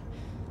Logan.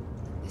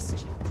 This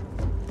chap.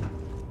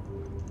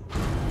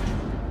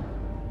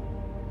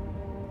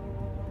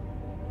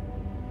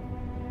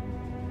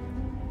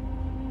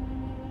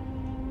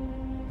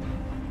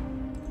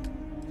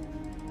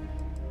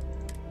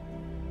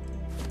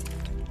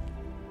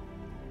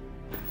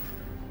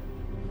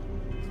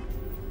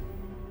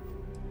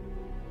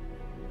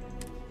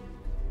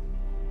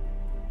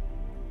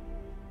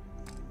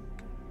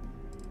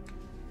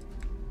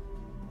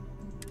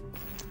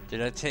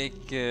 Did I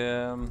take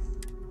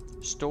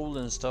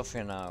stolen stuff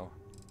here now?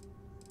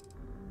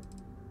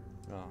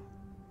 No.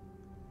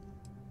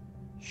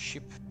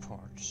 Ship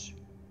parts.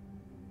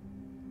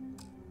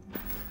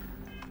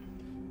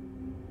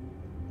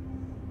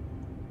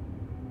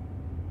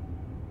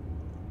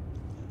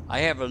 I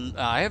have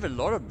a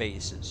lot of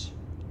bases.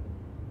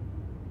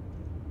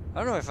 I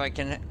don't know if I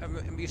can,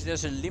 if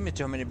there's a limit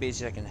to how many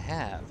bases I can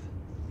have.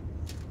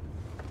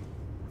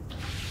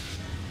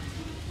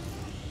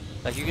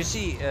 Like you can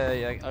see,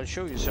 I'll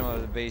show you some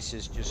of the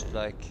bases, just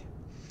like,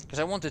 because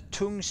I want a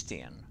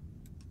tungsten.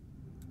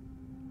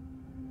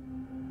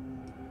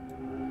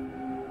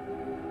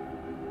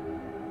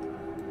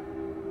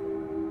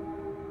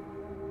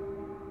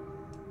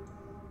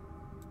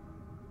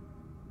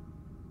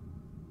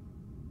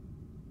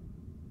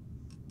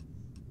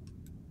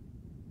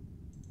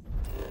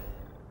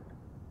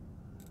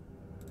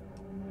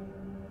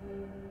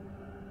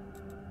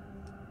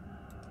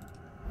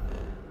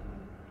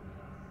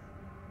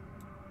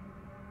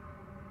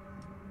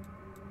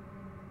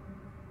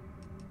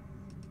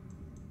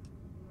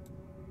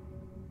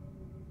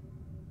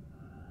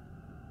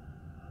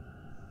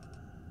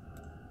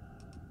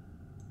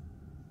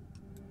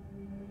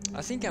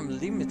 I think I'm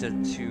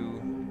limited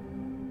to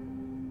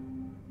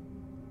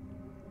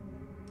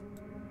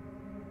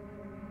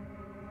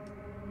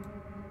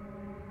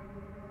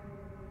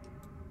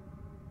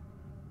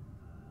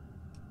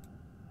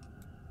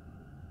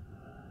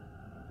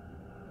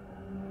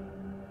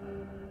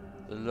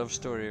the love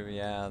story.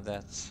 Yeah,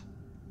 that's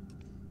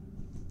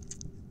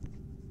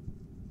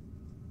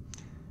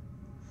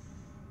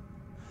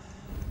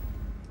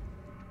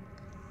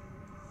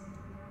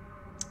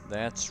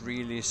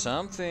really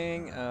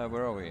something.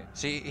 Where are we?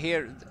 See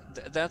here,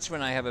 that's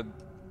when I have a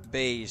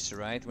base,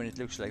 right? When it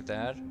looks like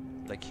that,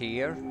 like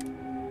here.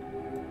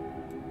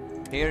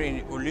 Here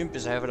in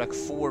Olympus, I have like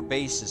 4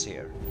 bases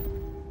here.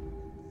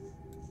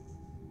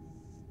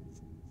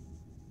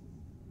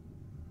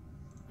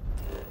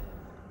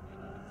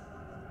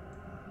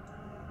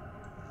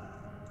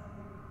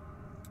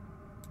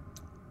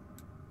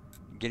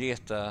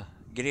 Greta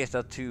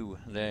Greta 2.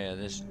 There,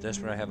 that's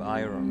where I have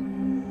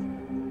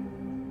iron.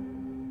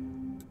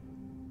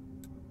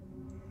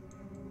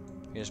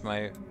 Here's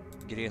my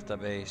Greta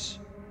base.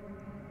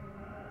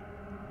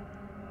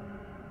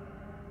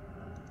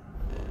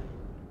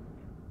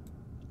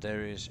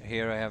 There is,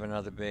 here I have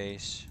another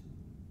base.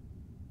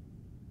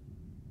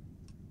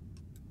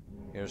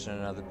 Here's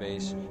another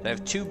base. I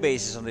have 2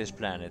 bases on this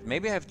planet.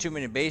 Maybe I have too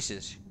many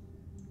bases.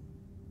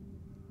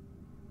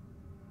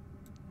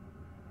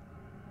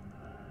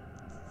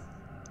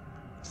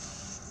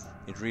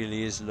 It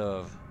really is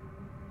love.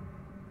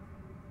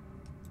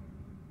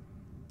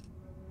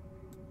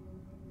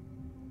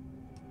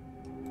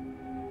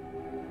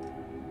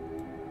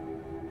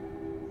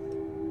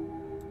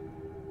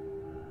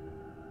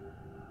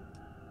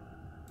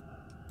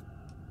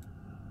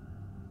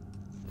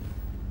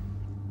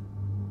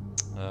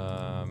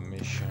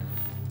 Mission.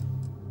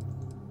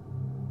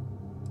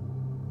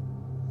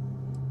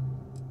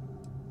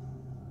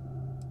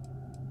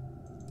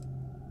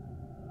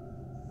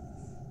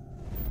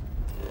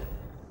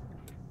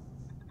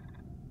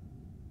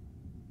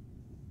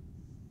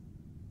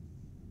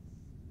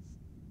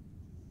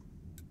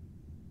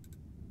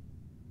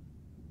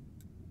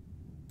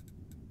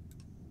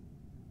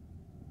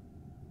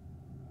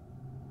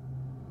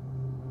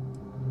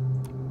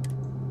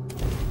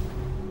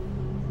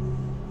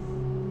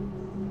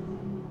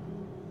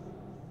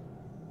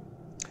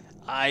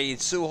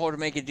 It's so hard to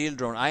make a deal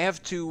drone. I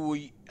have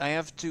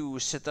to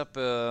set up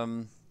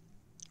I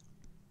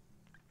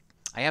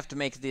have to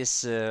make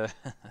this I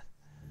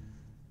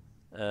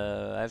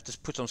have to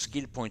put some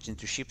skill points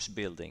into ships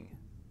building.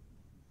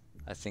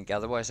 I think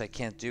otherwise I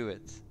can't do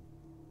it.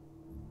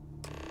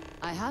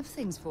 I have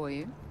things for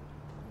you.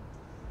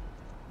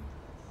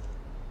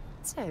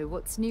 So,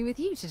 what's new with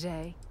you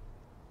today?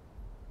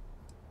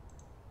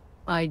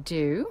 I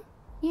do?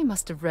 You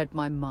must have read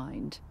my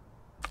mind.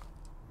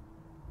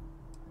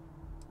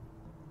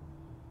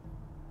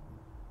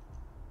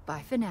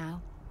 Bye for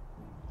now.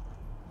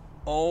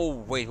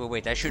 Oh,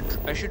 wait. I should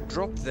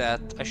drop that.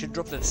 I should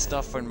drop that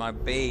stuff on my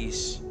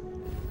base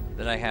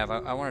that I have.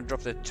 I want to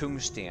drop that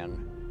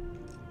tungsten.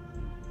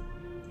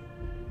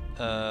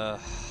 Should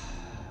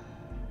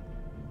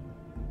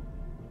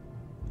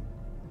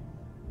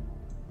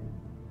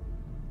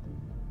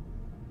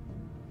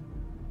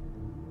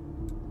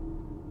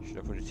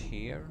I put it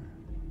here?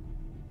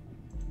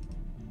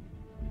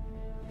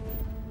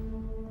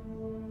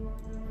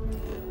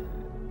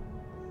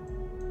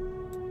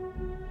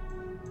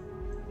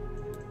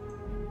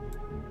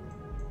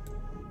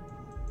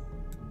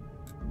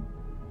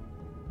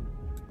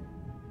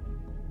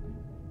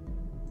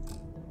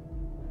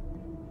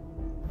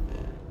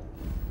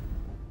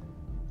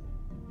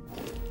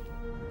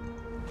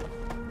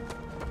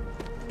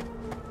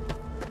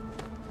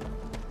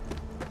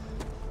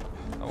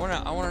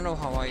 I wanna know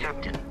how I...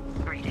 Captain,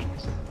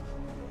 greetings.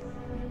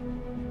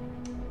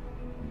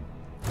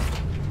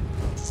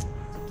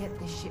 To get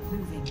this ship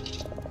moving.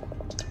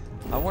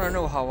 I wanna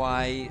know how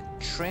I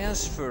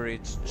transfer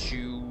it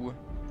to...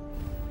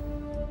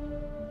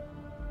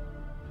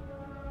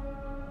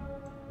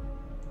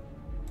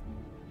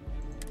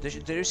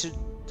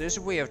 There's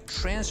a way of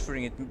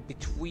transferring it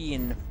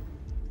between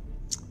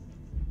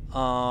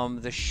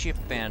the ship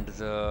and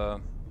the...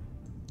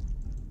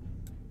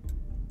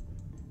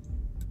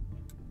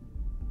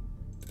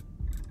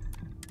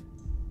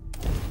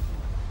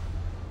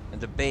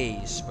 the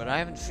base, but I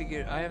haven't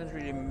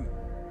really been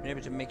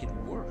able to make it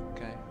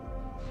work,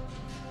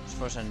 as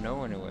far as I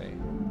know anyway.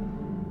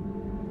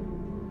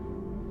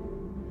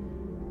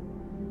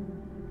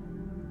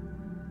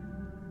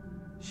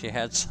 She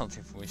had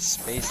something for his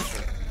space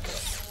trip.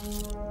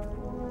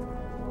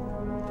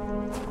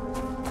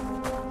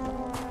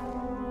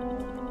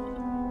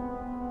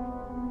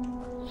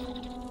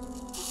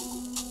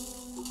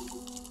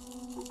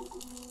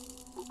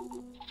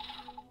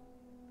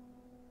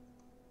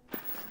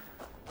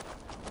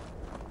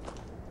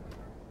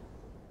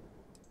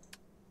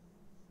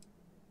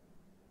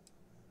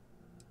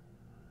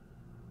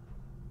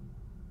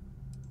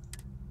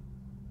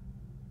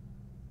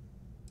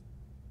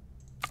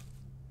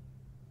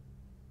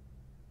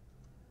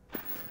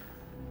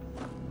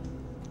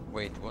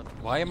 Wait, what?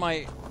 Why am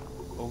I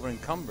over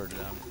encumbered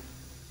now?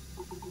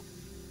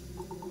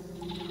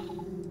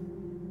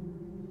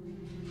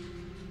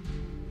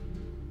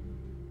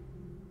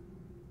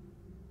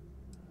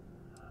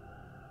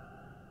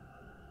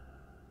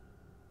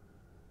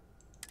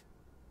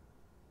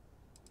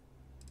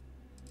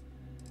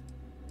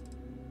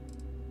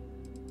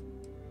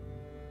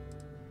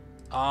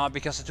 Ah,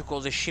 because I took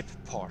all the ship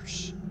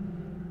parts.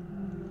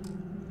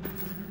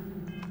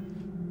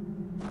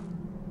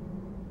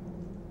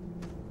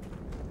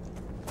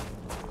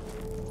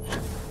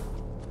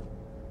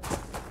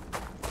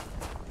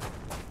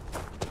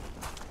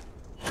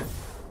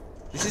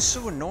 This is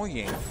so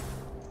annoying.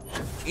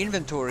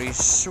 Inventory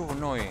is so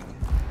annoying.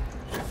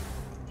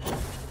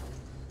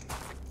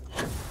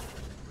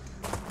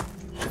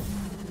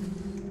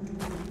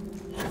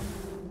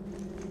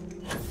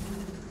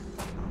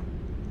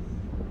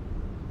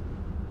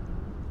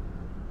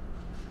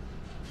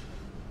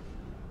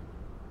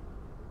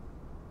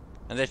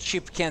 And that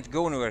ship can't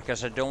go anywhere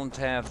because I don't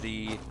have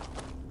the...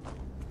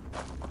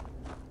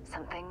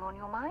 Something on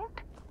your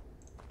mind?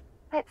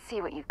 Let's see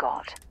what you've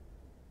got.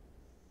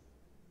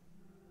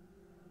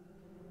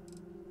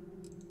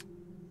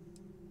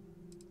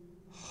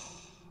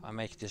 I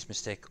make this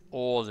mistake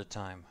all the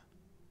time.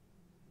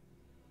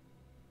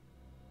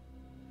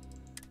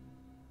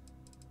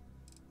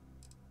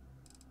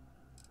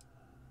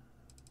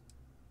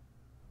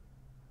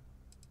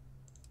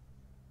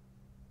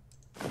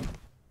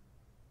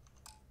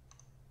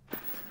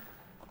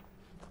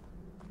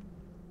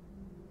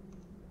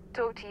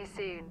 Talk to you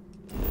soon.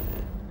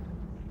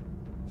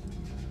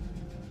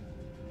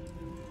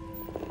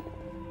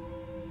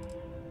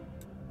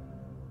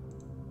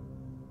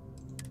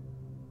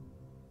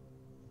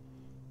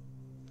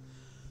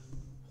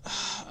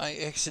 I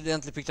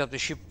accidentally picked up the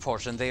ship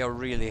parts and they are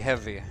really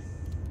heavy.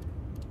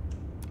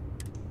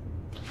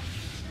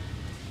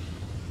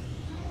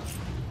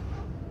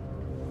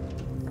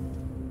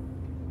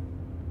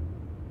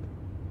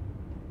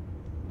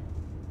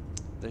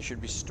 They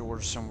should be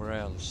stored somewhere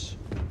else.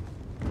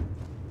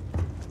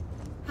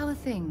 How are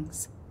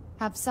things?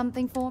 Have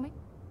something for me?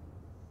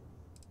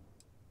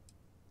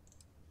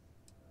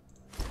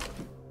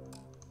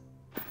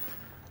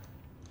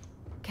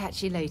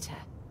 Catch you later.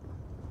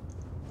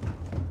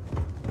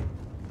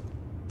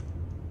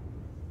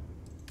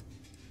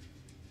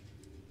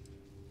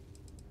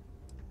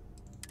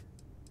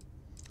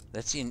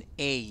 That's in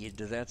aid,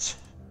 that's...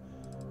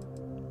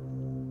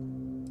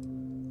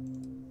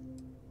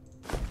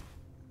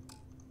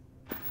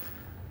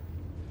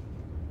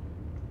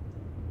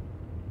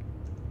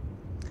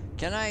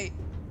 Can I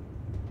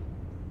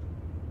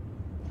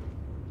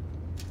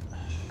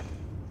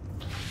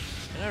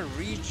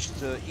reach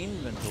the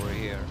inventory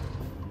here?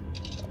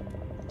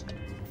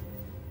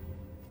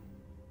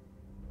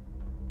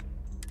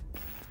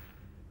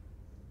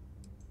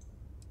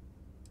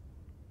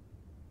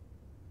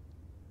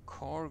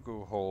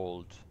 Cargo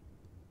hold.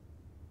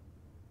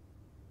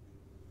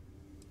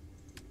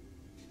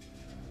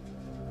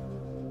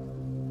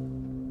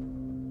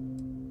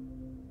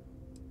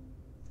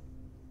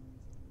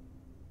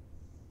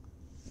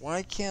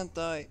 Why can't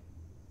I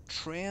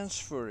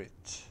transfer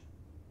it?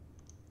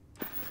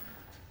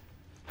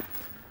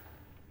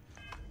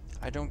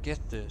 I don't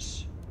get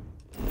this.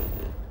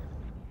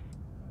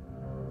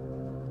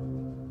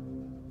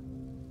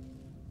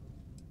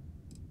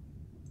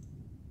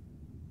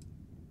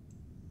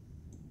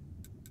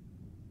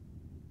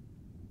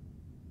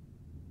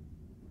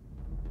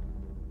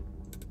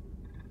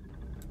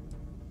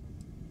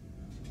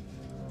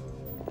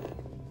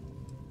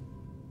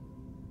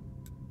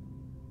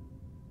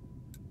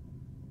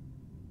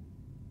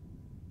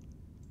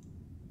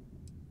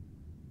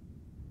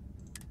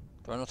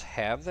 Do I not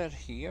have that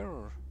here?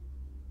 Or?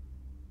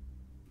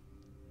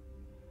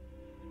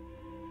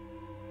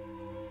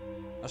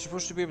 I'm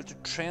supposed to be able to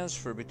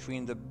transfer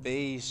between the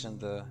base and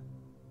the...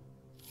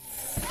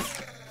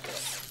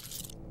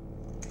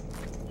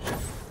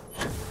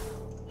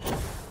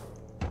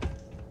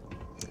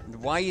 And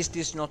why is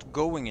this not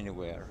going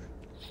anywhere?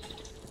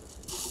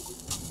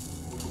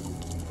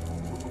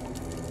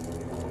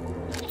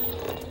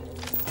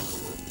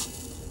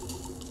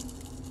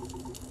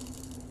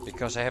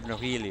 Because I have no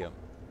helium.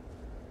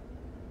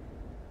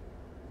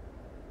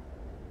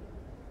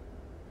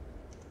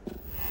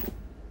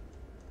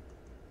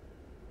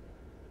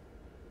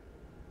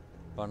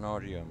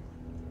 Vanadium,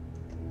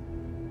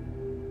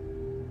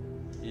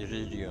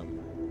 iridium.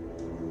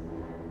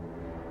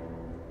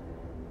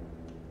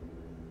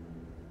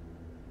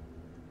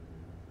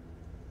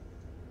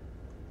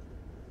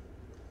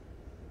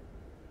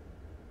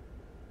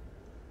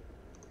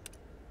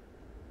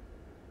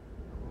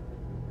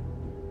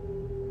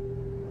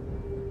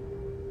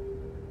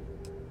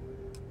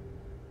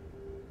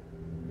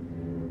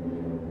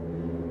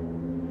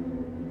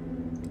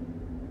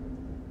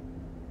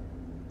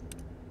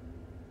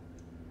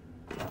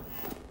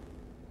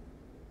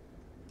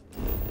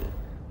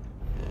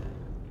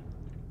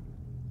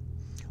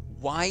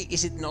 Why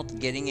is it not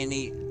getting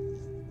any...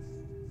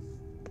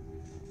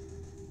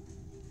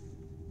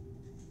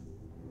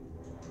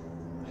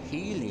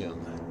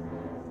 helium?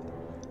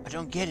 I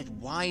don't get it.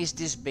 Why is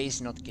this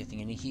base not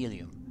getting any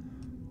helium?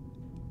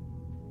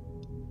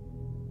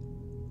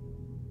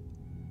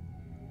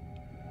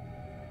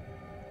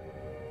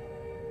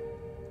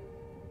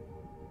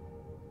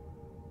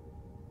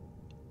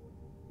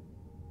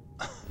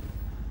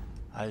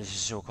 This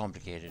is so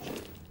complicated.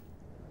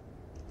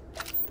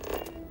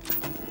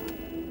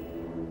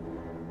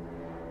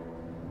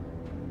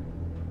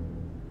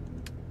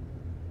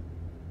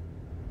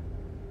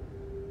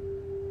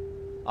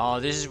 Oh,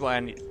 this is why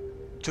I need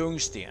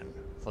tungsten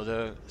for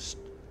this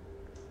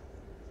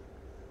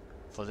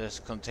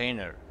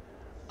container.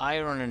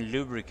 Iron and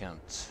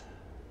lubricant.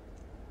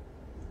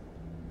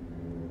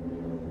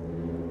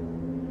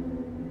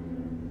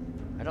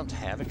 I don't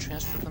have a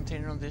transfer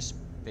container on this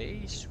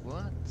base.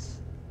 What?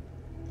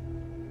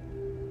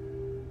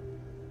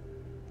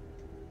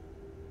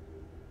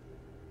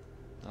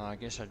 Oh, I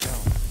guess I don't.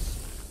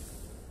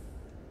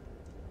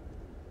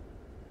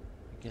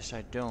 Guess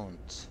I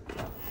don't.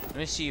 Let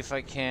me see if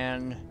I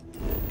can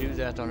do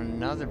that on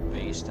another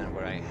base then,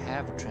 where I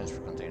have a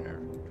transfer container.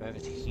 Do I have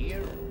it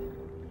here?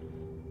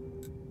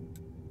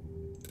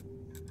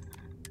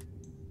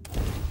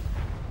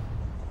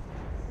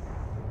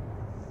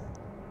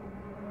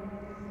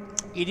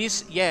 It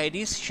is, yeah, it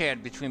is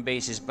shared between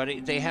bases, but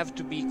they have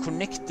to be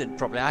connected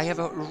properly. I have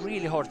a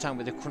really hard time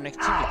with the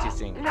connectivity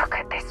thing. Look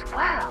at this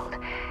world.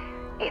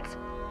 It's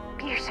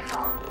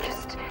beautiful.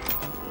 Just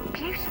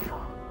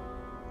beautiful.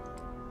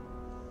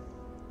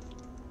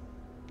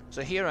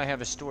 So here I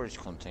have a storage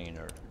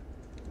container.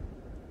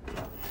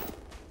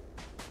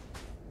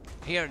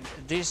 Here,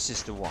 this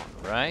is the one,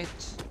 right?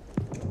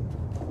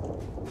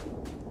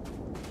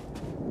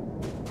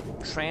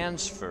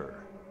 Transfer.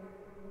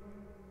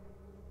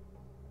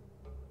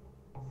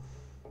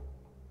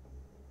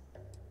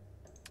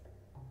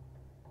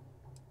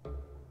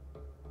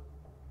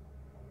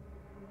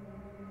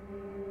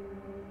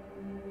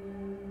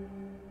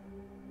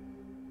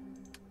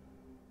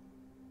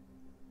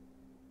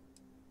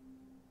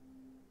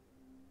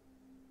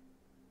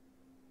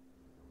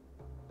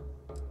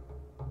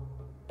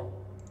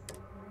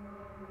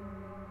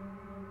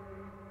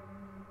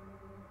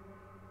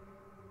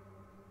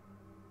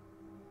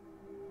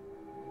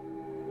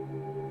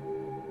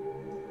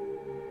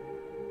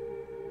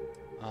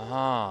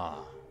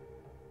 Aha.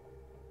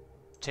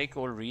 Take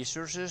all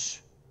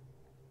resources.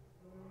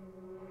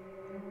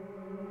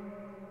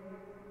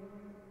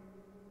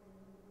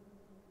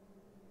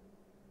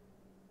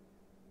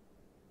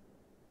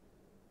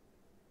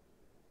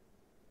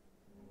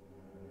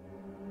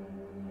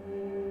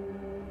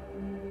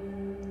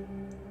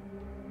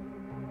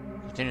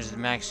 Continues the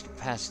max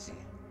capacity.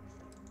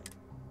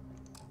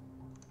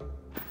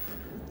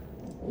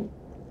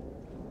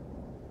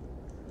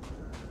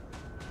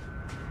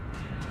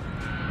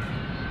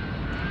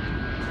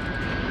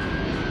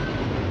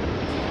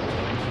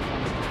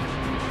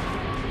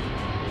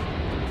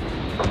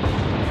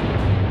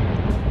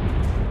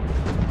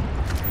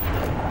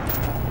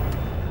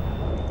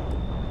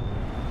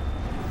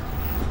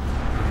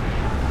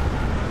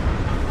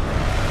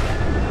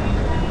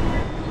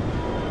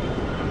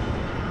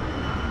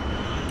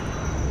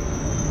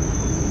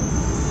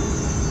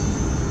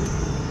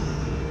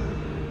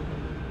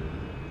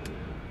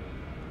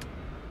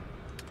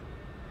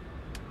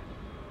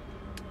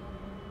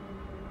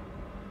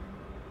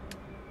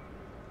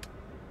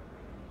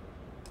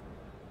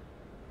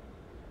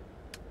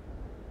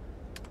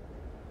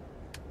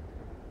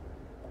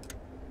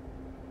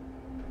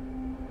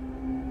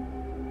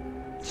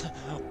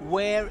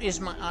 Where is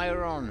my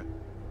iron?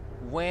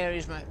 Where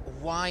is my...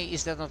 Why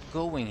is that not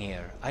going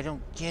here? I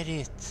don't get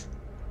it.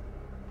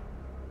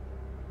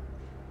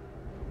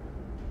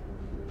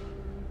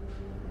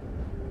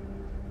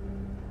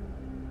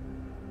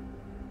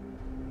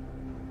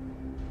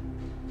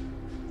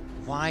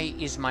 Why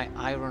is my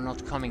iron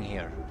not coming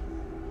here?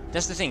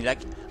 That's the thing, like,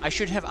 I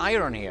should have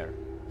iron here.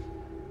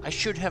 I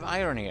should have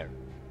iron here.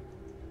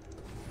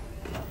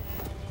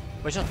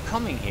 But it's not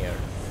coming here.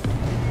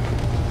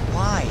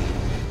 Why?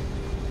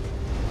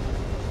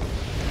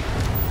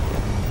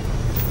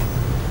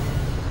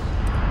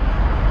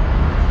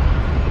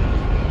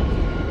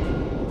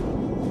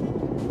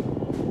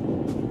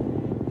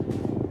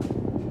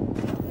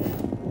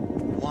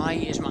 Why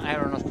is my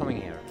iron not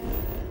coming here?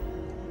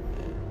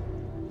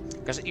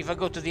 Because if I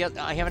go to the other,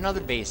 I have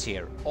another base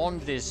here on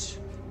this.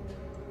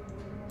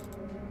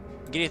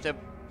 Get it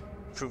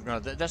approved. No,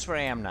 that's where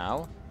I am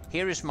now.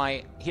 Here's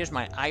my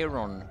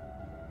iron.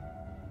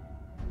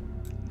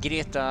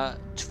 Greta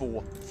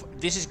 2.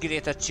 This is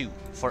Greta 2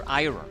 for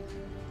iron.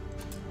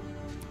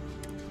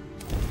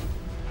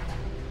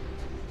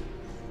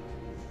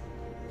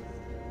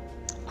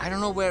 I don't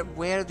know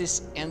where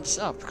this ends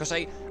up, because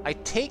I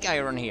take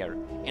iron here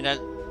and I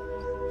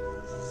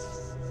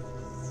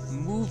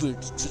move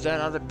it to that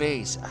other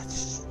base.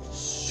 It's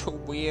so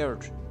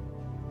weird.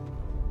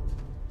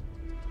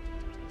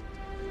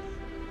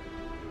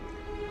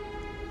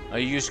 I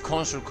use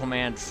console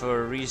command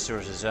for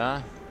resources,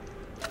 huh?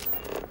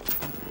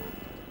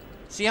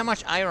 See how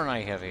much iron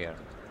I have here.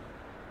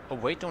 Oh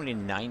wait, only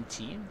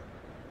 19?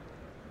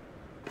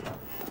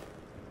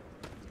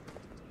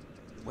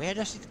 Where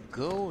does it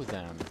go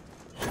then?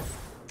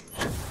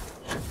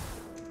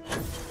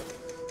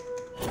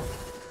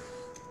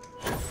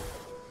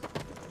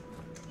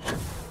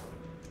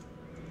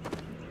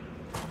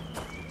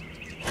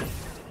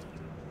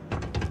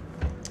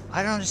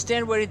 I don't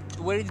understand where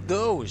it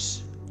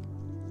goes.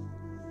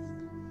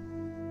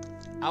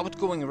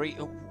 Outgoing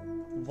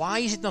why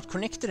is it not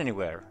connected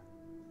anywhere?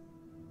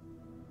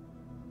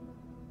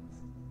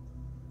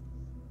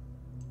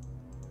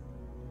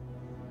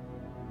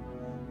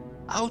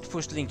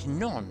 Outpost link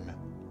none.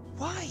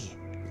 Why?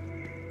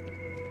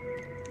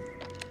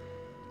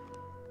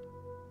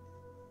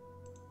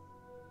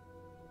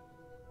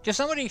 Can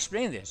somebody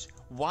explain this?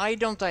 Why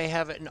don't I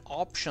have an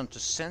option to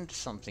send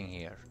something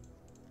here?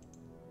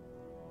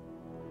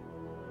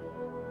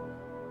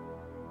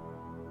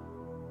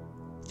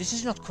 This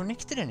is not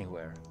connected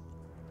anywhere.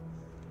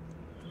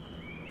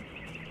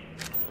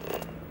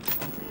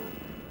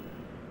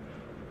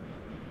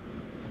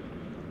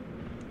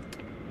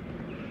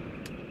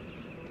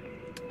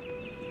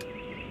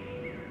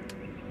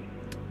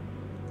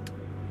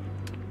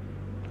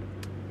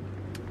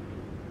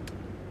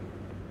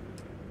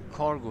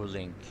 Cargo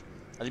link.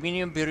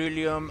 Aluminium,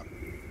 beryllium,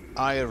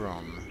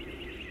 iron.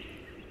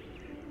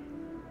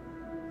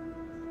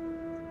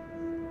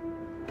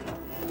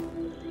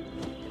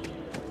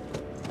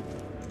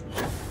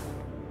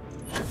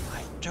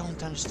 I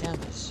don't understand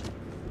this.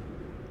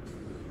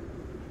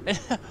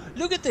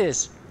 Look at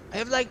this! I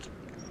have like...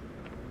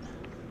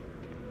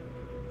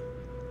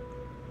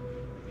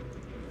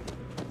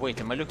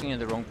 Wait, am I looking in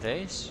the wrong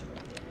place?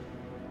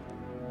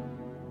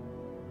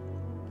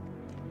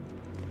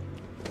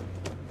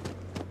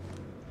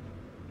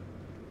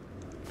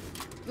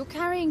 You're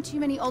carrying too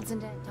many odds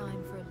and ends.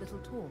 Time for a little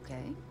talk,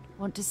 eh?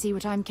 Want to see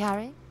what I'm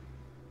carrying?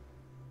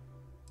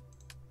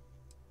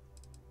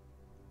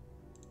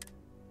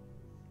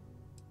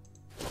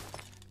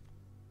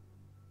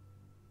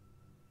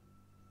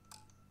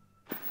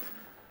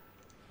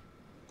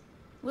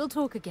 We'll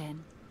talk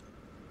again.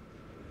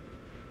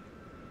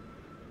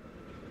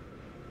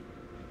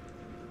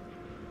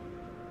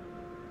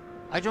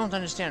 I don't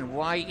understand.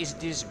 Why is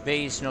this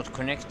base not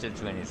connected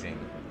to anything?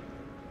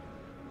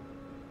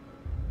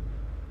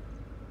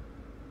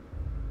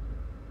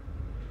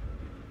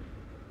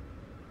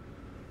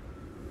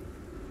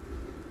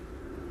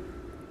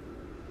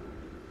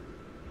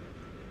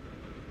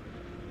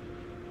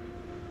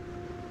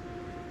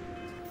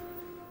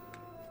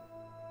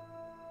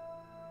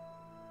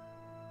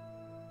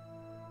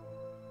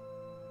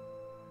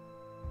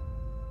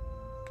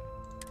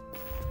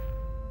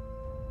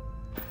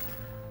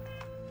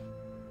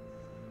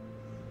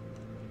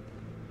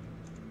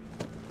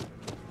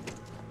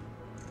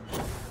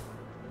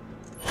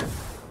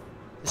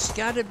 There's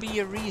gotta be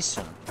a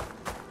reason.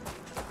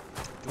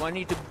 Do I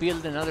need to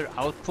build another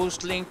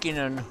outpost link in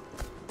an...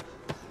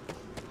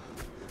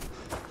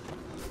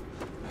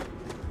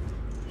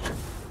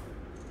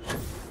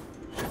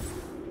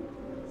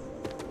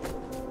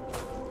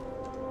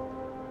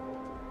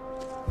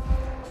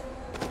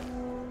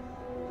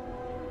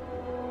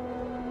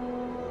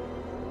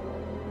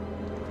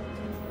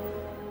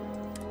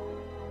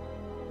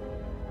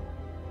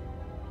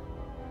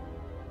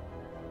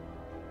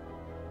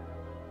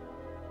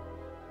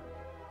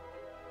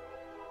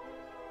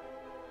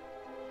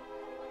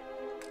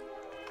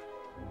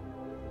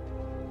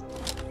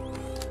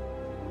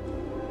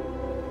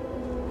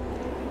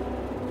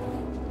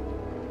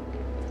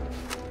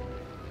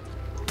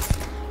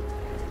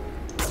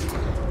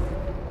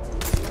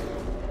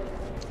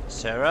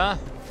 Sarah?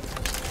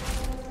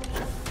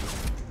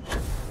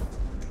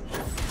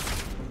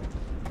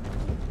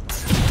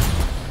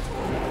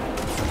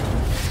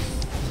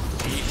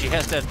 She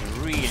has that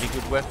really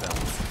good weapon.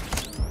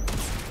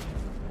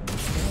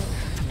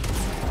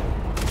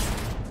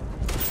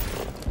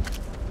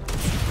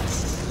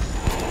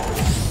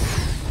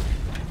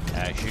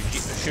 I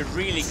should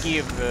really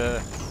give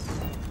her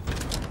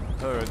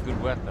a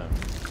good weapon.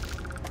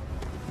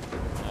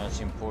 That's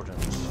important.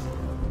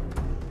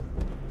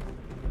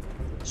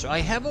 So I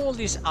have all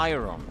this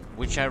iron,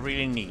 which I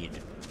really need,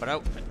 but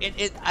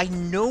I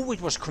know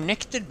it was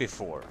connected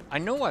before. I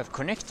know I've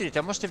connected it.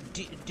 I must have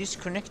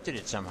disconnected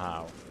it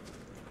somehow.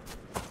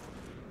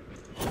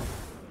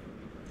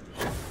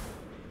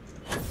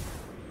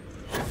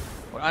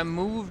 Well, I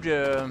moved...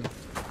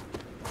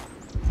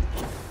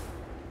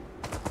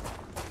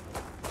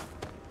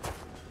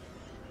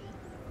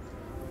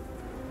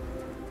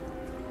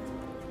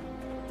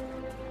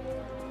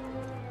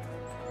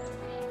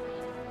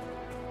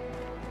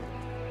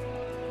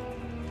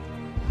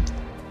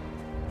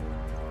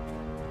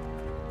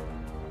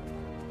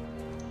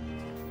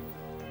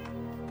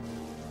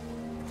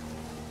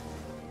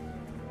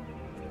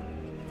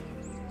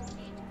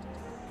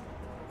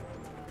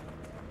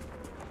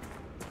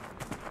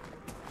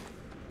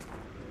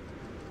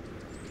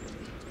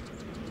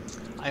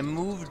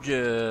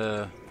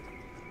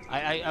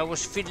 I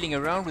was fiddling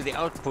around with the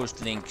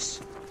outpost links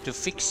to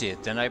fix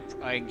it, and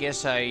I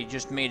guess I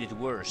just made it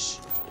worse.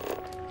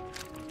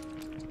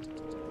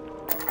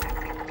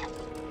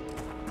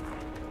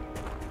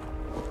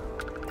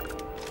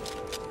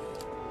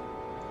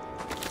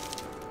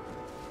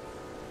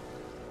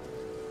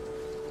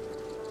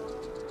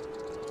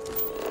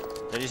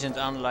 That isn't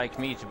unlike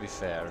me, to be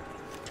fair.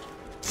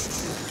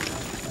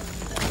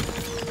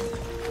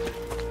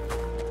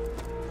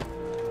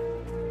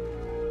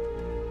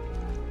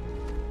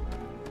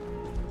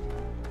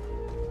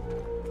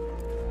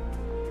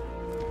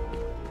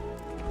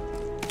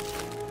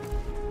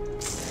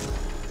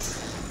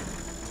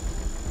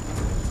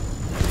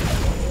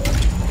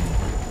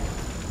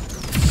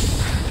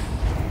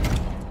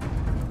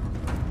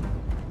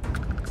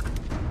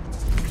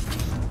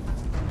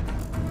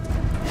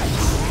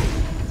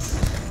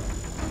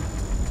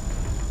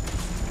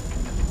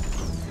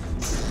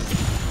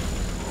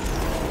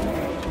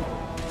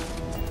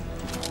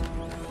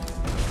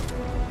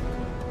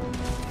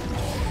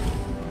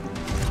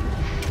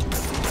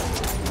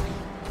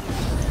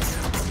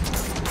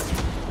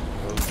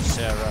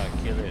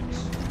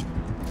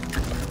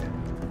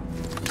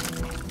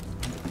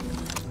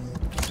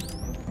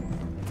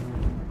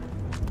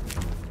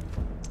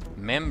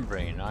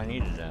 Membrane, I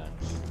needed that.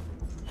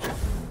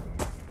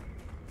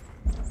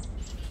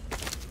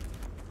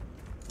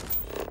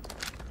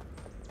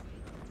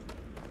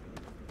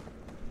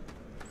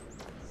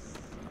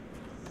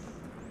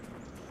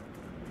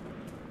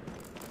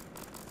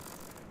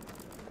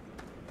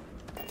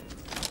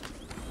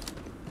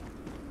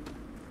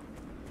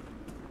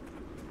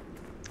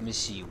 me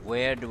see,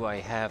 where do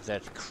I have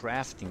that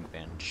crafting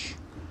bench?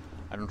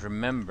 I don't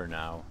remember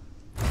now.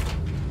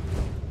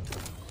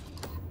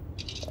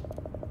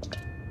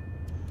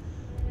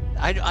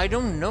 I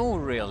don't know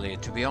really,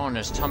 to be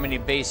honest, how many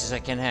bases I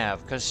can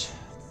have, because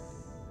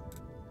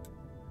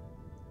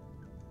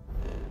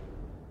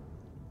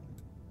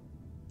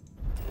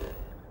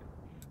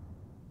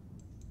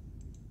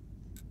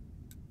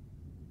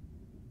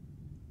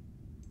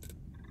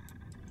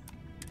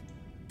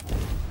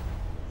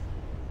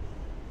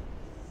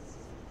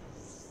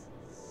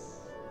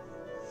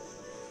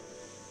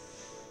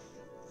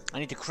I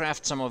need to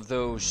craft some of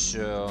those.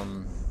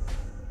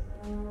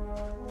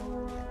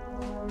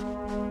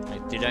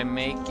 Did I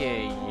make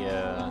a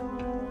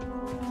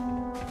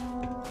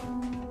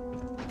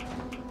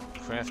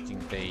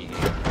crafting bay here?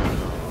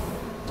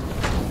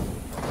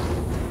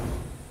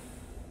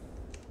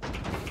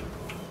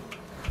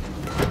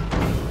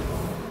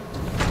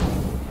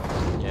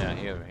 Yeah,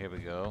 here we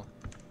go.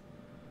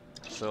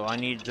 So I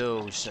need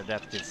those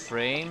adaptive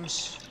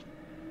frames.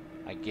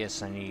 I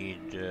guess I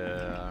need, I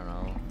don't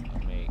know,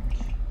 I'll make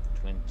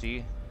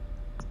 20.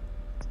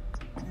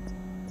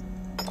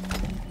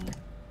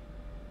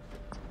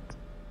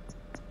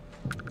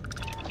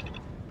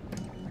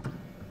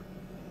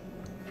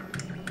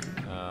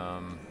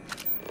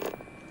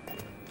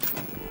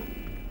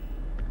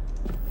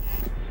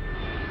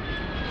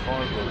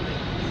 Cargo link.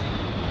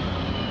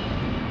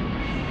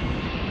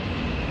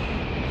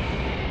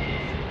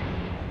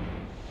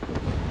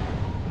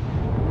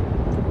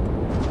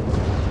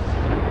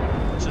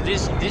 So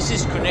this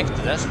is connected.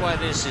 That's why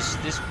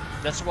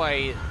that's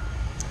why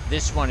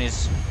this one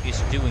is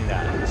doing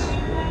that.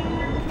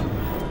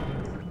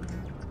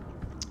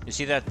 You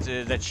see that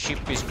that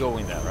ship is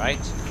going there, right?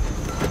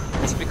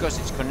 It's because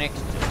it's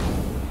connected.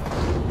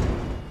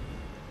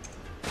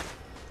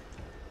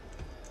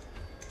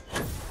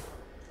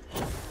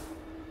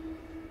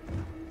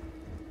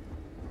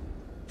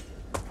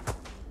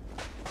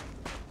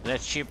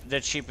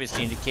 That ship is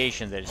the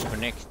indication that it's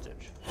connected.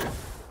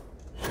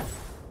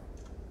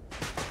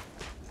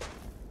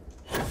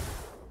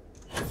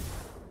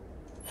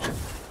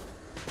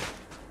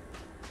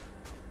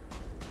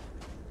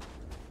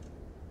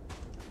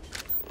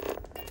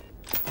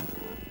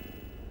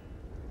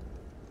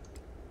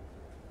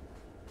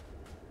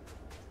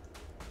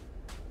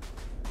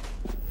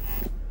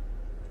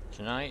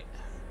 Tonight.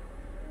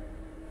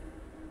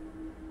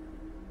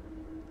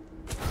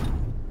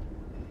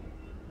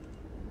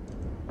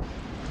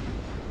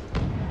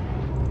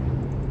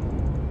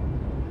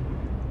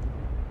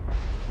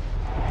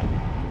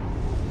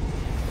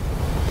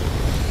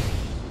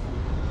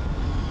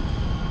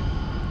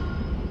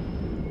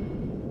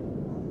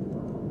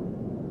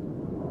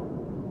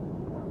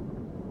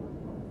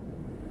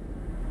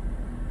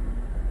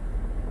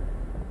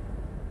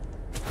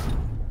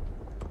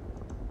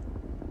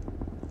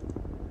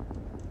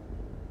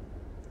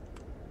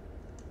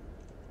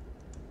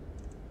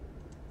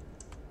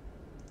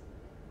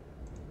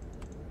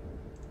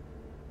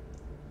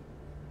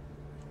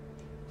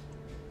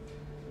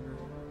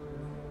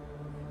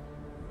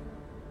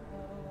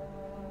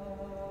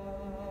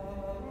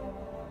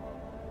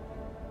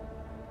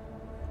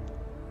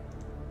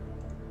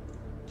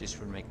 This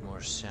will make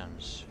more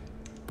sense.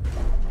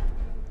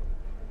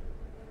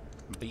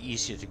 It'll be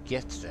easier to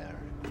get there.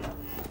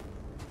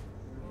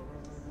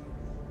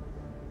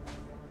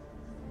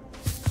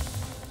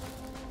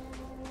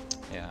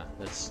 Yeah,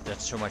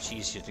 that's so much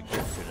easier to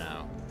get to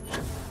now.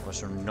 It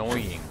was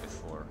annoying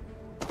before.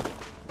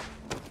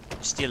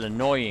 Still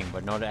annoying,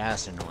 but not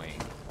as annoying.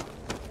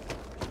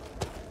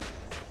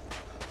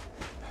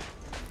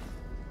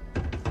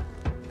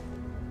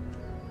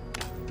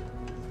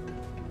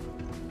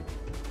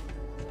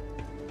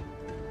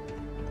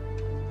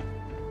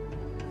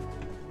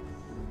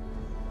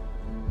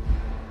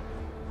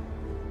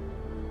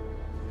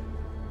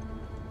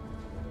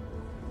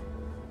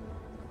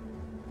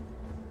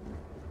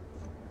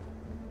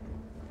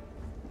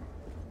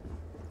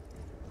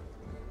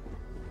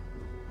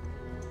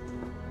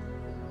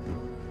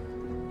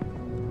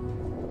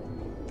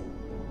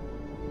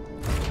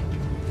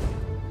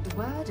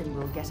 And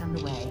we'll get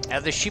underway.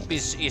 The ship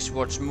is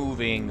what's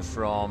moving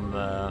from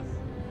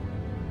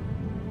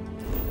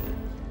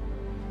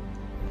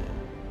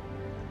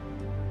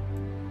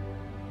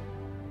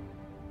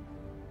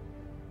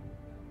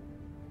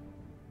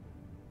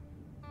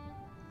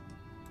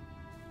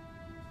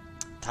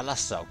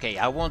Thalassa. Okay,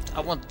 I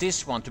want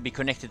this one to be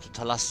connected to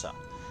Thalassa.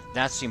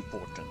 That's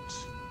important.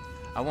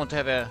 I want to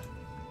have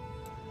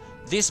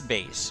this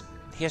base.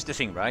 Here's the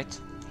thing, right?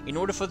 In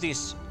order for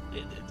this,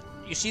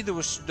 you see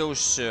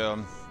those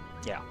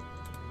yeah,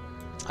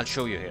 I'll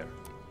show you here.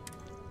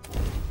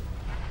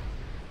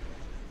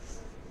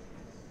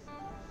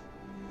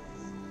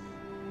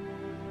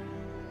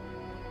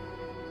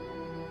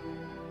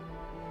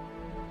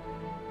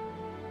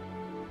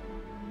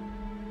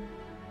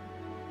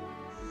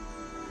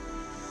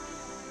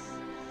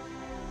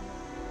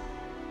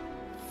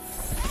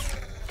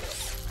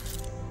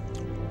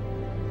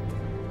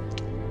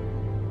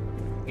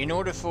 In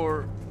order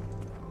for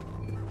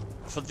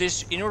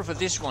in order for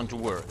this one to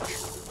work,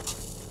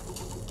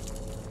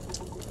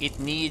 it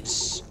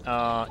needs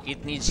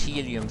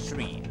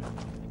helium-3,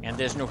 and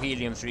there's no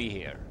helium-3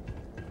 here.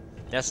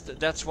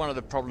 That's one of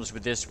the problems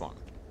with this one.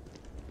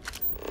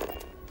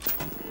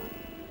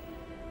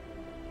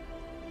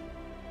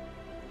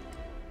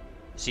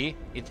 See,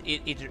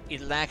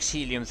 it lacks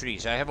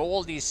helium-3, so I have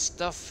all these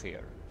stuff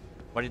here,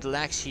 but it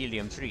lacks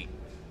helium-3.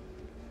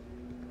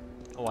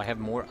 Oh, I have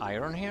more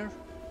iron here?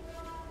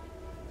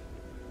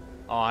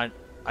 Oh,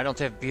 I don't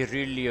have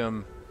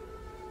beryllium.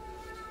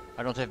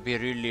 I don't have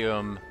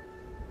beryllium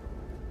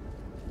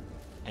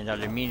and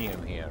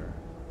aluminium here.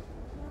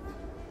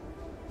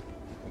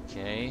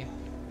 Okay.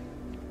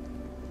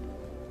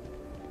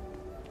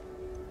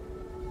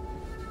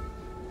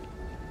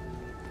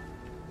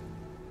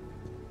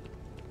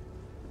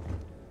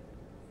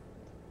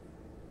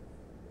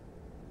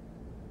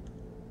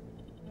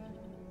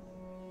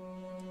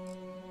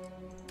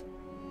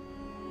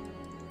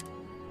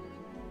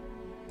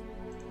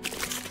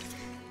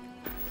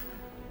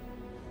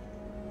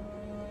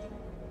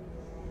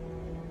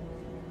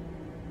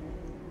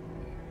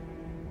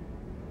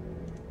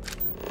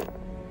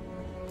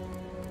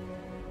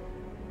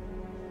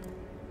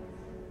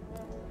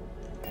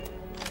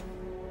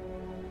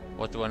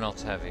 What do I not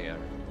have here?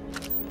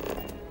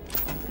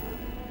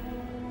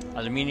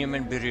 Aluminium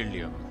and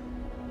beryllium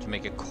to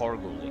make a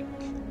cargo link.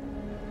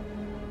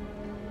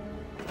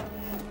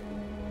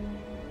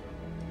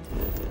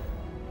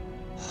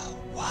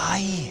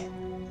 Why?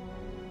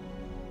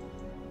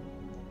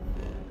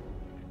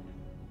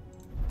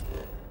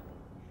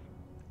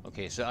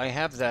 Okay, so I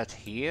have that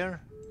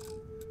here.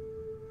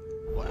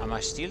 What, am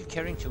I still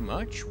carrying too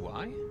much?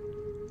 Why?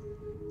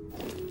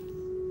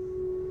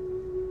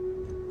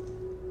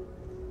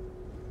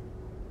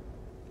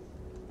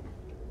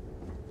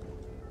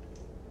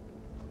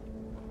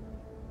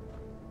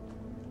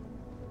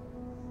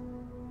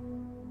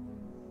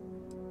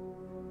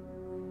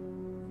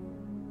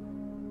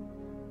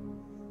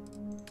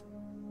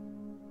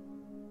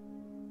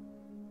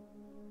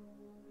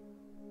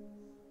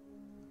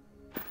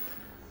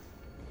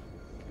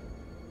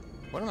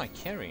 What am I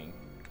carrying?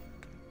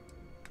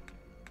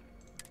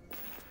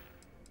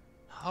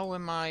 How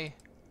am I?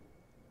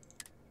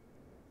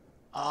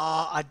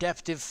 Ah,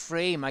 adaptive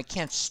frame. I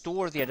can't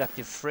store the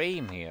adaptive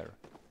frame here.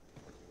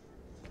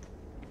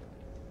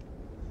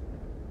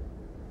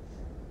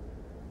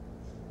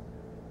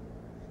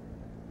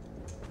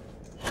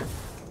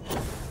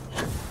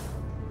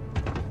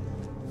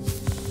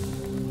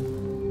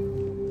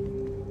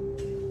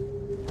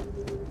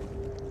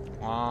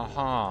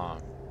 Aha.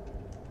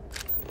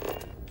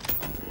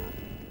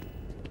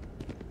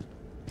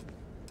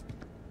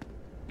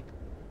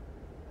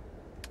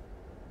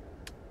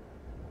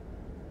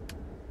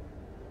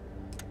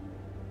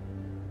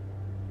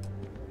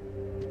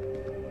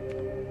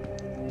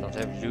 Don't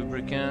have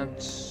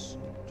lubricants.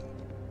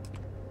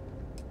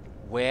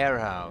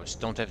 Warehouse.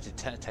 Don't have the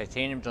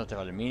titanium, don't have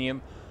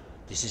aluminium.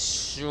 This is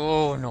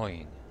so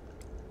annoying.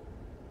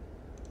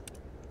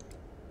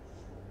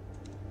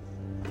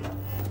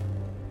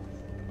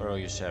 Where are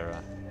you,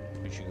 Sarah?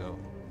 Where'd you go?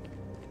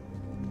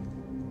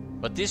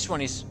 But this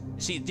one is...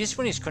 See, this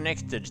one is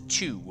connected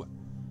to...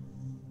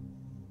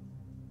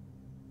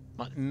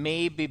 But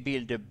maybe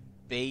build a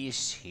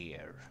base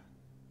here.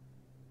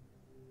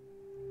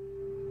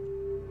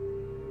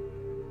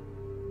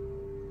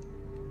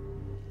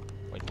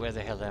 Wait, where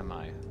the hell am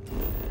I?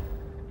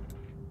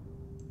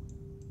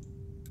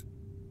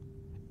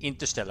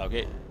 Interstellar,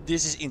 okay.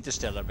 This is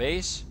Interstellar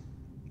base.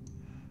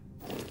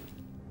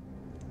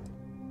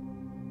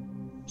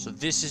 So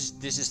this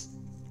is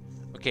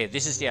okay,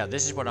 this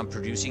is what I'm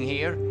producing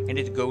here, and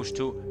it goes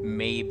to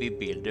maybe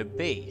build a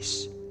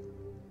base.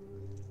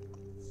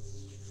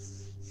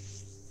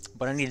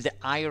 But I need the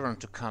iron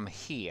to come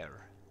here.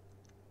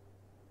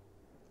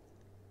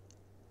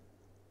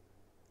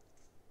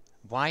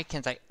 Why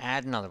can't I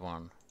add another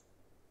one?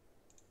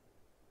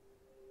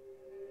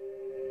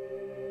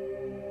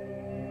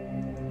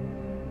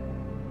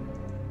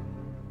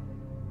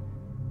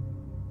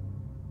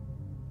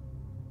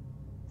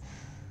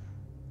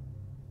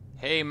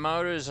 Hey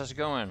Motors, how's it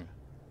going?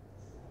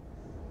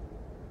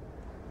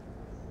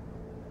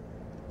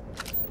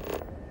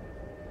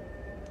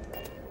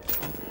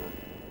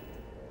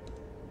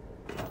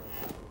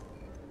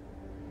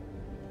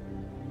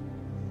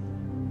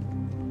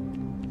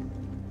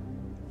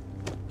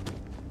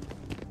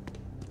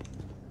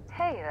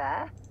 Hey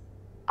there.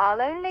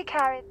 I'll only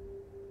carry...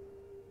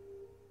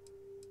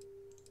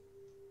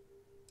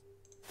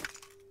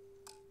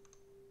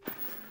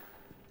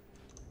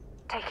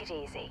 Take it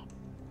easy.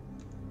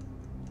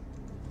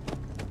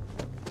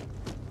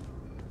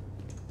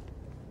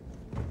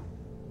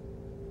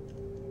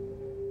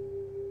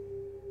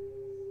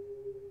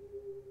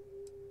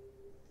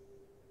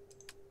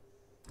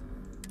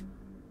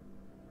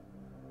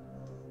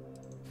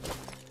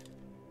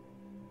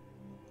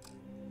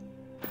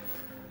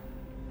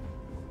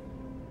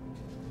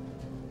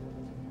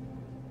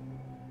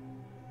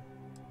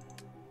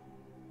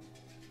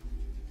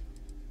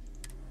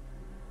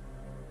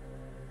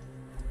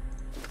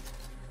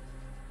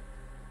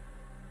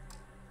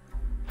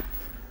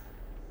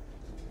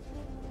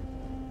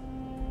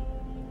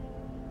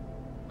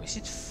 Is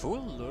it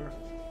full or?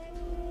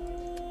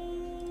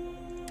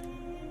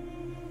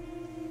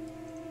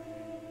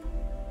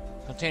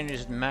 Container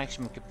is at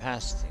maximum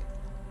capacity.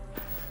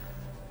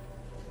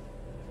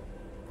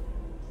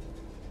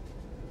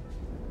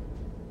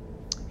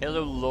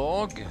 Hello,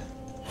 log.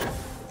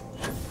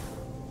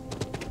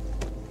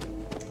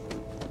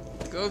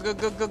 Go, go,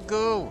 go, go,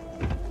 go!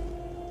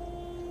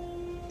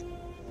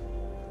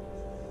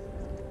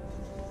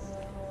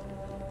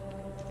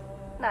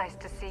 Nice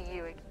to see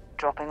you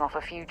dropping off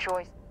a few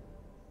choice.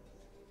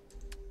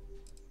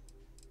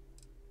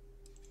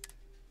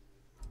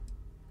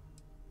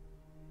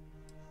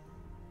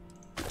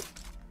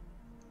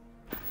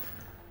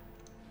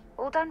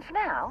 All done for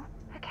now?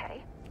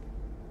 Okay.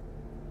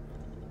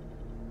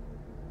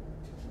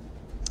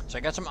 So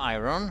I got some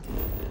iron.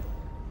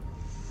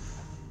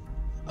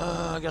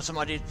 I got some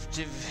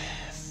additive.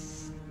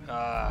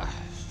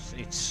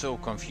 It's so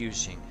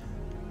confusing.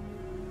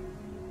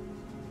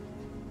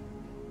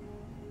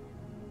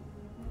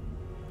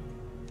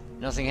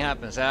 Nothing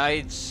happens.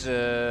 I'm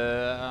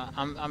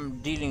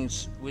dealing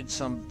with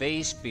some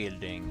base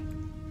building.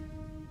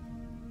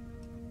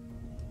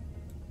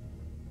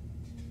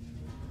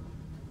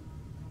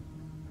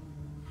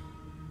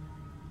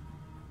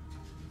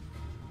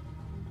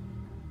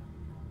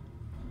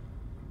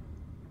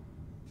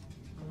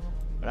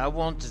 But I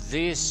want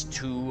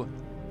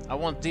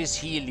this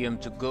helium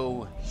to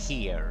go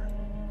here.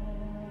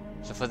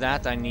 So for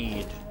that I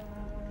need...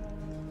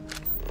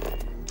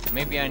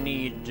 Maybe I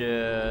need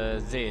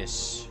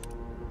this.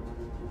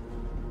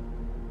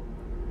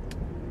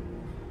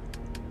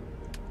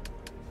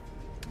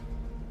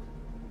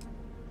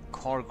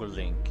 Cargo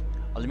link.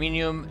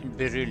 Aluminium and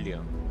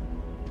beryllium.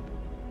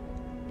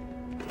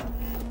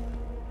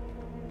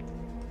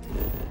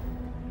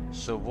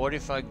 So what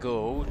if I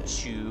go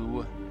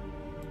to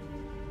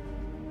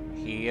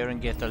here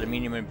and get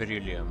aluminium and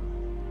beryllium?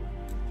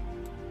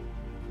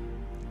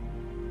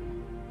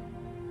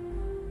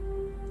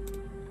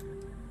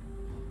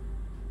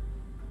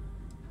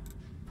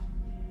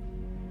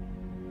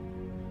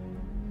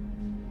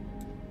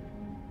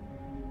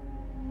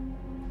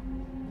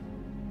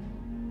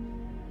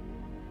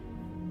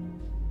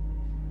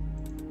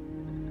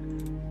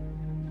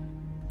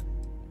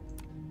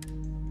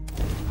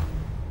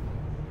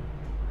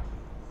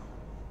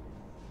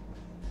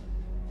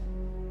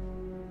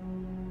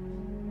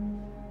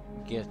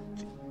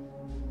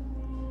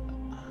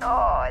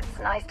 Oh, it's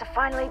nice to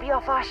finally be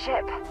off our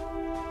ship.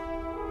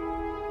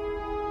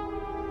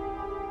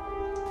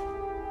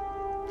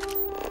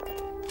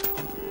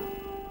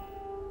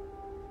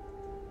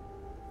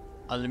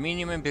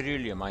 Aluminium and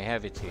beryllium, I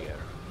have it here.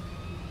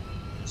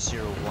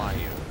 0 wire.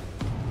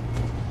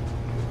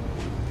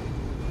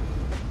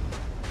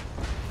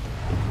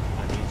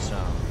 I need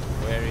some.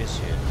 Where is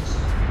it?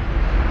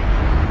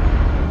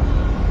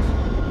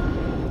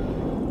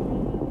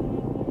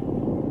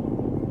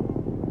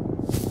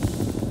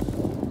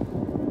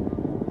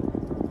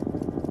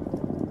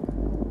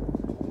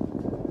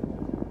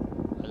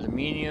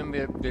 Aluminium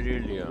and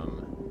beryllium.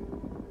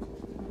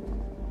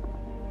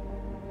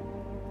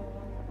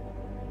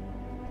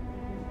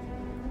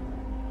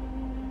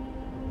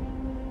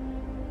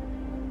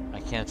 I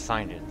can't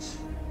find it.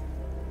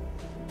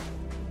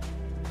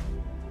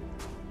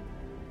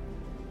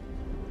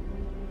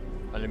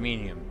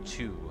 Aluminium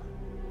 2.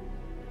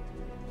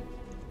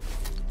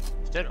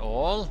 Is that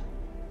all?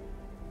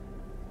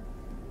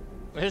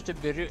 Where's the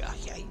beryllium?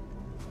 I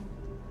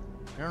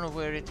don't know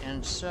where it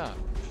ends up.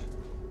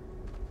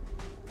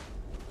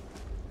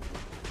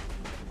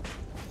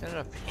 Is that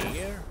up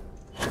here?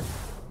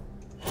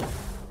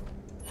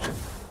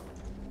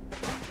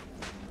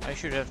 I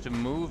should have to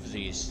move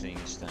these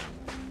things then.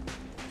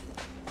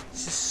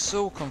 This is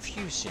so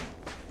confusing.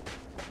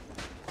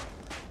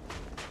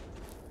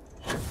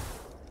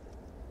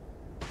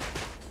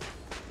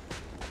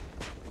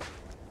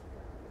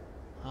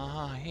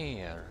 Ah,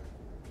 here.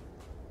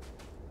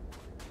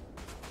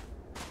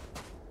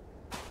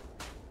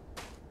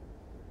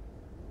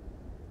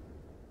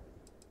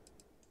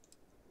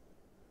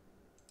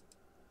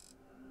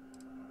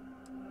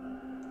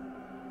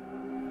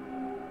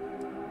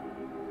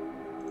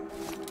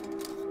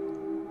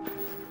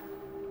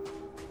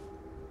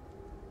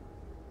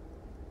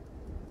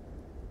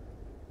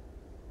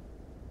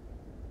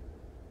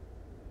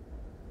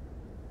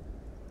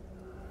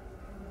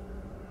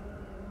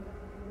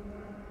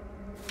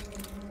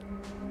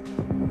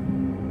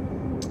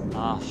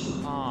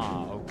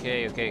 Aha,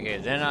 okay.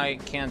 Then I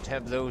can't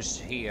have those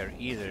here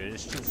either.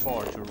 It's too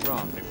far to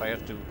run if I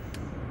have to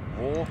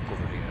walk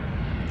over here.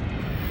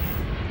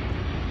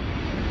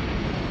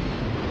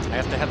 I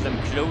have to have them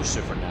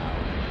closer for now.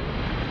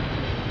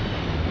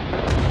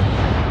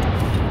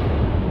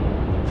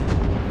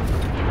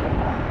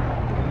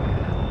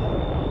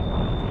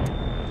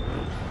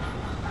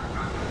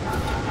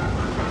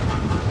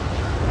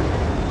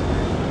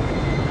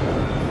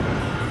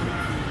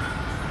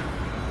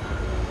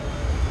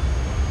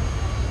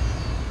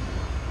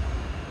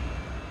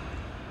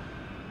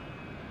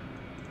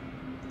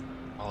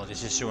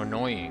 This is so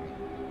annoying.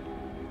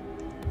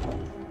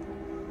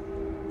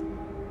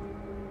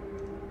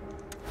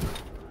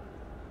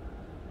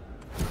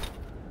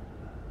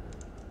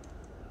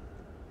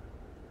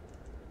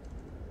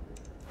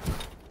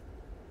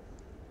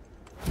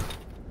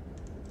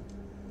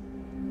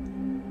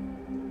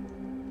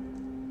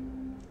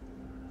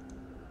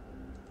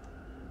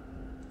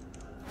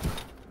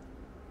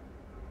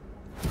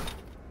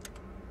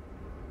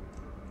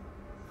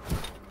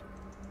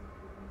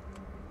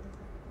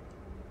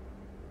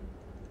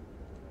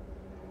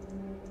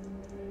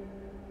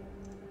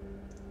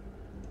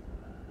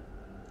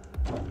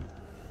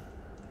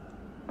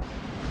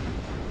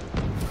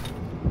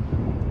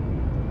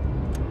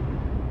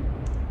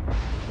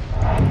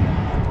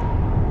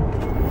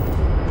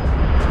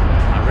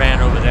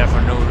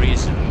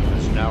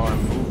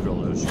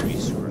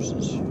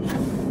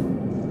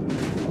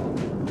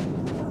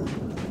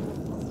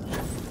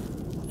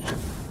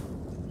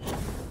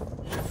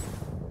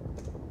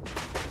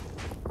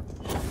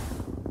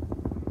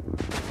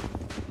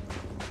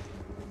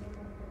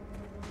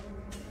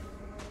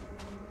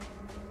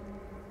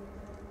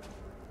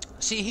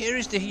 See, here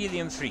is the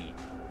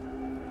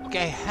helium-3.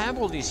 Okay, I have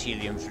all this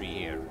helium-3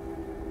 here.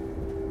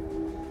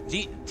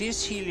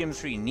 This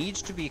helium-3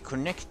 needs to be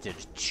connected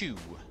to...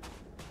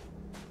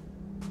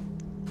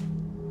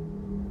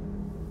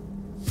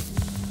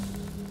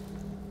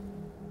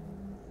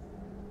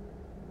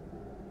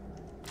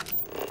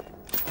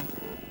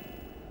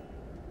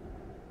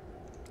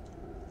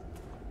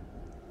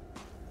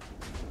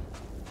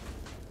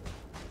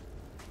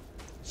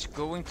 It's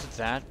going to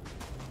that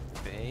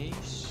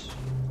base.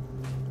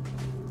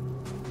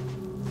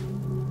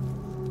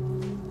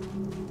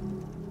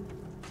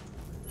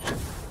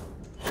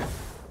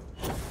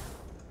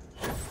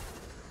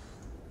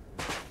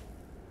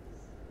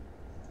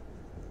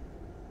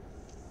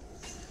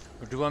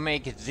 Do I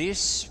make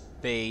this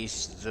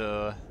base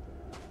the...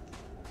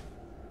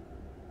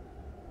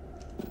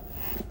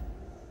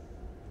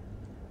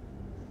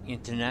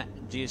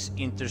 this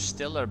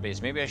interstellar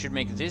base? Maybe I should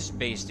make this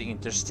base the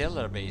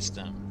interstellar base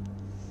then.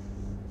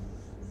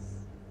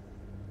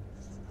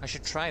 I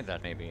should try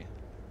that maybe.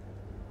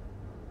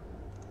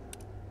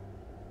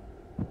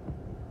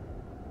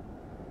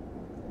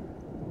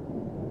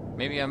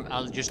 Maybe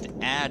I'll just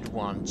add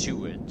one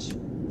to it.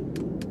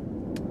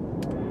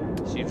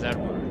 See if that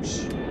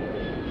works.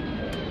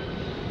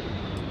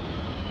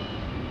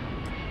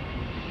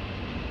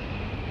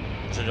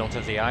 I don't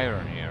have the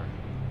iron here.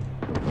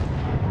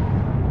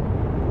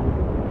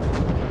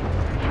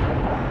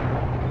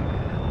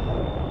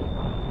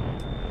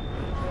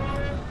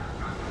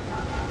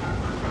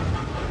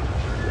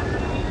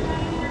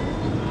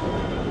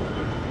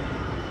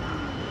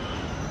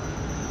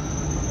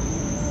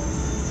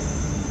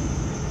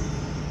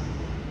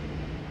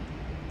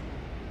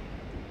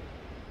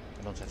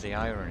 I don't have the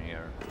iron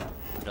here.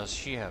 Does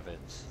she have it?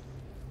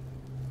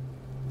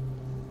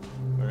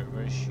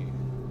 Where is she?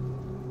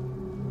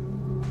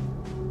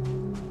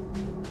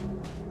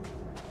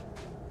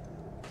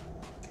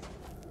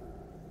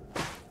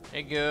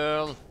 Hey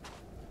girl!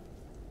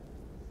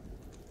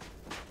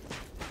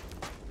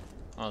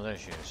 Oh, there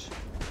she is.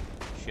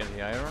 She has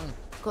the iron?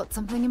 Got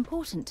something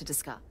important to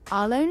discuss.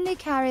 I'll only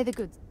carry the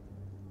goods.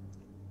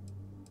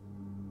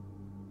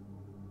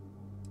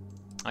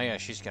 Oh yeah,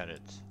 she's got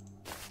it.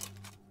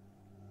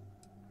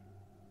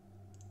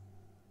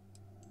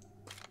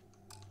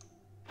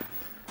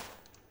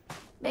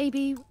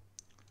 Maybe.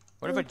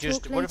 What if I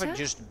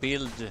just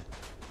build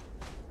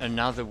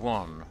another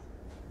one?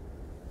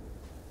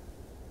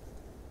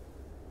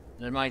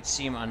 That might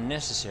seem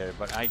unnecessary,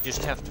 but I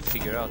just have to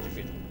figure out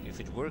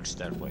if it works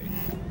that way.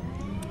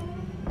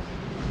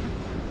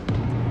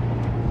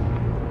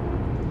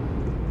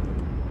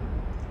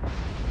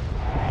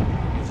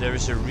 If there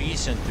is a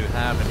reason to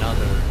have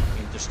another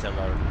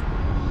interstellar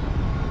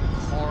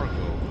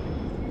cargo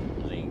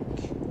link.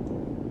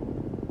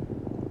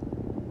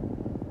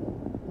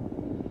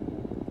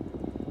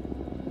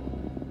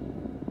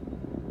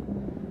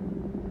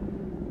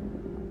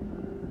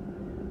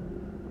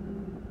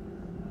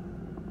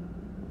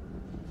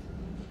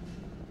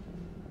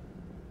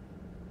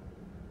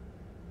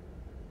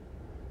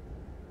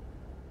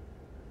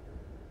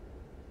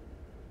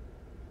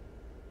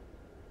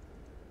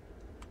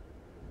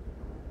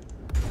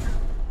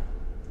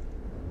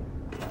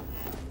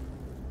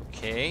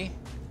 Okay.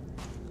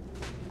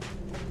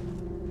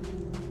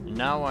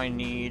 Now I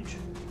need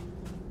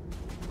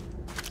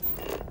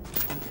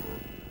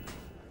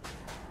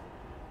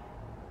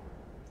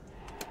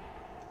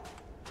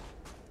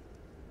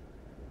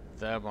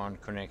that one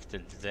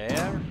connected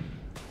there.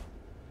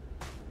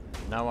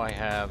 Now I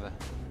have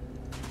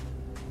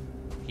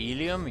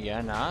helium. Yeah,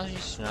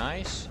 nice,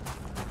 nice.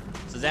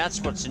 So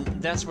that's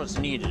what's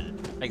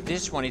needed. Like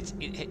this one,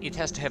 it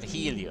has to have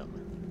helium.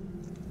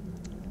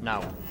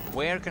 Now,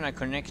 where can I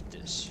connect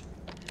this?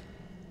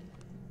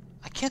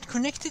 I can't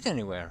connect it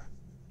anywhere.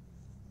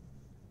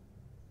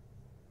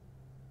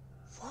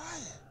 Why?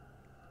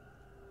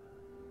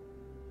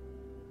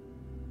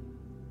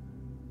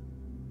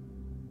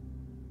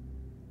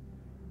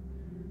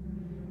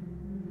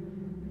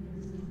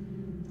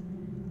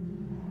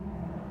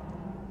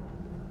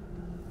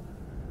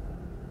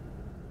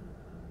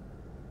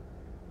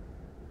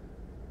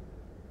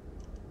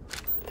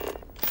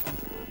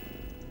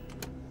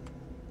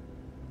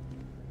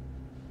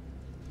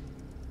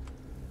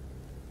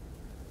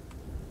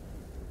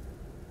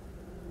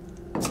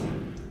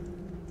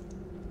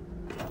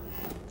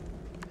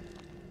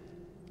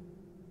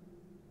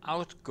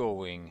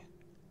 Outgoing.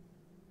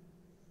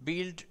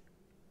 Build.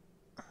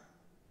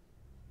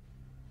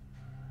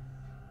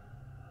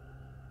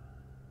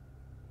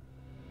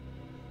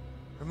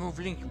 Remove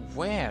link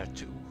where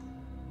to?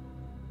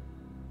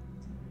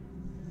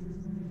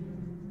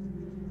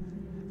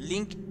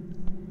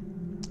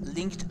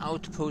 Linked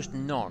outpost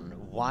none.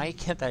 Why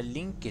can't I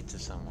link it to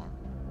someone?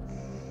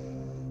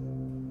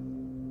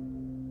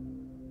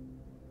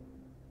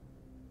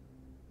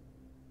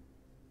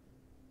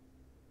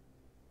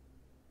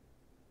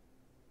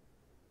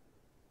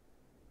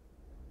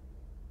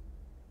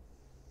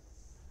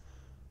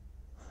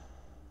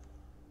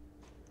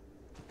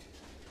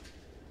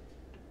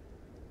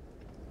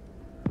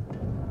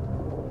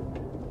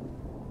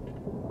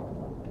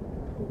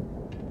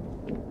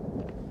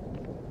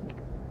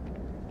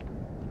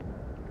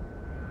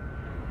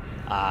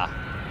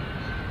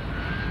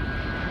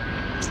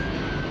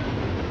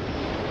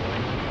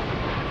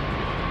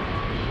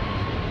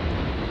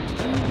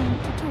 Do you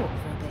want to talk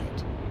for a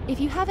bit? If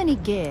you have any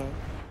gear...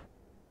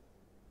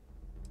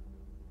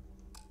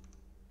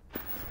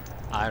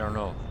 I don't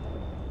know.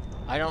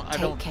 I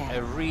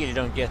care. really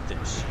don't get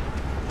this.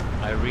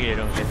 I really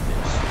don't get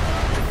this.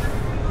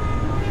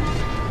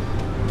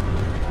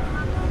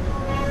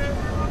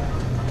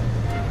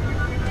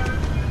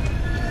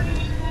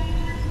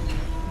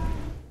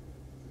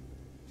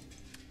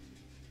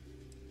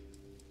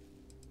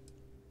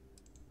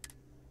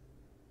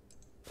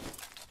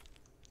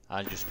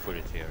 I'll just put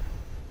it here.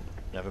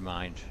 Never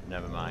mind,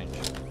 never mind.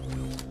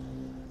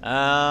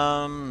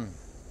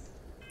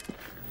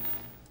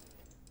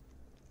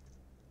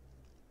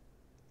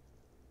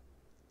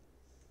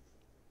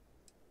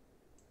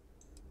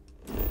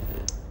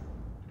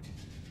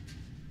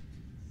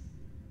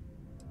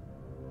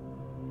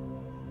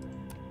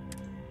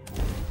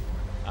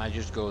 I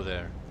just go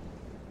there.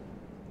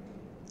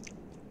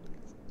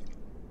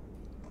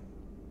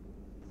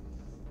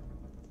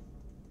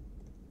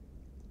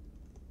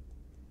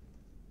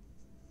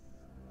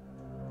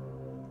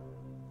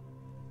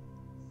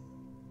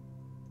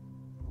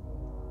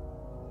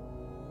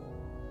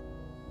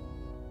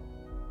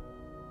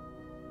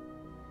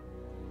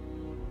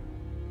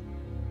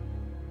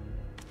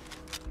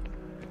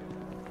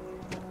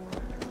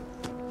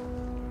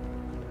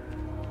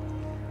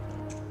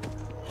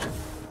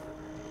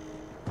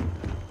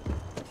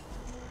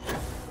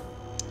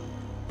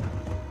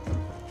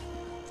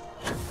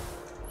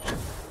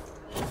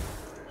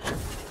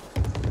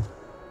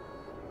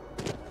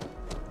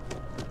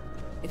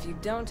 If you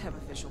don't have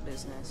official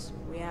business,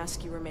 we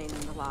ask you remain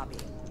in the lobby.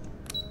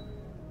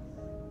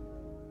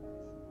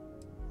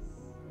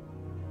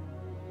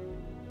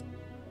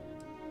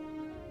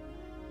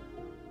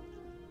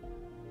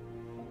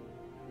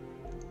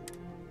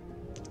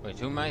 Wait,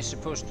 who am I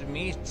supposed to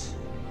meet?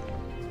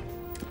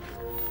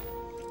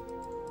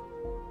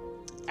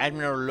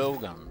 Admiral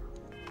Logan.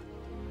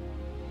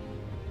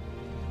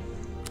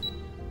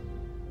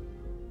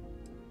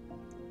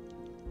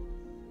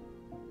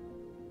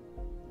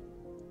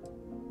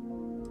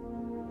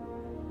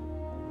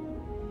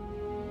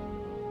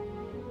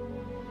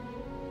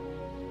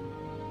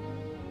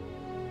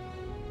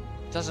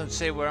 Doesn't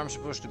say where I'm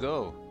supposed to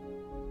go.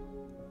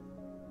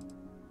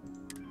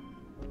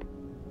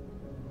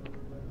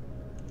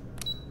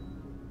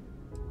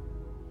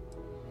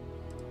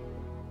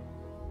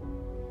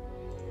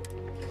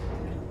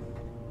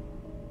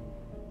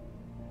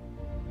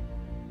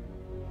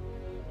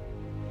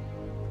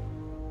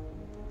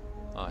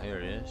 Oh, here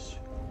it is.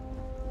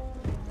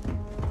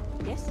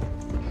 Yes?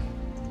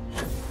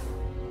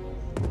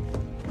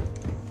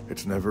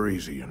 It's never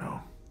easy, you know.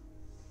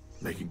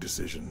 Making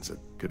decisions that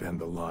could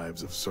end the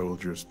lives of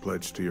soldiers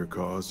pledged to your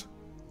cause.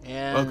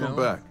 Yeah, Welcome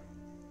back.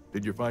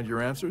 Did you find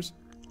your answers?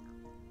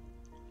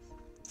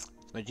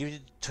 But you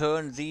did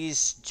turn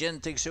these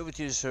Genetics over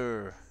to you,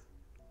 sir.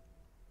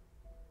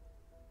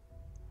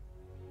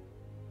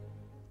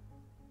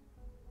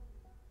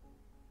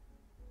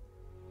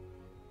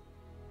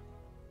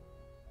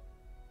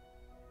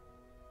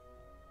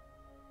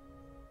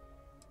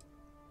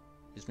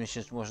 This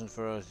mission wasn't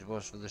for us, it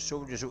was for the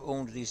soldiers who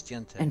owned these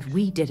Genetics. And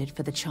we did it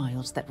for the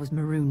child that was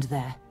marooned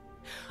there.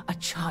 A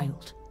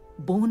child,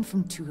 born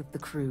from 2 of the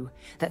crew,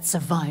 that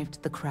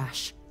survived the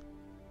crash.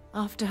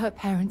 After her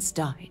parents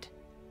died,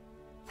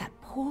 that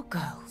poor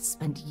girl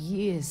spent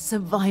years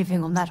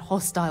surviving on that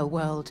hostile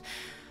world,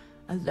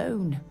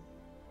 alone.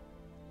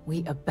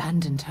 We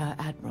abandoned her,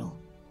 Admiral.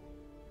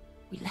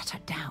 We let her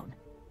down.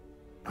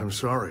 I'm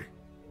sorry.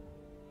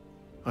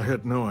 I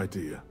had no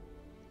idea.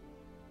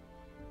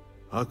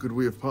 How could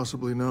we have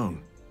possibly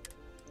known?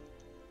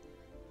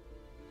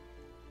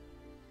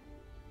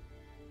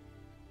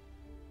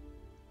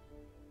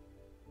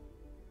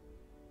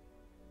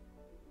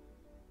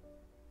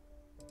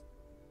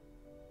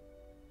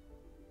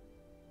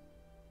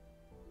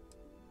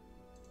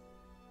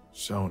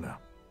 Sona.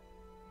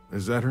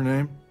 Is that her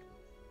name?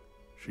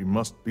 She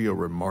must be a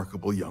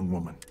remarkable young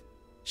woman.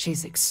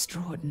 She's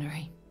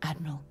extraordinary,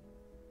 Admiral.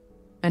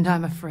 And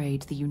I'm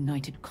afraid the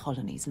United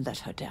Colonies let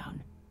her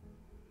down.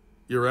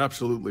 You're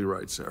absolutely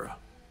right, Sarah.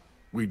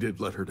 We did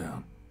let her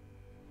down.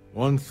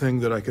 One thing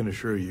that I can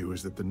assure you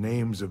is that the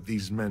names of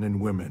these men and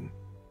women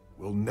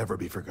will never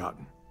be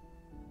forgotten.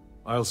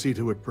 I'll see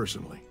to it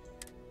personally.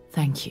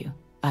 Thank you,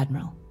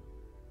 Admiral.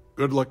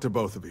 Good luck to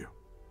both of you.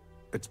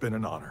 It's been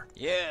an honor.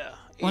 Yeah.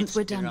 Once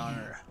we're it's been done an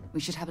here, honor. we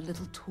should have a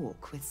little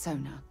talk with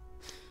Sona.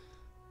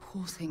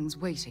 Poor thing's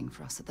waiting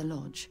for us at the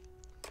lodge.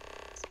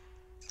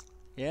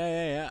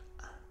 Yeah.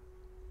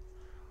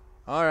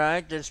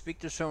 Alright, let's speak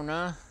to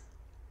Sona.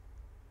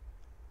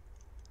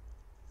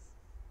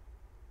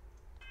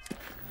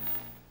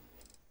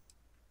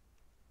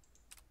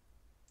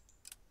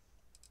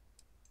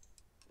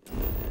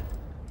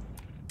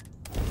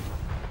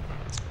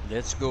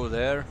 Let's go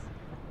there.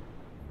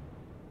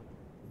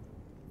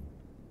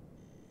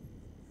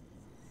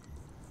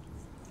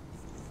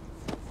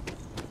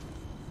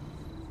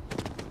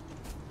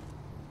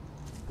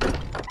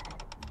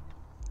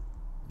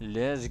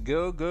 Let's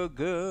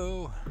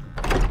go.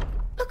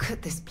 Look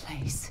at this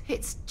place.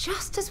 It's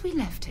just as we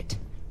left it.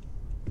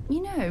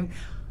 You know,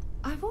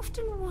 I've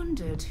often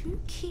wondered who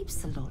keeps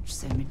the lodge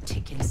so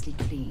meticulously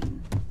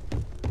clean.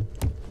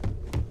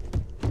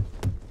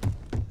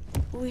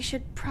 We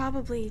should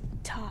probably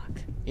talk.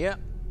 Yeah.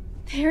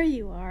 There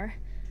you are.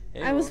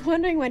 Hey, I was Laura.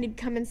 wondering when he'd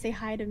come and say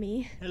hi to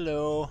me.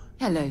 Hello.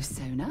 Hello,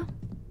 Sona.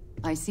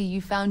 I see you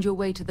found your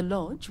way to the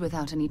lodge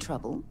without any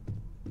trouble.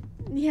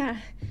 Yeah,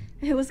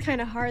 it was kind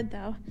of hard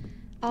though.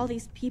 All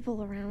these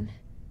people around.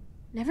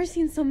 Never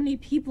seen so many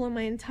people in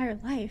my entire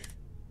life.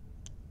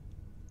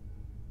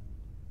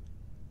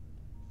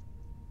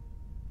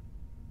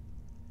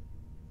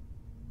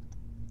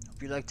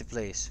 Hope you like the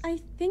place. I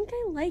think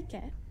I like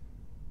it.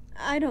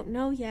 I don't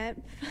know yet.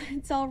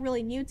 It's all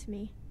really new to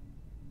me.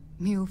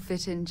 You'll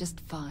fit in just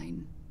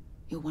fine.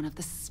 You're one of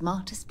the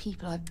smartest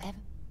people I've ever...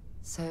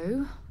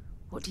 So,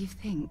 what do you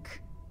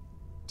think?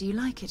 Do you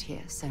like it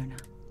here, Sona?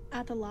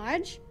 At the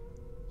lodge?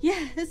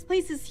 Yeah, this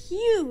place is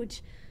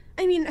huge.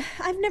 I mean,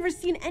 I've never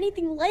seen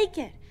anything like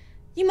it.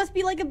 You must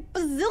be like a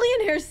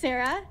bazillionaire,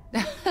 Sarah.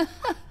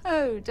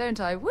 Oh, don't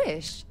I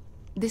wish?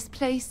 This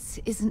place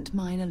isn't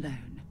mine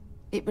alone.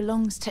 It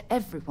belongs to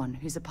everyone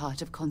who's a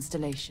part of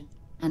Constellation.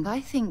 And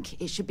I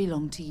think it should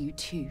belong to you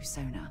too,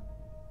 Sona.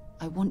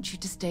 I want you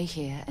to stay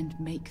here and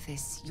make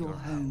this your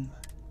home.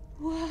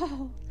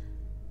 Whoa.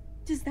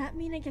 Does that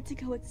mean I get to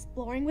go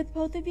exploring with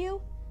both of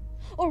you?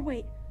 Or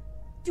wait,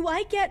 do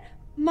I get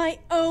my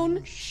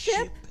own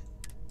ship?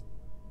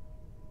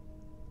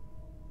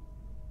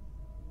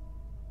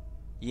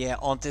 Yeah,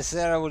 Auntie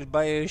Sarah will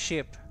buy you a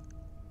ship.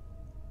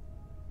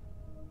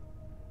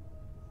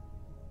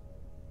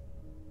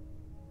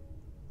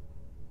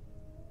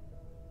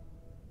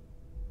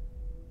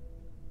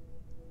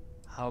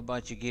 How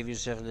about you give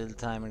yourself a little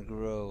time and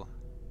grow?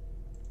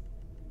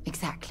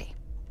 Exactly.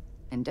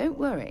 And don't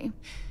worry.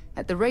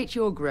 At the rate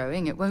you're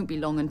growing, it won't be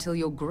long until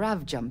you're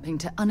grav jumping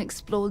to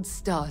unexplored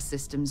star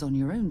systems on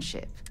your own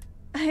ship.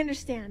 I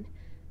understand.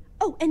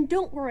 Oh, and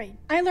don't worry,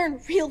 I learn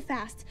real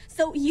fast.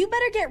 So you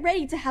better get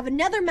ready to have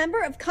another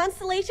member of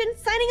Constellation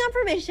signing on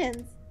for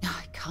missions.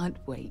 I can't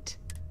wait.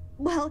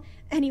 Well,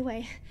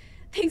 anyway,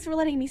 thanks for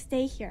letting me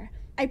stay here.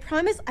 I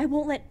promise I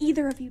won't let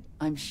either of you...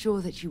 I'm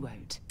sure that you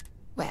won't.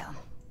 Well,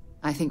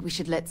 I think we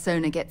should let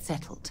Sona get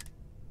settled.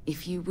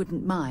 If you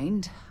wouldn't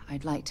mind,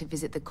 I'd like to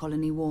visit the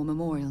Colony War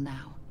Memorial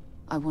now.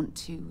 I want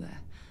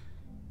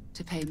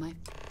to pay my...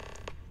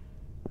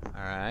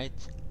 Alright.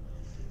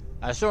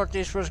 I thought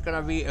this was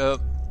gonna be a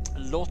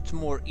lot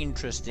more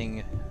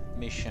interesting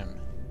mission.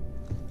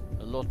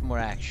 A lot more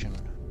action,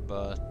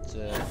 but...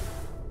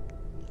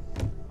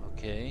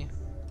 okay.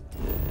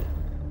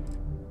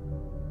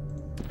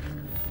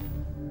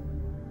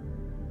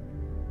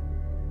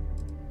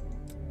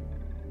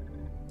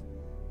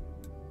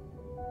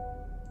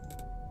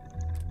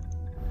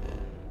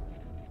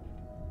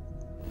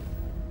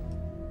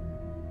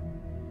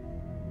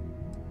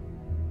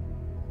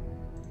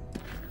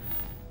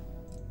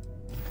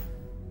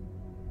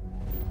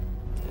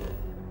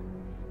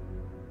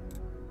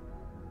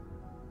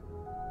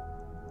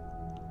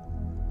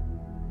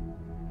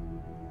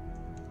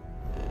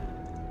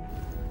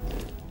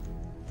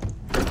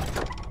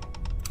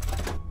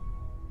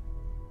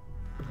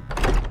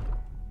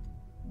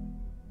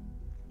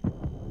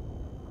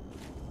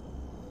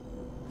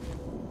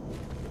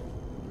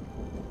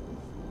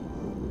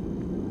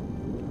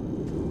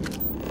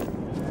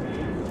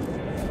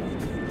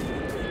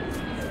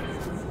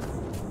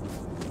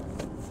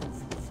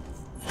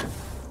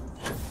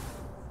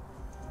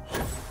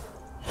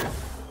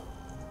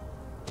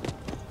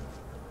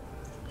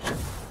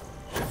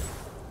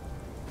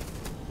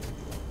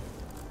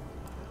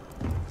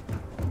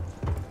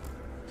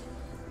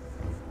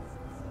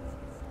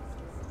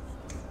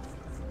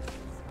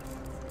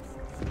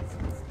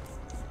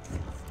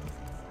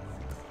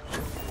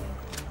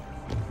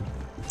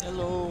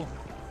 Hello.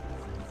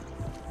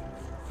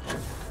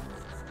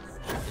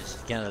 It's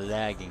kind of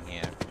lagging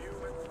here.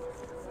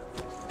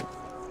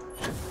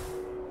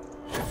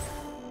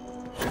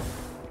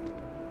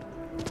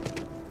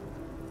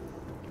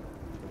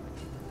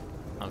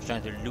 I'm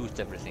trying to loot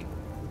everything.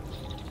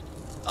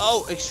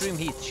 Oh, extreme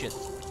heat, shit.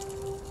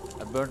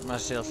 I burnt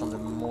myself on the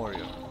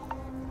memorial.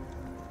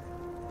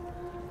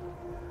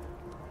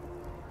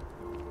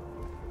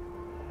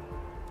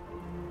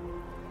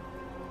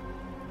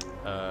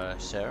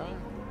 Sarah?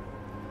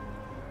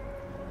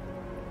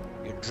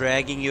 You're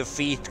dragging your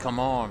feet, come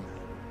on.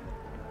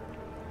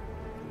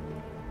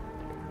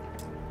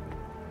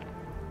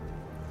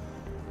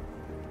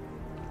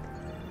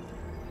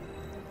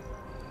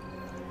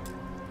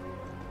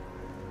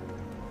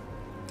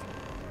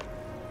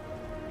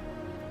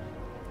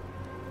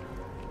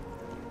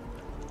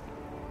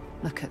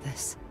 Look at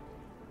this.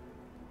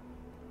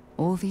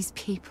 All these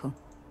people.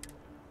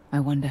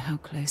 I wonder how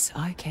close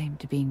I came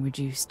to being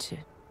reduced to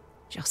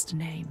just a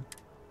name.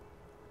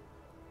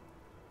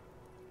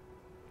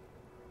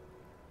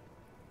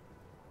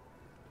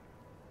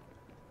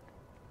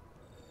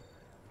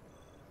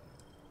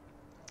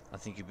 I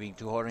think you're being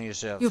too hard on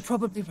yourself. You're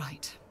probably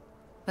right.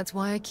 That's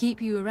why I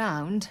keep you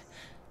around,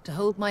 to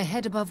hold my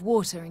head above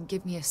water and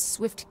give me a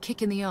swift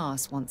kick in the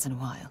arse once in a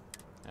while.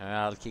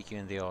 I'll kick you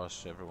in the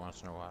arse every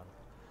once in a while.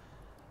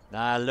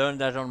 Now, I learned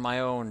that on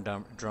my own,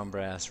 drum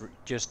brass,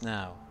 just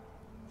now.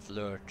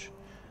 Flirt.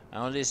 I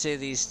only say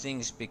these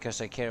things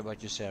because I care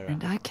about you, Sarah.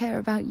 And I care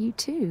about you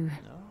too.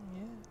 Oh,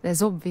 yeah.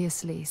 There's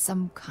obviously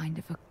some kind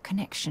of a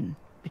connection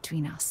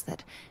between us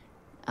that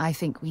I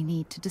think we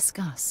need to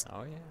discuss.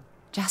 Oh, yeah.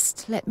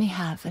 Just let me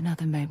have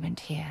another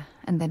moment here,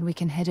 and then we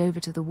can head over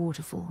to the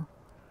waterfall,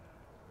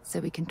 so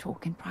we can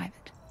talk in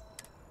private.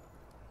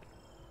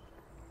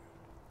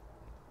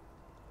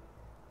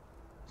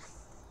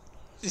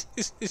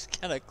 This is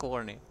kind of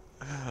corny.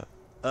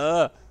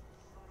 Can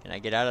I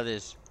get out of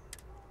this?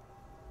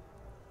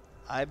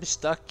 I'm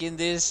stuck in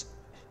this.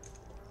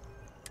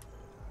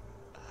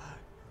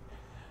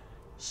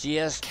 She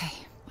has... Okay,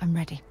 I'm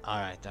ready.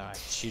 Alright.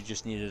 She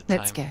just needed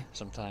Let's go.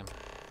 Some time.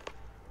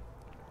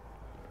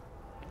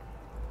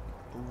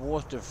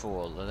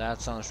 Waterfall.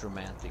 That sounds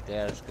romantic.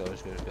 Yeah, let's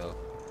go.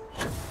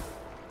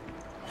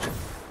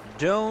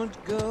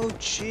 Don't go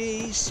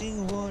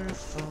chasing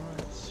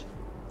waterfalls.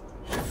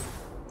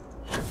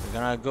 We're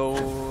gonna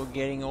go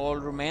getting all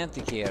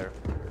romantic here.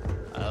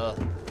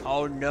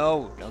 Oh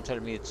no! Don't tell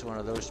me it's one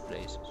of those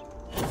places.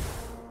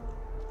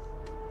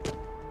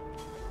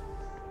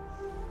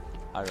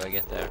 How do I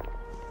get there?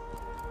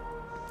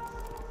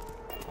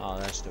 Oh,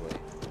 that's the way.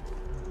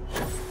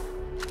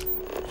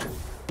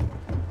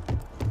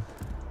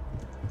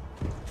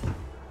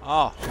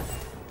 Oh!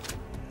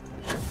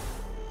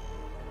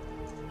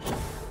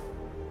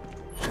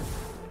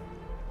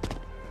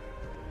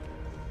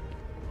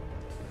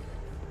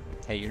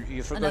 Hey,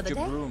 you forgot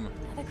your broom.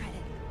 Another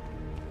credit.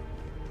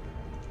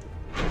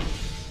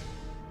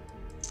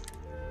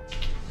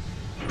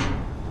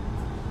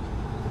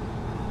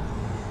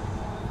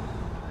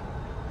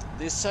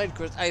 This side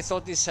quest, I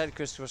thought this side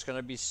quest was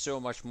gonna be so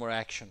much more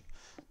action.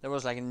 There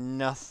was like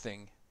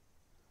nothing.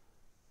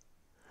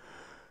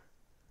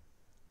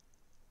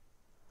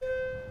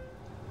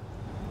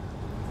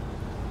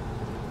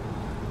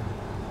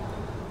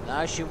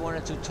 Now she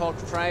wanted to talk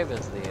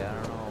privately, I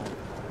don't know.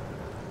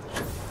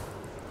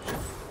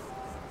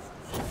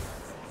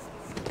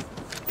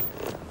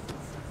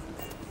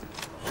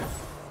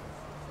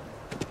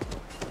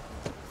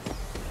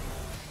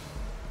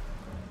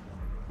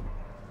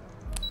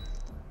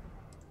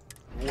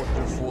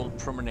 Waterfall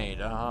promenade.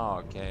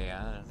 Oh, okay.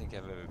 I don't think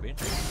I've ever been.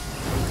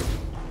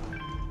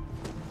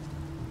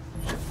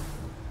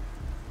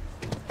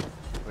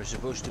 We're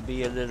supposed to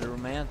be a little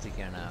romantic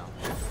here now.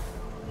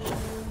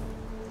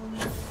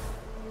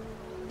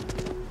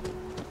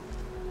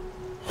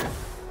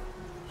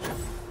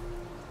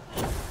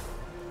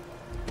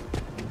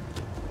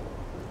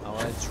 Oh,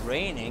 it's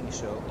raining,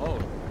 so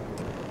oh.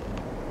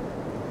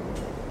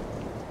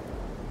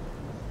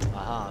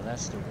 Aha,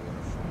 that's the waterfall.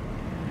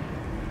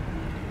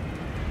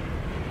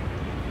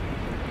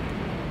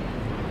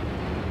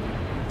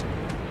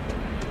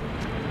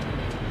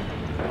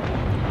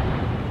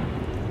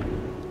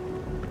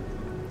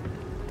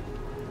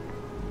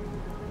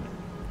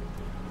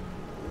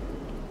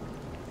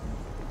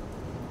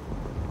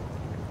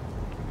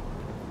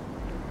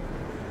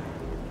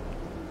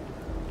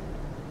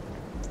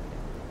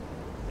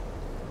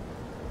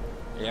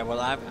 Yeah,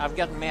 well, I've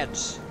got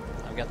meds.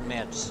 I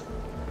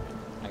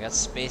got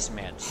space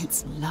meds.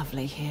 It's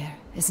lovely here,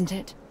 isn't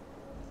it?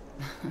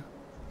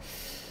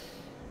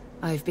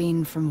 I've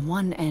been from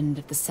one end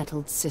of the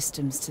settled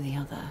systems to the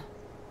other.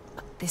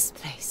 But this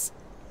place,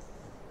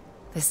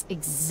 this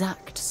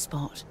exact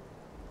spot,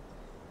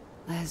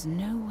 there's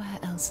nowhere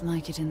else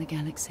like it in the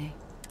galaxy.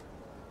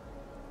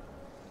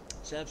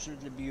 It's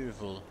absolutely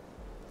beautiful.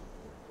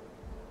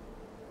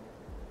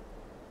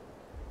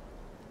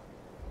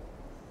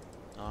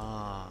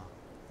 Ah.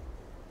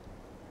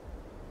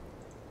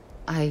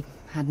 I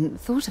hadn't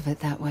thought of it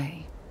that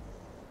way.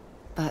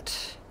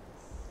 But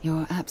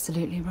you're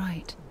absolutely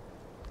right.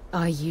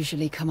 I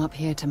usually come up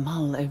here to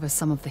mull over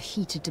some of the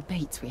heated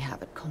debates we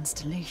have at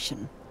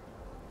Constellation.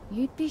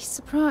 You'd be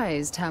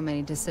surprised how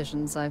many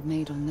decisions I've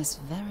made on this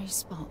very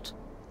spot.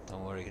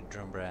 Don't worry,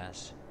 drum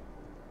brass.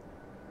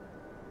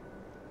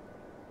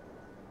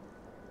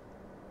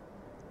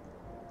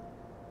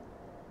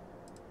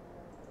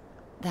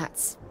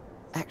 That's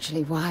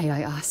actually why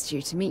I asked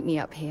you to meet me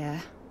up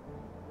here.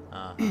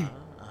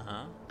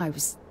 I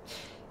was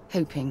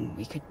hoping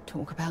we could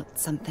talk about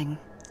something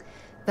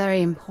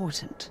very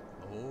important.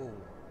 Oh.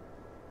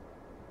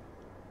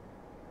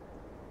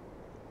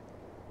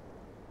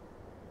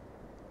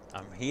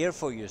 I'm here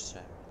for you,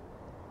 sir.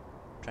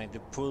 Trying to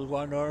pull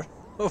one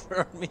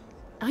over on me.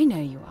 I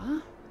know you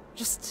are.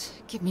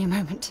 Just give me a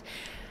moment.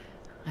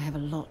 I have a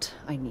lot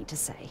I need to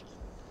say.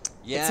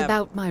 Yeah. It's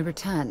about my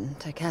return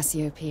to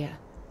Cassiopeia.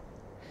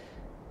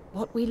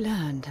 What we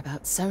learned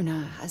about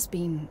Sona has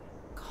been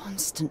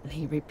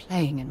constantly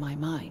replaying in my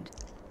mind.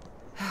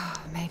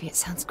 Maybe it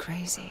sounds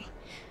crazy,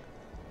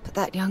 but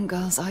that young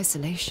girl's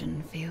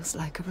isolation feels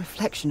like a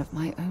reflection of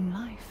my own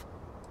life.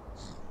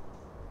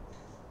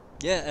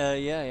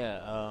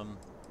 Yeah.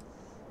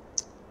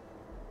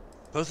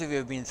 Both of you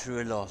have been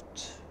through a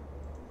lot.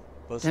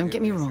 Don't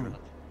get me wrong.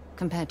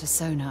 Compared to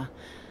Sona,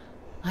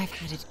 I've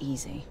had it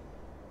easy.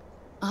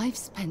 I've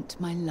spent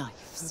my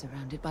life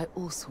surrounded by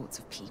all sorts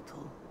of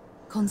people.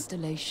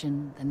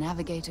 Constellation, the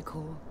Navigator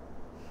Corps.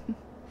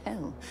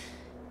 Hell,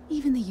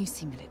 even the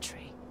UC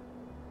military.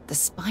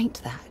 Despite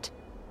that,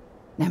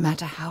 no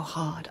matter how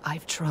hard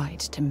I've tried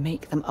to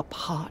make them a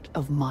part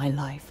of my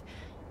life,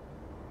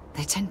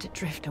 they tend to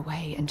drift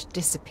away and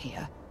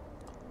disappear.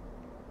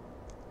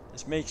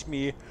 This makes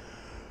me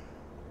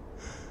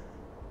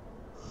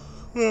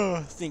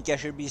think I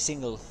should be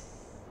single.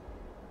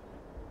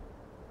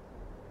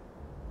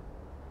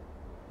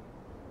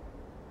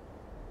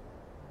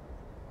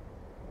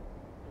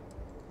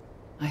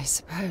 I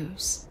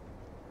suppose.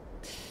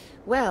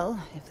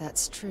 Well, if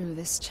that's true,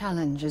 this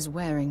challenge is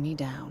wearing me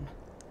down.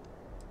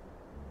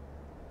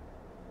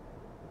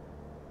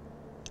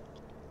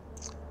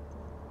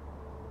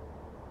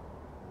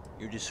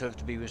 You deserve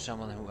to be with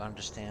someone who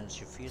understands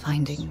your feelings.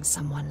 Finding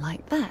someone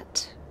like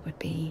that would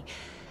be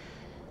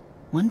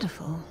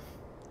wonderful.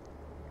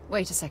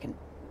 Wait a second.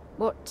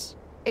 What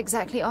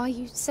exactly are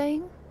you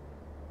saying?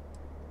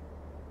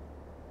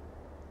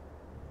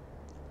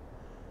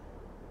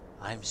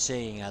 I'm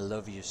saying I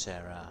love you,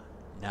 Sarah.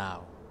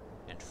 Now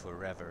and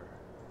forever.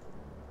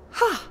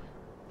 Ha!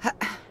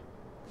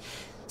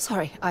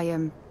 Sorry,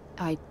 I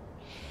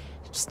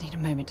just need a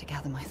moment to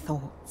gather my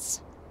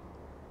thoughts.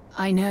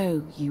 I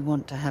know you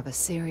want to have a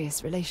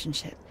serious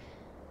relationship.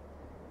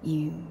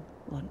 You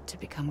want to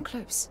become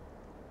close.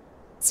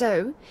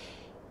 So,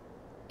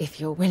 if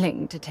you're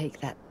willing to take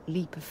that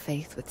leap of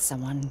faith with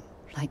someone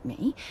like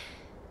me,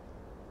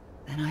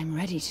 then I'm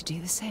ready to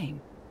do the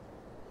same.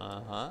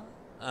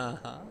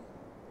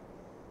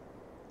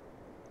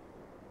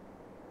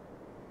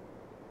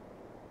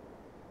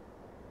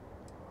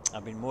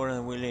 I've been more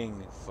than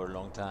willing for a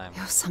long time.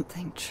 You're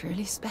something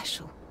truly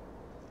special.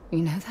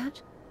 You know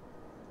that?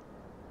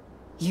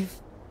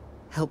 You've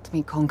helped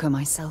me conquer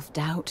my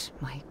self-doubt,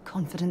 my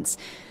confidence,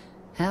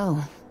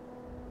 hell,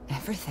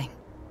 everything.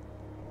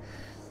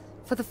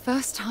 For the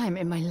first time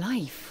in my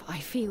life, I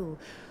feel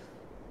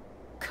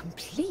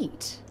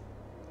complete.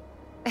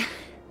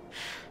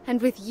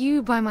 And with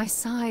you by my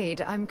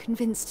side, I'm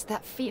convinced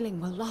that feeling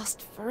will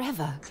last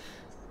forever.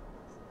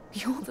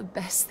 You're the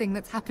best thing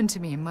that's happened to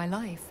me in my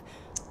life.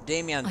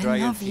 Damien, dry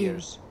your love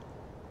tears.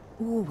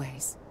 You.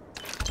 Always.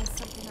 There's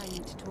something I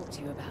need to talk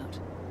to you about.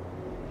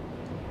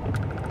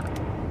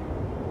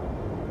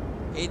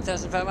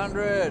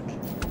 8,500!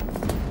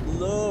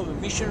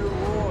 Love, mission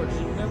rewards,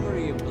 in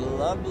memory,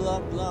 blah blah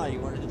blah.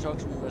 You wanted to talk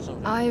to me about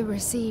something? I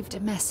received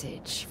a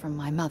message from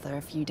my mother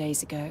a few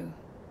days ago.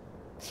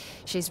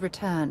 She's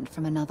returned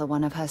from another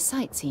one of her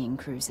sightseeing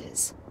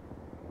cruises.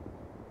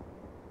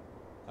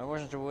 I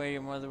wasn't aware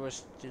your mother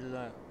was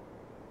still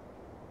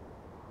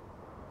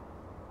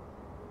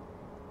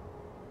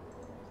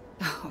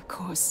Oh, of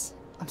course.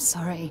 I'm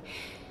sorry.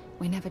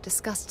 We never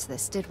discussed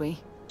this, did we?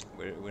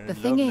 We're The in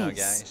thing love now, is,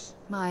 guys.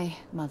 my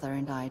mother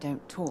and I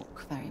don't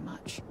talk very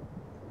much.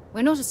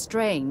 We're not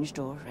estranged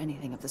or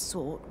anything of the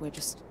sort. We're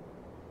just...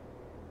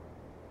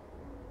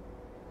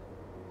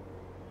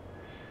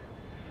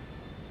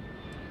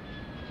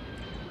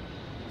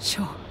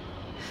 Sure,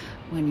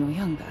 when you're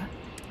younger.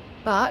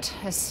 But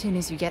as soon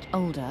as you get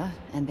older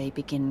and they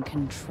begin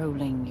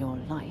controlling your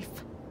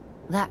life,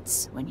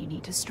 that's when you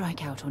need to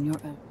strike out on your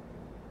own.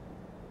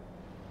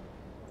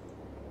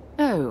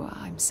 Oh,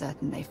 I'm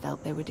certain they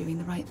felt they were doing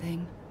the right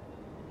thing.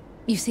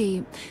 You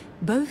see,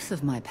 both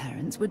of my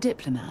parents were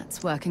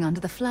diplomats working under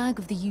the flag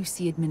of the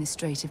UC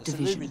Administrative It's a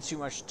Division. little bit too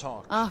much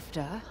talk.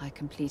 After I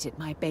completed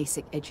my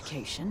basic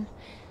education,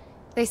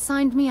 they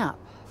signed me up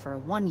for a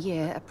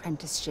one-year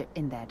apprenticeship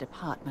in their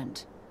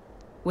department,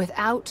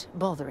 without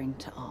bothering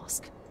to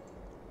ask.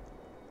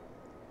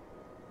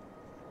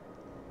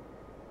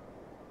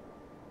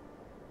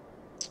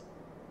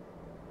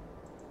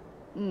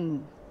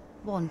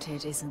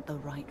 Wanted isn't the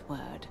right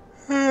word.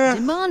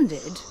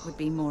 Demanded would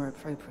be more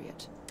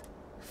appropriate.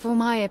 For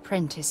my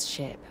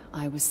apprenticeship,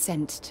 I was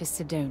sent to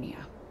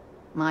Sidonia.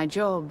 My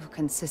job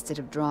consisted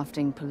of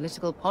drafting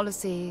political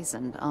policies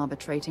and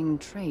arbitrating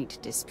trade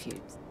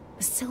disputes.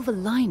 The silver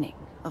lining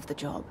of the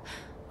job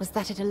was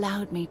that it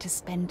allowed me to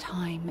spend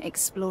time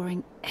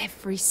exploring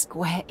every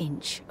square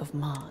inch of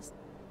Mars.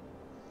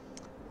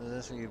 So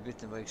that's when you're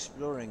bitten by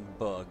exploring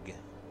bug.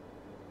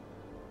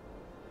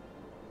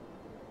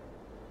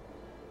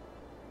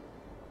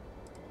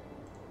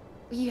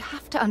 You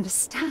have to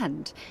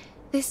understand,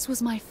 this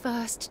was my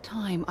first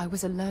time I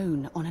was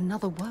alone on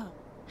another world.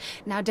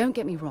 Now, don't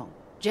get me wrong,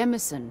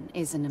 Jemison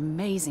is an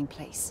amazing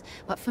place,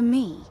 but for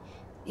me,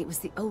 it was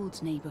the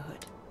old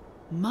neighborhood.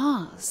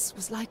 Mars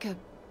was like a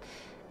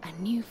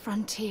new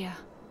frontier.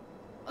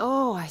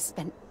 Oh, I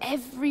spent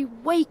every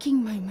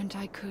waking moment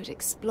I could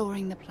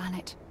exploring the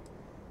planet.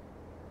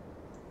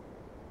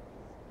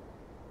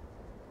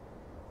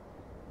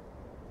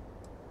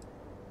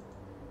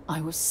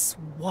 I was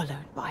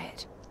swallowed by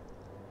it.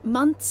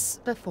 Months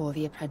before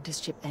the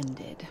apprenticeship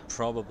ended,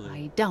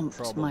 I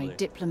dumped my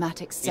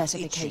diplomatic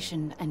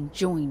certification and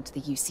joined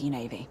the UC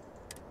Navy.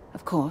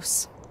 Of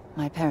course,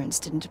 my parents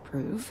didn't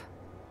approve.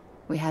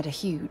 We had a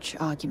huge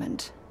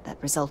argument that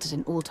resulted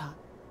in all time.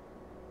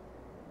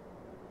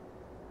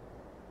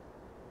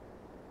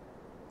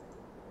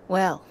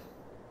 Well,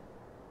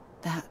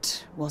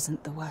 that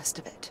wasn't the worst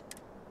of it.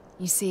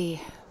 You see,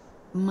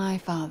 my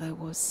father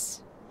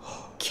was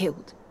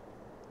killed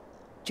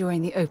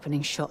during the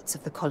opening shots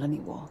of the Colony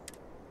War.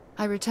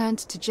 I returned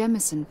to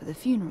Jemison for the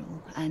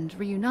funeral and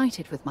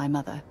reunited with my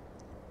mother.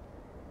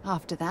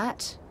 After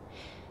that,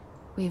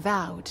 we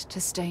vowed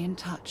to stay in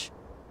touch.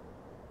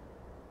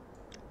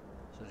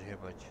 Sorry to hear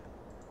about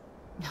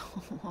you.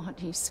 Oh,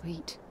 aren't you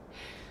sweet?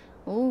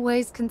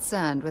 Always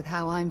concerned with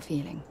how I'm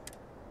feeling.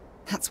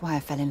 That's why I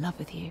fell in love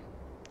with you.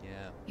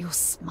 Yeah. Your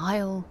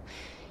smile,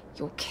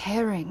 your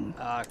caring.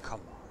 Ah,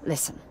 come on.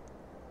 Listen,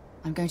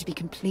 I'm going to be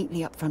completely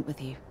upfront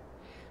with you.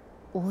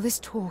 All this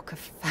talk of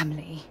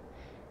family,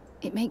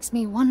 it makes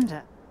me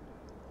wonder.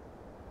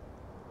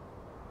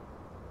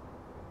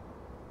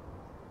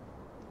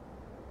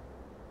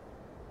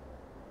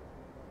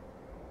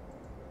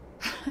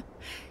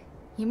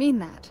 You mean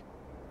that?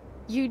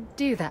 You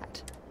do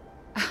that?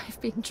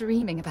 I've been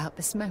dreaming about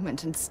this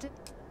moment and still...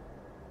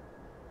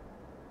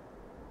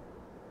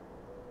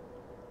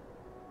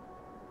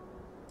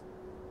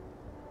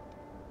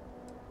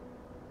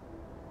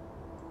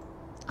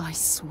 I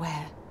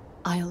swear,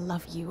 I'll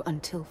love you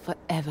until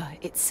forever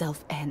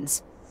itself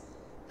ends.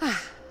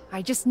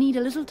 I just need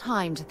a little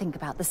time to think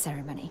about the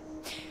ceremony.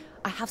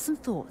 I have some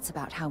thoughts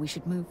about how we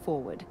should move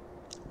forward.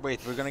 Wait,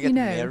 we're gonna get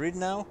married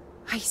now?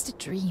 I used to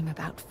dream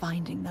about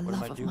finding the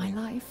love of my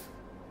life.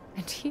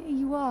 And here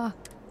you are.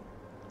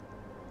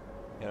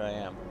 Here I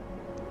am.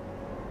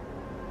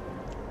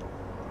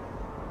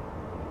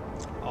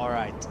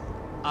 Alright.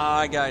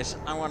 Guys,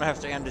 I'm gonna have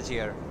to end it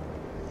here.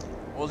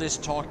 All this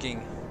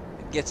talking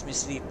gets me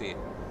sleepy.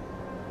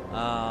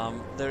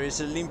 There is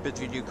a Limpet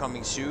video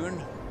coming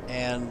soon,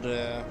 and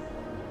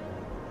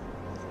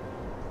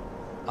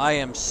I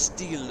am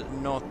still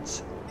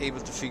not able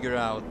to figure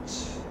out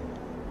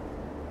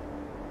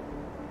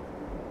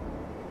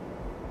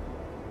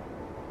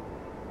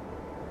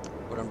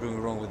what I'm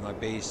doing wrong with my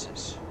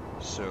bases.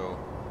 So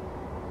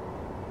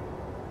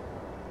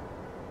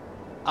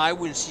I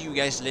will see you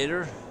guys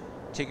later.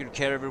 Take good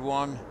care,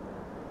 everyone,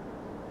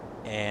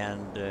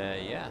 and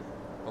yeah,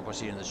 hope I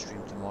see you in the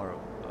stream tomorrow.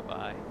 Bye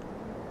bye.